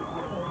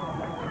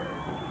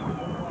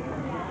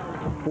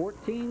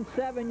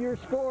 14-7 your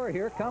score.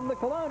 Here come the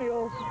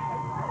Colonials.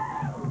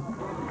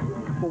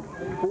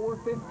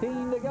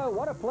 4:15 to go.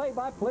 What a play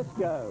by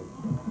Plisco.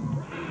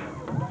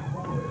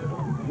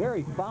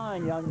 Very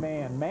fine young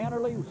man.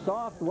 Mannerly,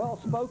 soft,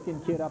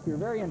 well-spoken kid up here.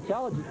 Very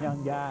intelligent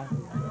young guy.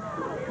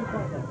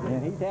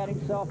 And he's had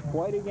himself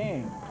quite a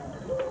game.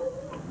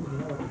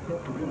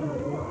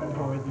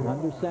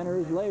 Under center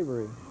is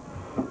Lavery.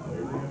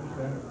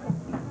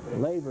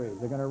 Lavery,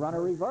 they're going to run a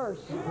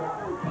reverse.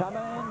 Coming,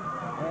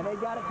 and they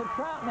got it to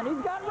Troutman.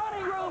 He's got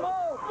running room.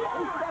 Oh,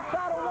 he steps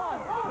out of one.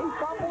 He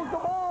fumbles the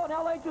ball, and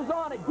LH is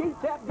on it.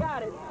 G-Tep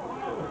got it.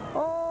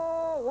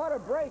 Oh, what a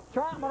break.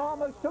 Troutman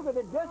almost took it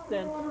the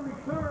distance.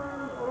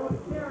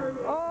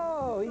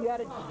 Oh, he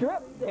had it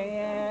stripped,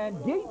 and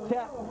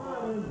G-Tep,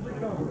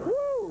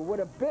 woo,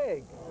 with a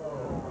big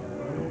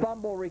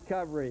fumble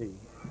recovery.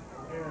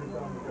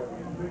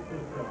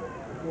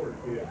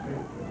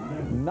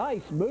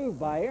 Nice move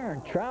by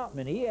Aaron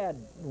Troutman. He had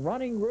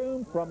running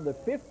room from the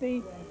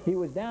 50. He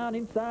was down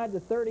inside the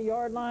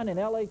 30-yard line, and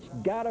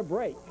LH got a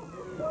break.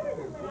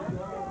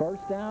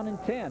 First down and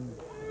 10.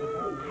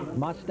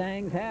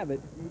 Mustangs have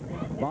it.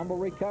 Fumble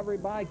recovery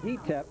by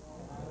G-Tep.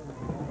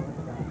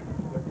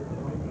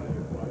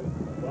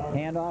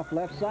 Handoff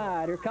left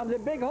side. Here comes a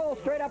big hole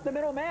straight up the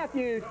middle.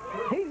 Matthews.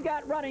 He's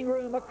got running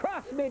room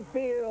across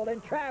midfield,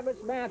 and Travis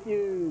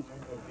Matthews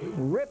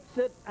rips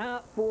it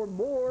out for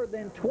more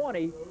than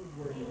 20.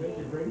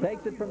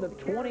 Takes it from the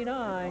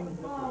 29.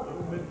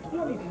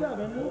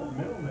 27.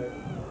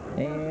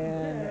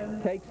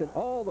 And takes it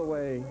all the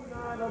way.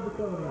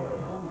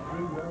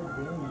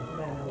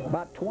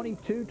 About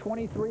 22,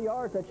 23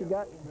 yards that you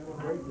got.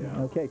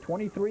 Okay,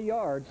 23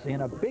 yards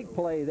and a big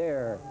play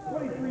there.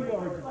 23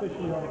 yards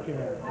officially on the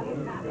carry.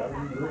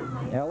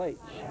 LH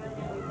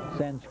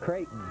sends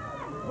Creighton.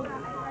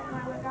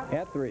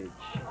 Etheridge.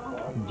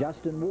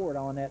 Justin Ward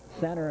on that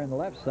center and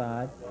left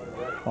side.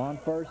 On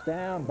first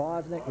down,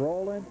 Bosnick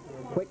rolling.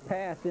 Quick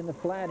pass in the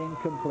flat,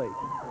 incomplete.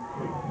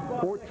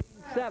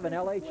 14-7,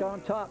 LH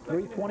on top,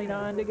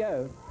 3:29 to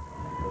go.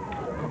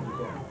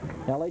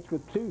 LH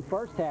with 2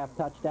 first-half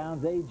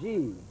touchdowns,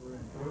 AG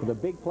with a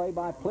big play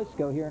by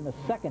Plisco here in the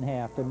second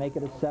half to make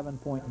it a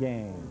 7-point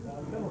game.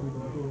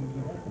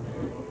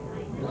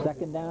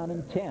 2nd down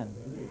and 10.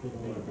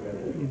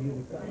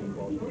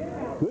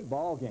 Good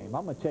ball game.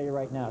 I'm going to tell you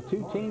right now,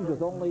 2 teams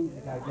with only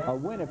a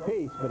win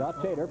apiece, but I'll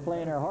tell you, they're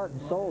playing their heart and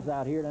souls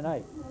out here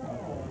tonight.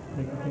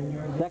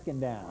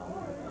 2nd down.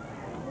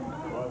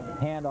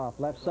 Handoff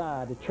left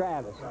side to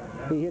Travis.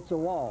 He hits a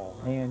wall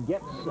and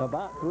gets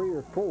about 3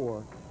 or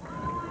 4.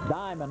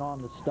 Diamond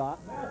on the stop.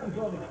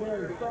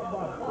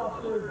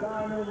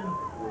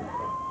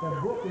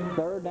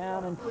 3rd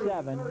down and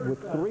 7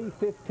 with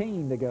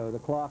 3:15 to go. The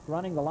clock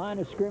running. The line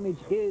of scrimmage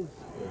is,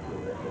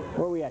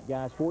 where are we at,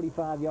 guys?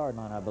 45-yard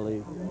line, I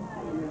believe.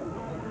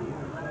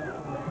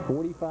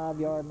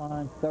 45-yard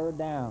line, 3rd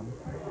down.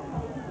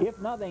 If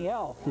nothing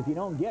else, if you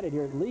don't get it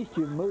here, at least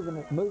you've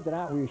moved it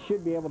out where you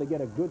should be able to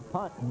get a good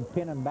punt and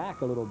pin them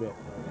back a little bit.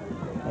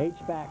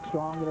 H-back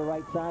strong to the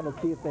right side. Let's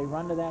see if they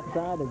run to that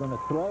side. They're going to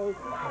throw.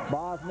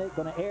 Bosnick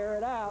going to air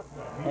it out.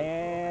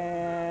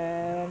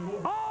 And,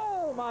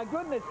 oh my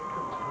goodness,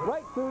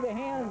 right through the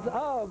hands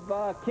of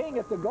King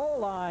at the goal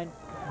line.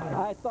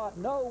 I thought,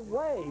 no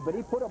way, but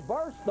he put a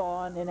burst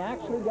on and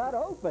actually got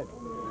open.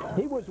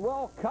 He was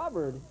well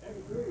covered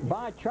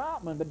by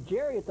Troutman, but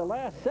Jerry at the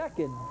last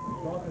second,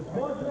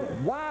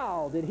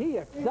 wow, did he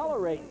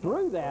accelerate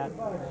through that.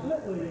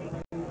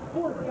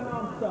 4th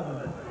down,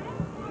 7.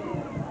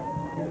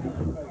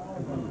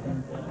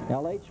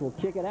 LH will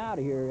kick it out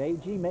of here.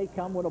 AG may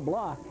come with a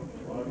block.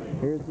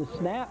 Here's the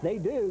snap. They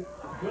do.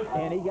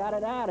 And he got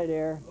it out of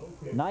there.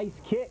 Nice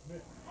kick.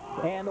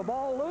 And the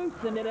ball loose.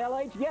 And did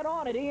LH get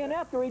on it? Ian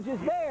Etheridge is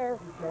there.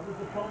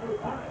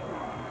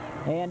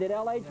 And did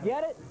LH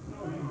get it?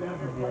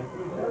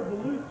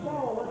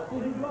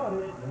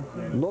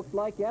 Looked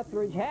like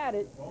Etheridge had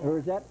it. Or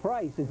is that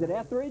Price? Is it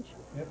Etheridge?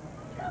 Yep.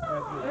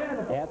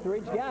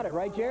 Etheridge got it,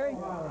 right, Jerry?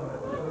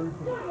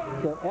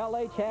 So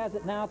LH has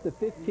it now at the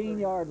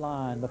 15-yard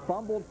line. The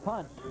fumbled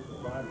punt.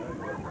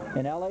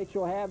 And LH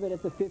will have it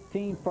at the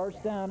 15,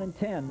 1st down and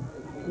 10.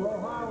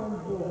 Well,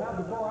 Highlands will have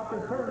the ball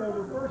after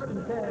turnover, 1st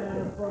and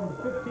 10 from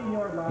the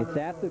 15-yard line. It's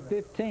at the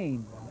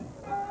 15.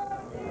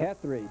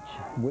 Etheridge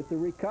with the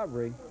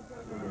recovery.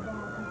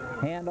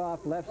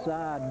 Handoff left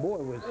side. Boy,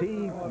 was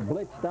he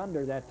blitzed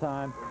under that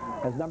time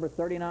as number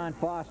 39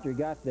 Foster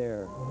got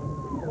there.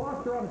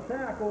 Foster on the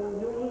tackle.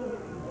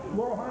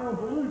 Laurel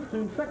Highlands will lose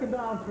to 2nd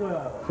down,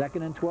 12.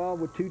 2nd and 12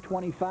 with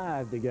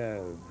 2:25 to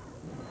go.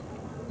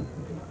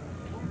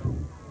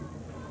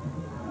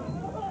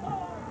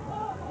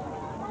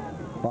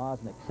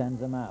 Bosnick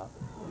sends him out.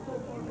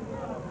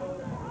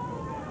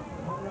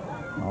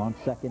 On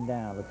 2nd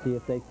down. Let's see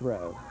if they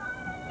throw.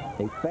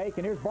 They fake,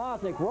 and here's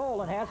Bosnick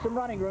rolling, has some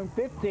running room.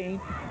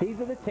 15, he's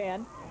at the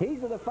 10,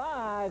 he's at the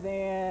 5,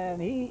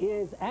 and he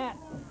is at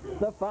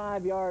the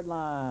 5-yard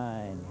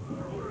line.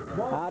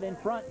 Out in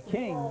front,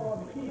 King.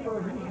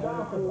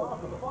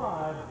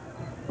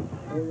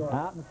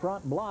 Out in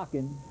front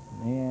blocking,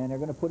 and they're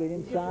going to put it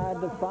inside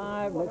the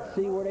 5. Let's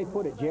see where they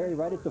put it, Jerry,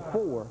 right at the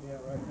 4.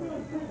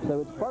 So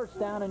it's 1st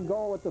down and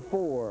goal at the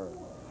 4.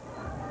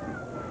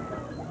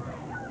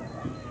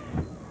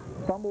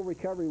 Fumble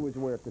recovery was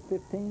where, at the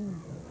 15?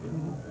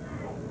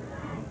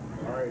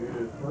 All right, it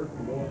is 1st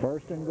and goal.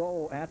 1st and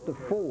goal at the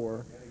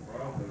 4.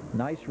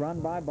 Nice run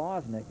by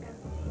Bosnick.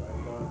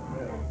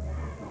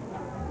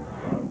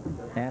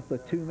 At the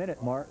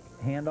 2-minute mark,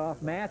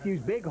 handoff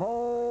Matthews, big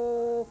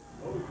hole.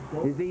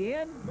 Is he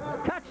in?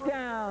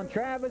 Touchdown,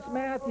 Travis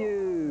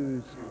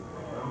Matthews.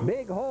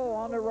 Big hole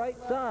on the right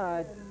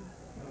side.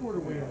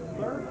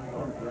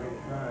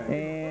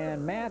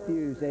 And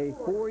Matthews, a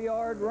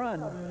 4-yard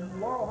run.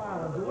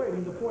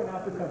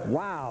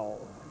 Wow.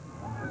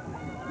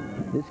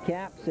 This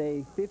caps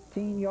a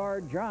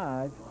 15-yard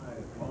drive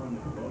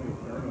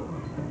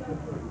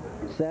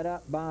set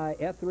up by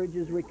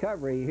Etheridge's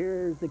recovery.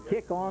 Here's the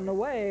kick on the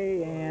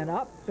way, and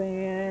up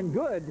and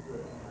good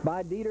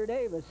by Dieter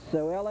Davis.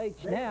 So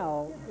LH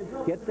now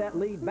gets that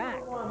lead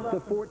back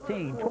to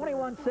 14.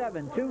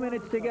 21-7, 2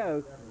 minutes to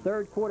go.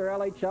 3rd quarter,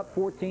 LH up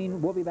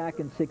 14. We'll be back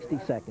in 60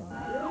 seconds.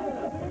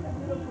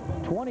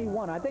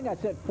 21, I think I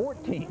said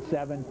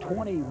 14-7,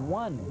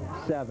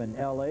 21-7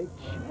 LH.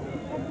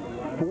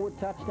 4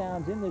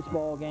 touchdowns in this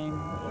ball game,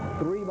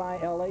 3 by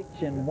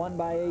LH and 1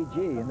 by AG.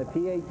 And the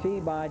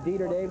PAT by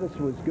Dieter Davis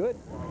was good.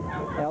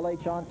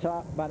 LH on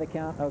top by the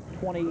count of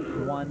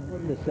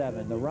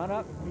 21-7. The run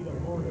up,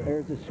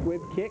 there's a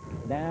squib kick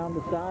down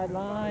the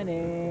sideline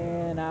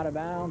and out of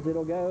bounds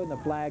it'll go, and the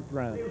flag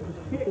thrown.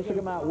 This will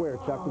come out where,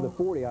 Chuck? To the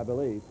 40, I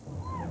believe.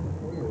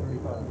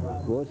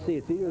 Well, let's see.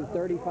 It's either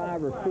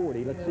 35 or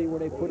 40. Let's see where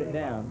they put it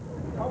down.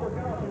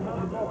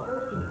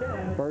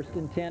 1st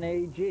and 10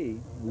 AG,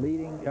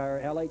 leading,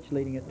 or LH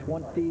leading at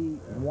 21-7.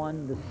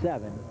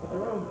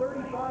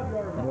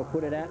 And we'll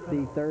put it at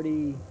the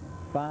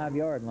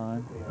 35-yard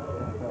line.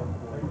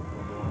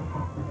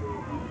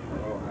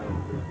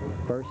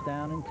 First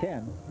down and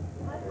 10.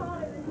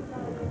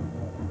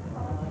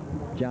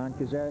 John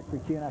Kazarick for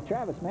Q. Now,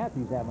 Travis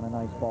Matthews having a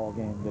nice ball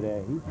game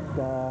today. He's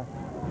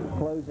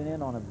closing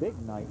in on a big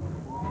night.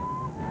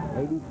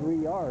 83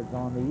 yards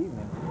on the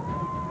evening.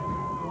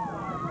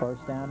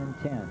 First down and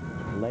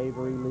 10.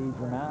 Lavery leads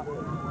them out.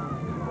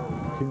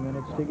 2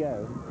 minutes to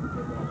go.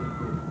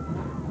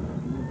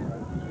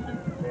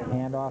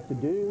 Handoff to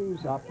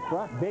Dews, up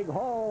front, big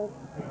hole,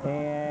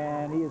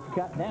 and he is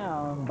cut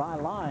down by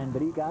line,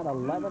 but he got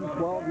 11,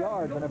 12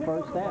 yards and a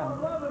first down.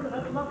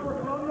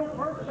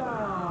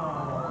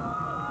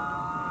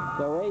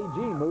 So AG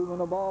moving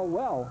the ball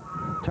well.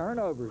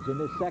 Turnovers in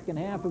this second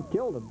half have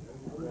killed him.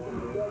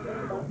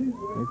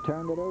 They've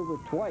turned it over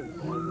twice.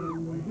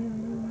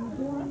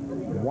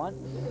 Once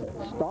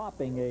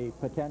stopping a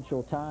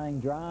potential tying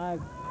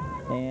drive,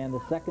 and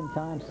the second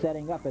time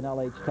setting up an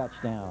LH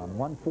touchdown.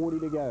 1:40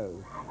 to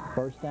go.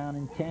 First down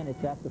and 10.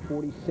 It's at the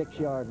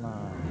 46-yard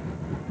line.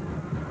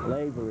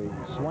 Lavery,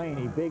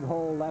 Swaney, big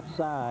hole left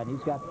side.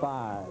 He's got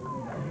 5,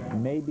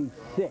 maybe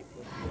 6.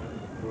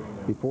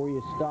 Before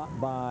you stop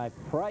by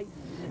Price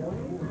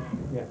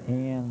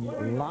and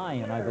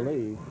Lyon, I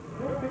believe.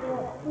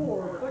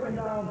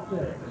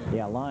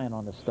 Yeah, Lyon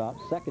on the stop.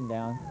 Second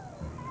down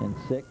and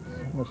 6.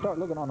 I'm going to start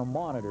looking on the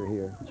monitor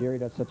here. Jerry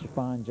does such a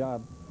fine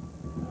job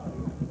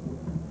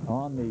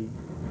on the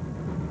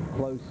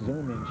close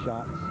zoom-in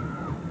shots.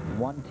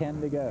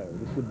 1:10 to go.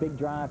 This is a big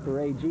drive for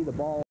AG. The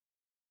ball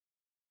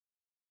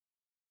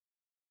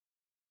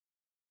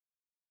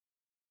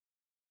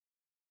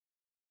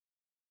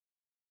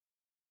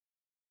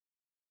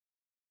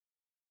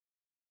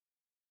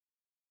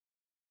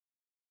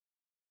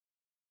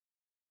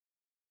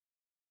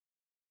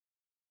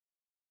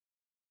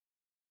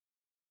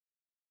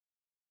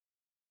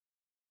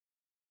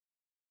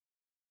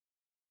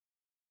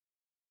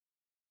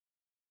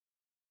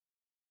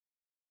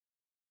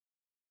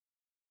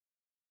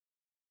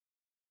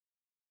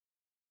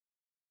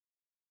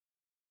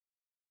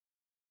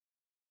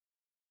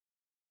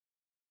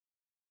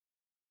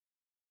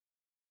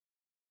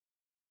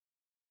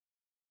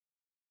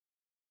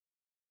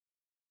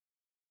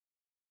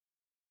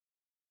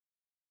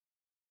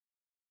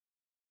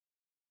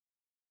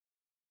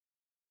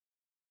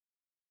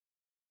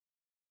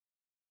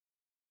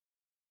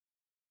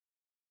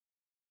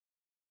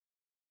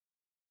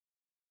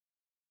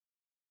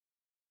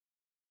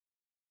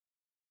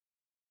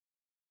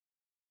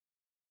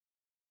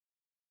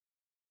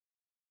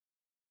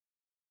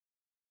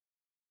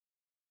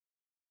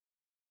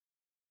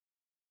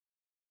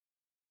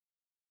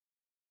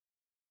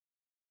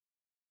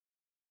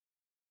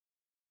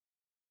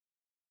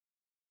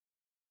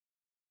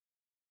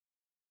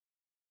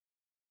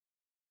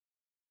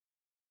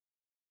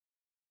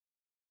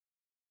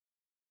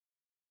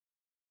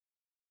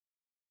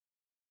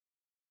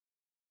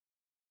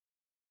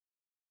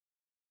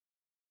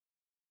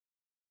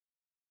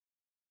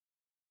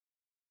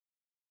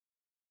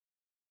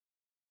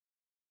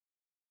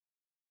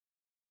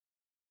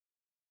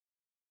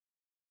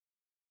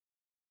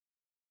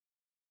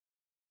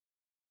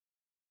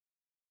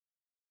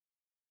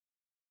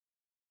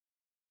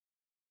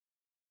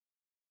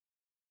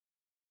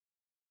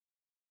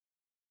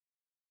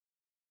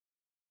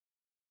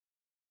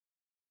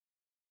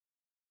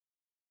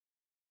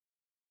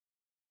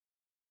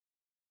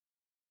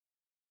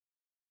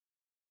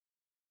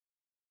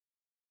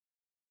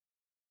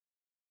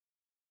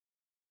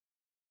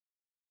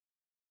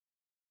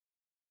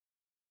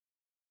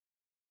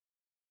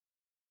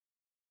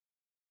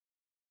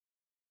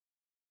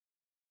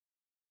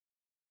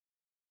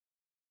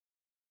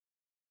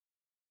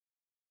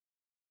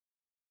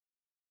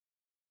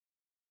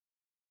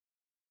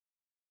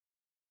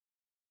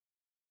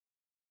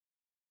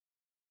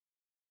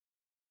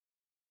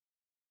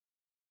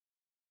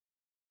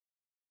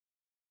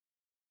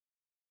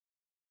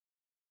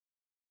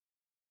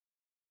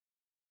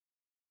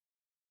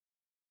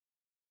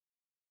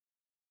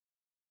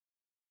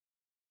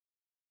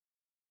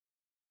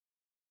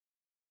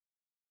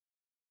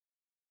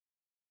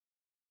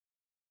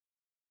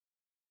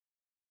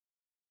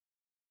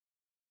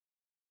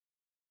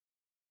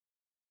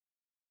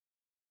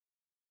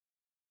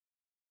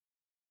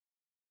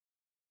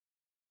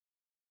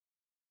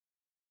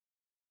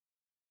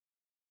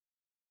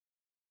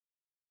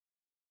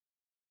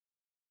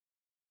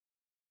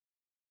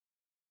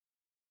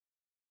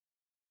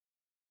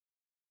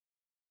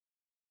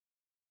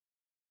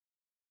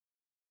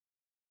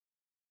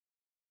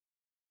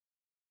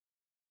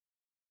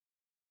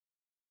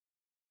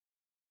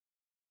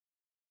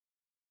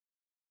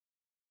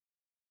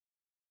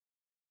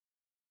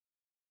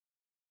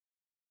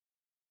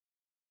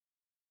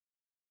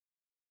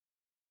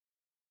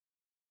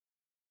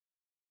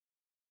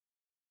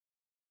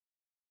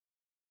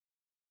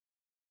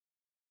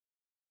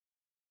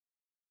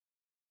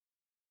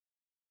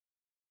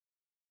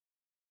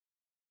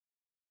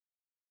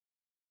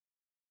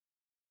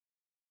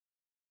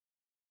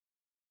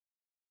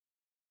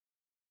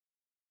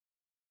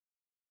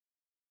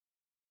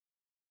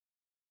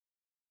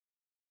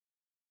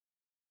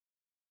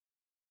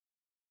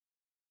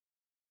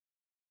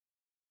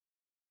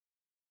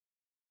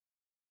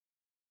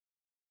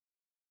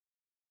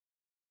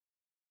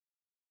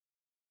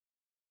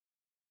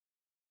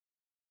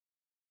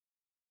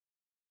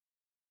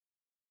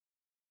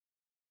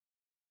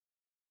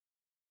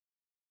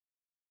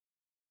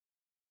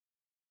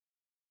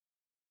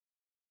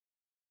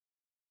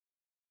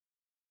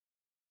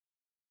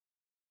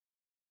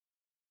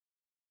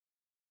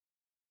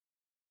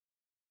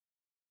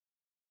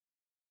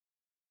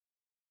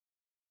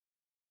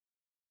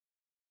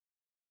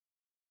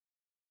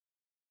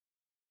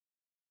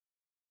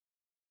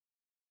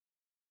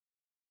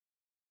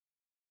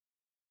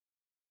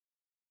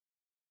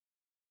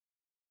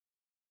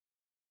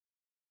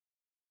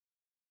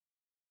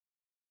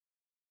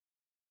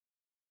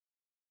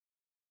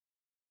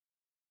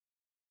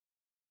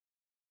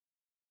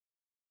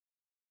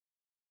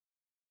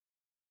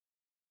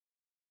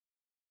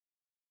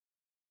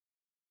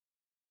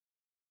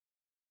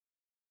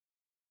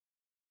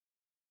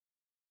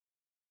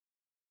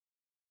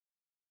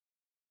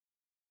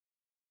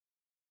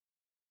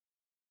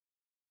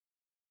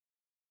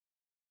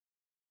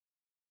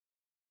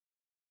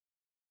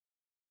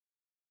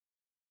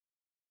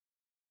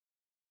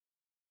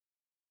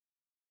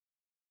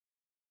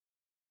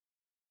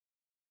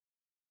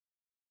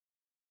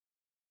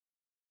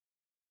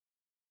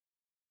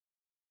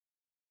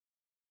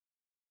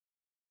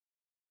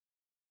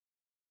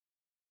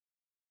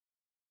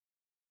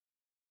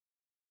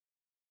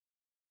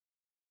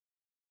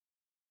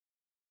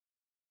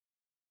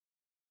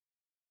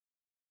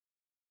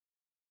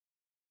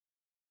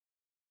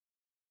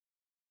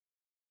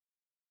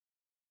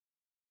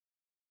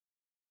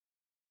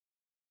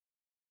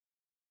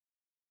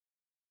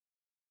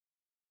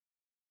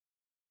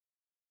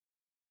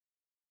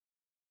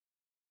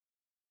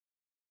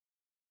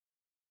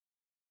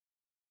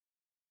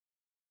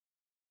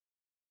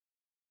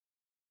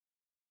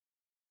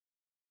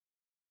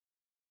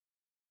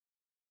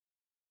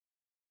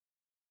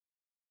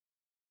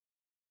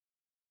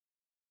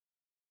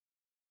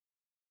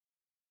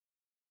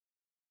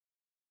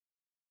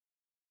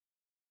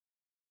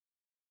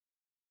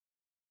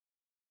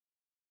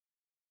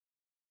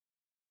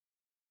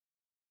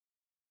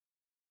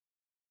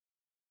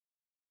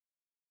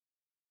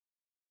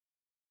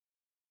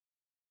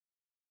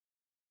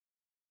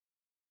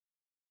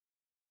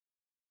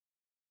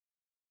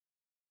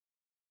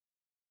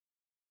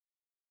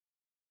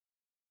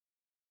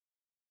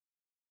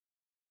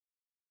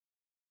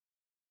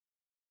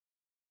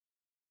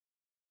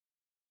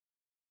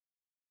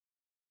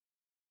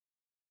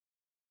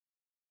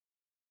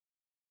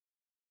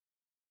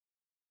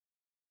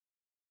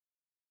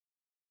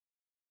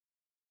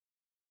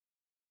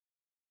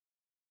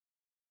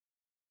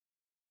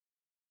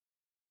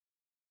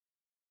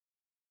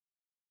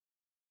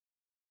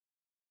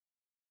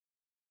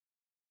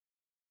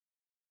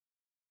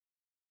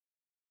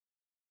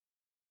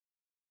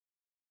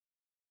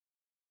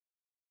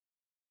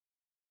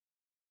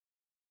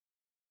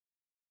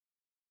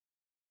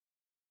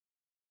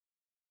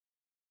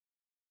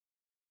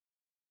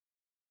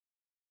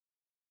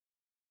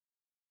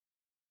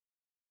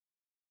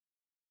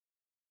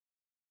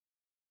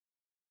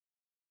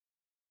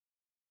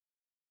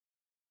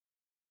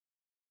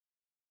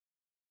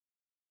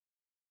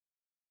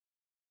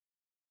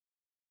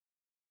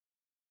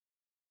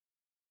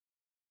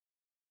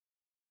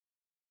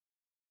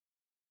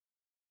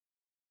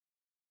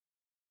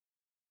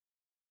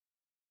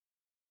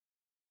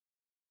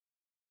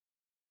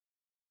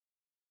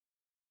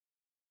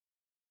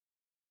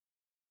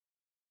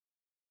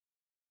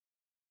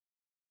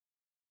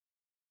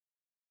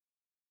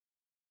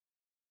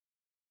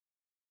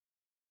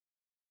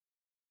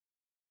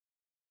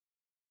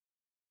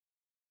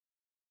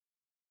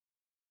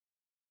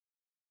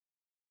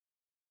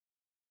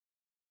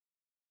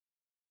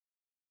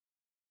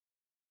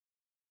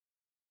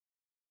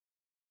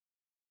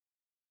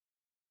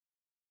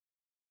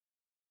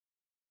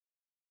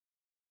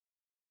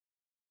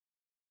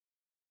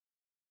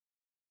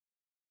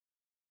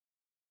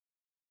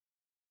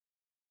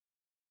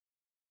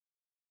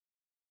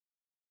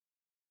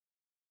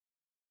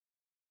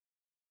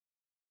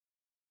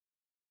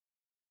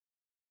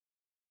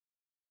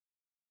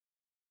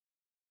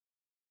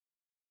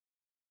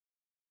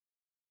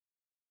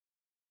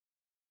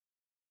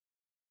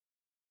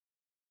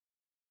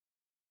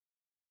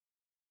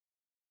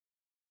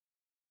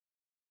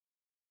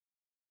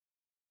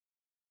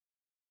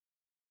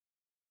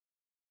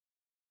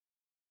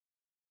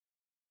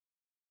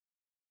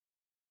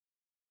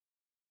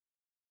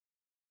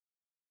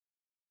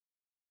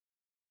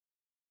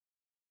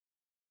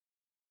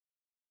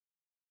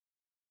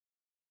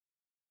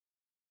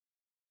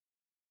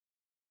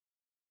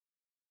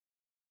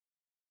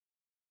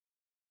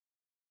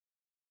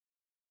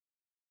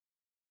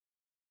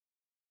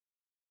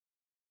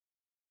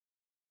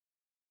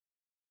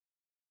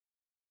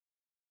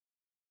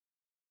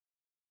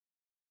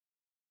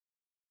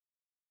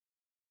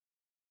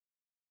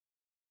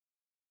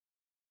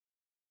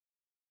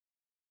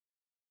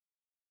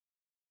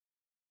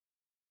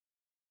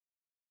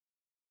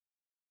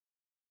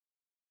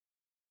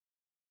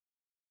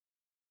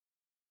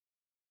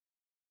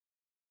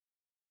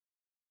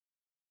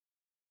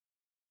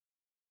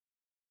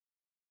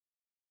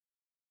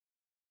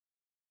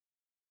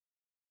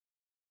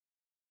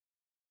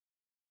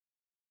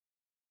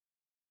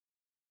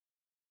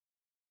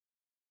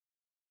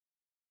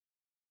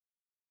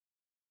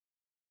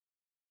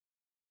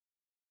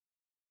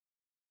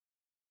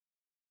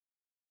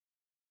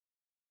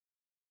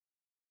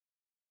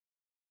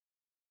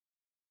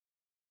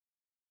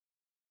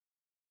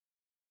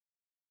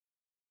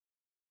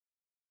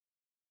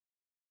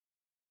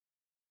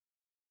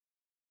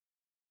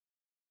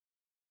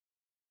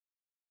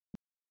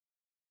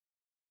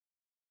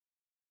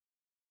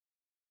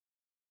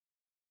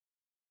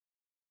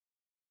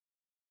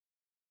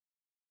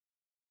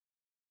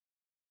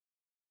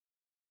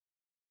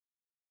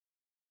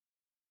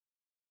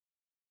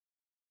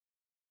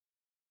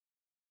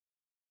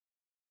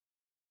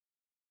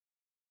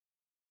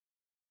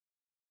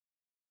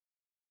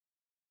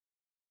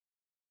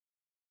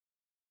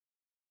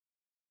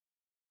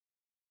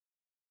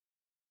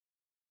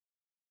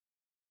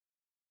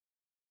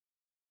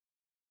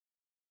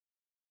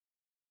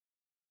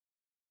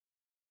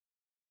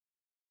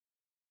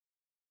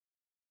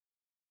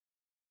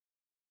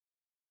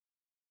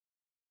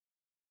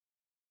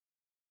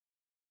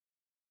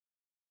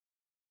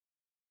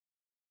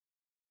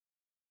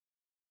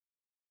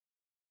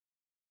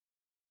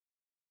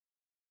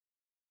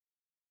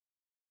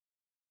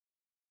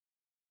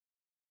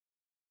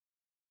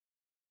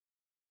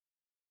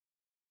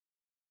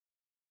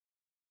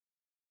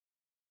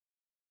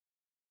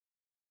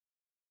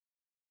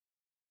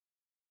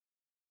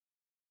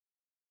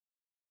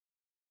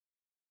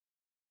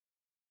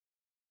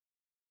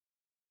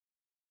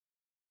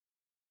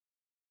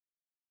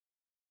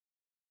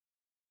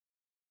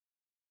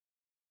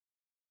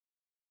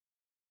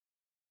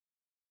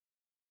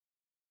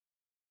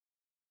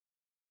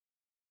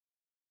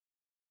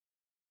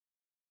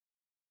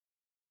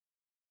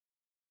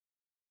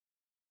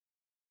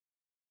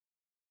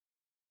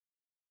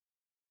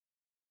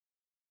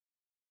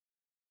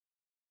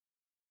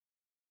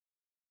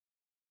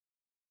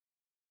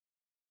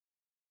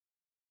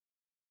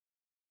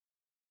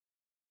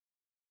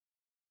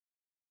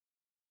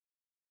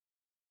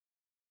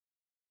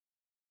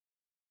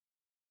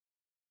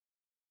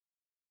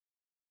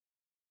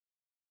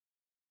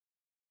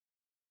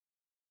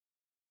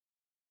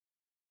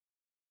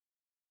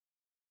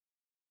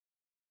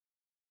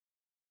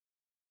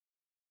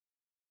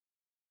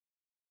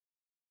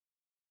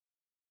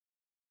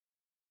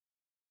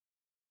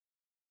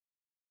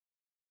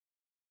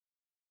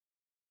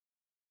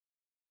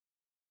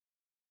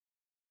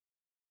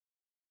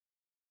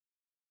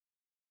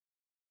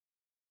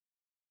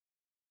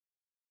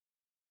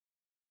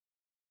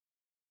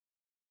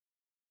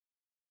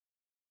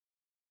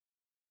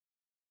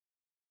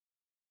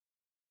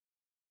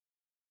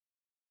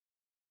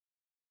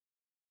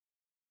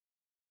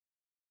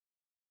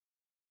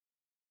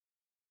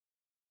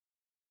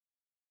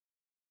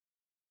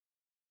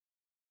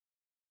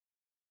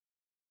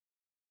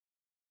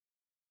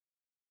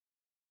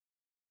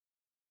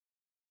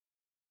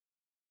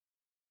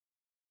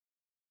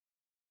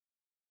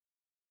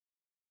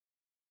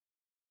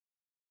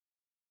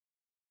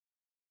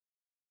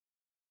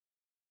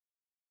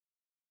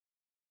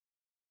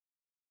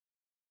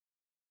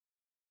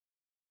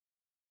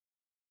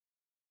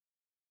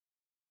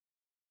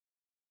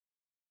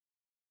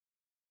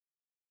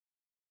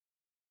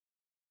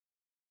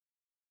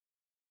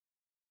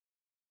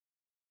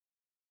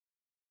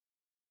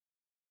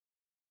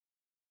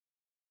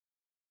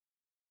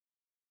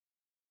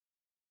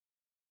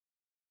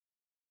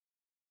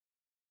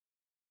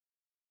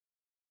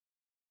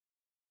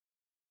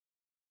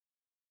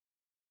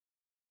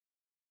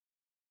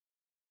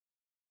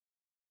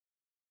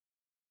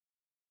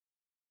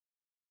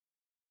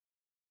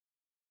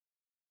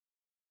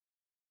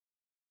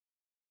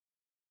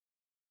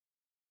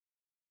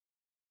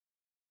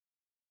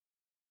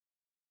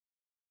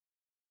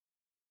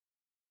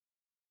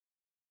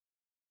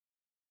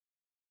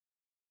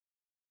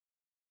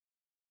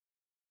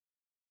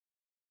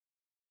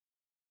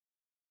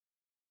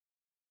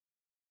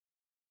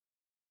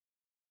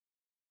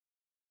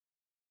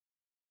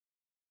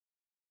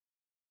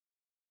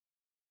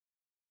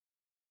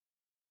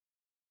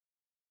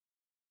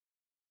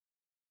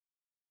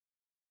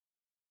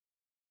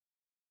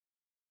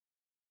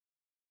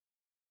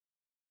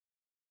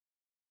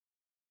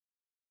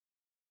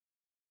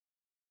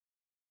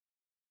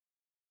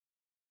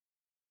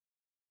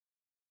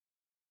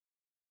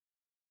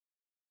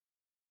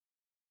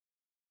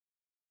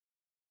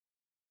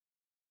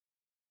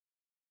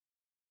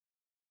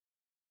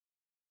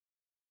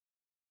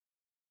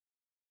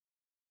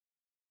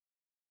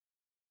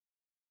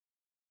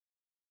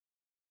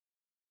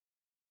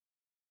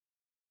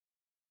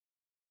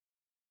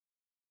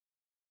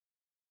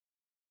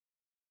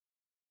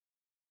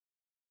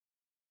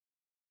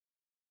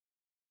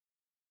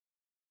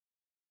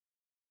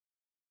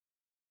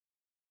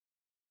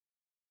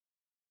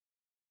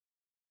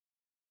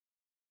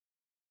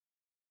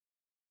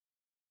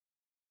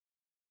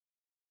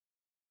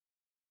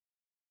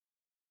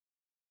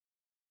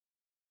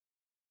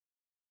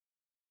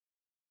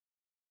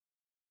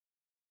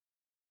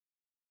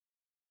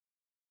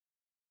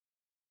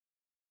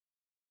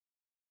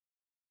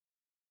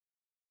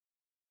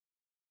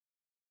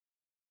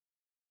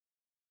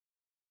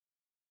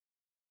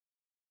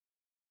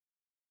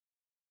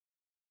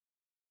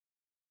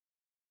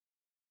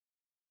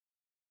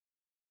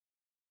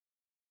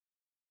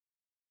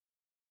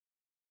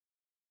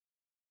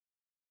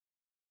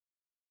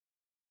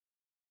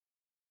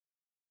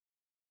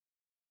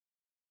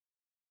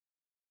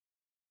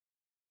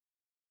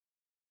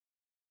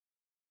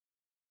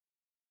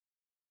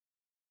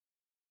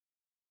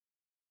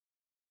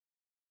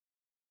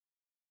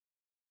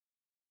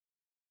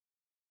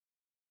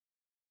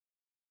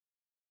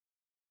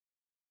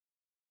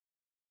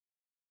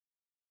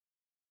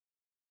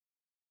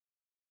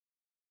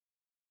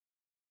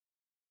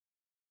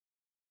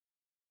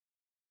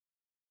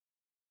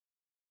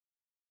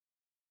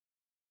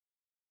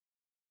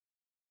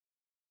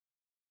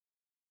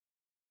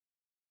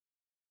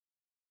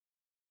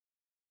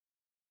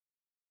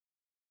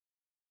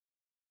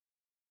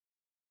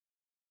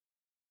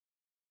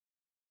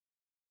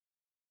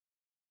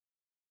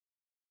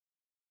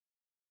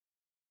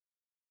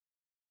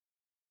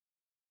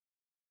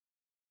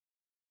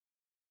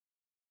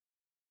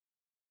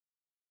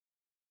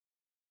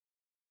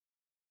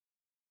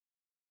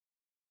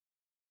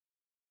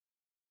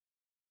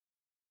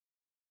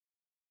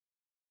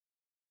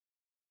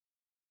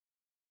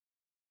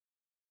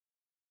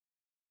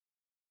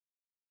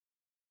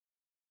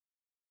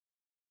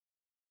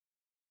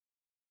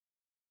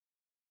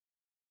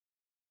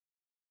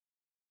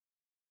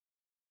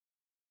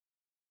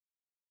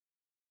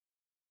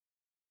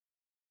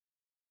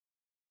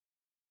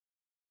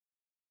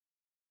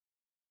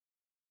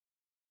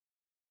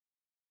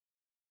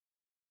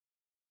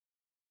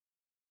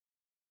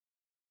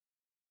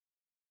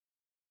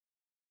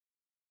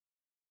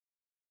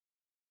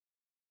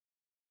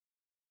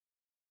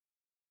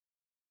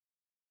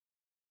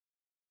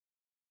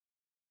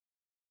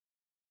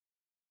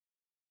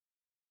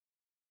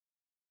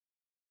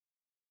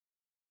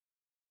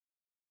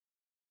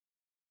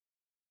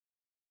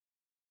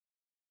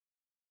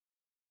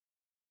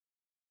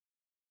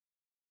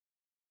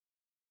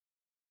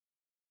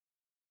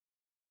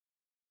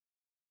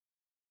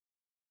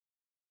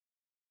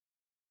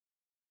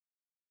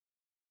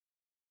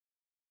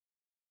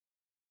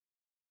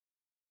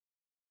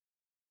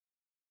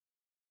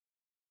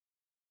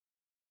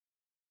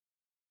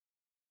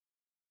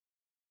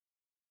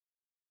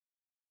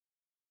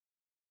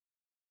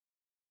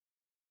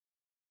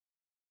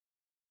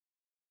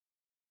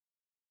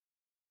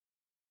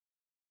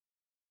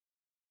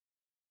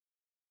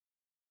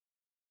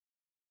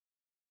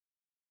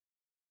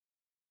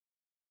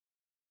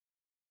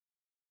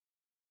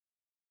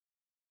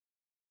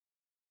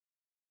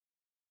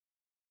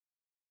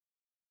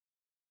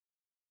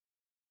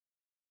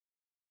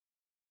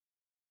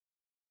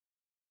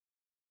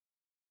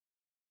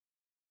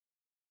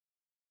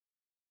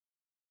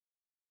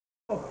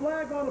A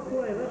flag on the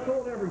play. Let's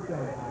hold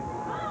everything.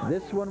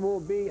 This one will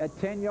be a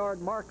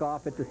 10-yard mark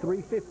off at the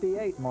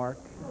 3:58 mark.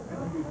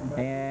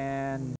 And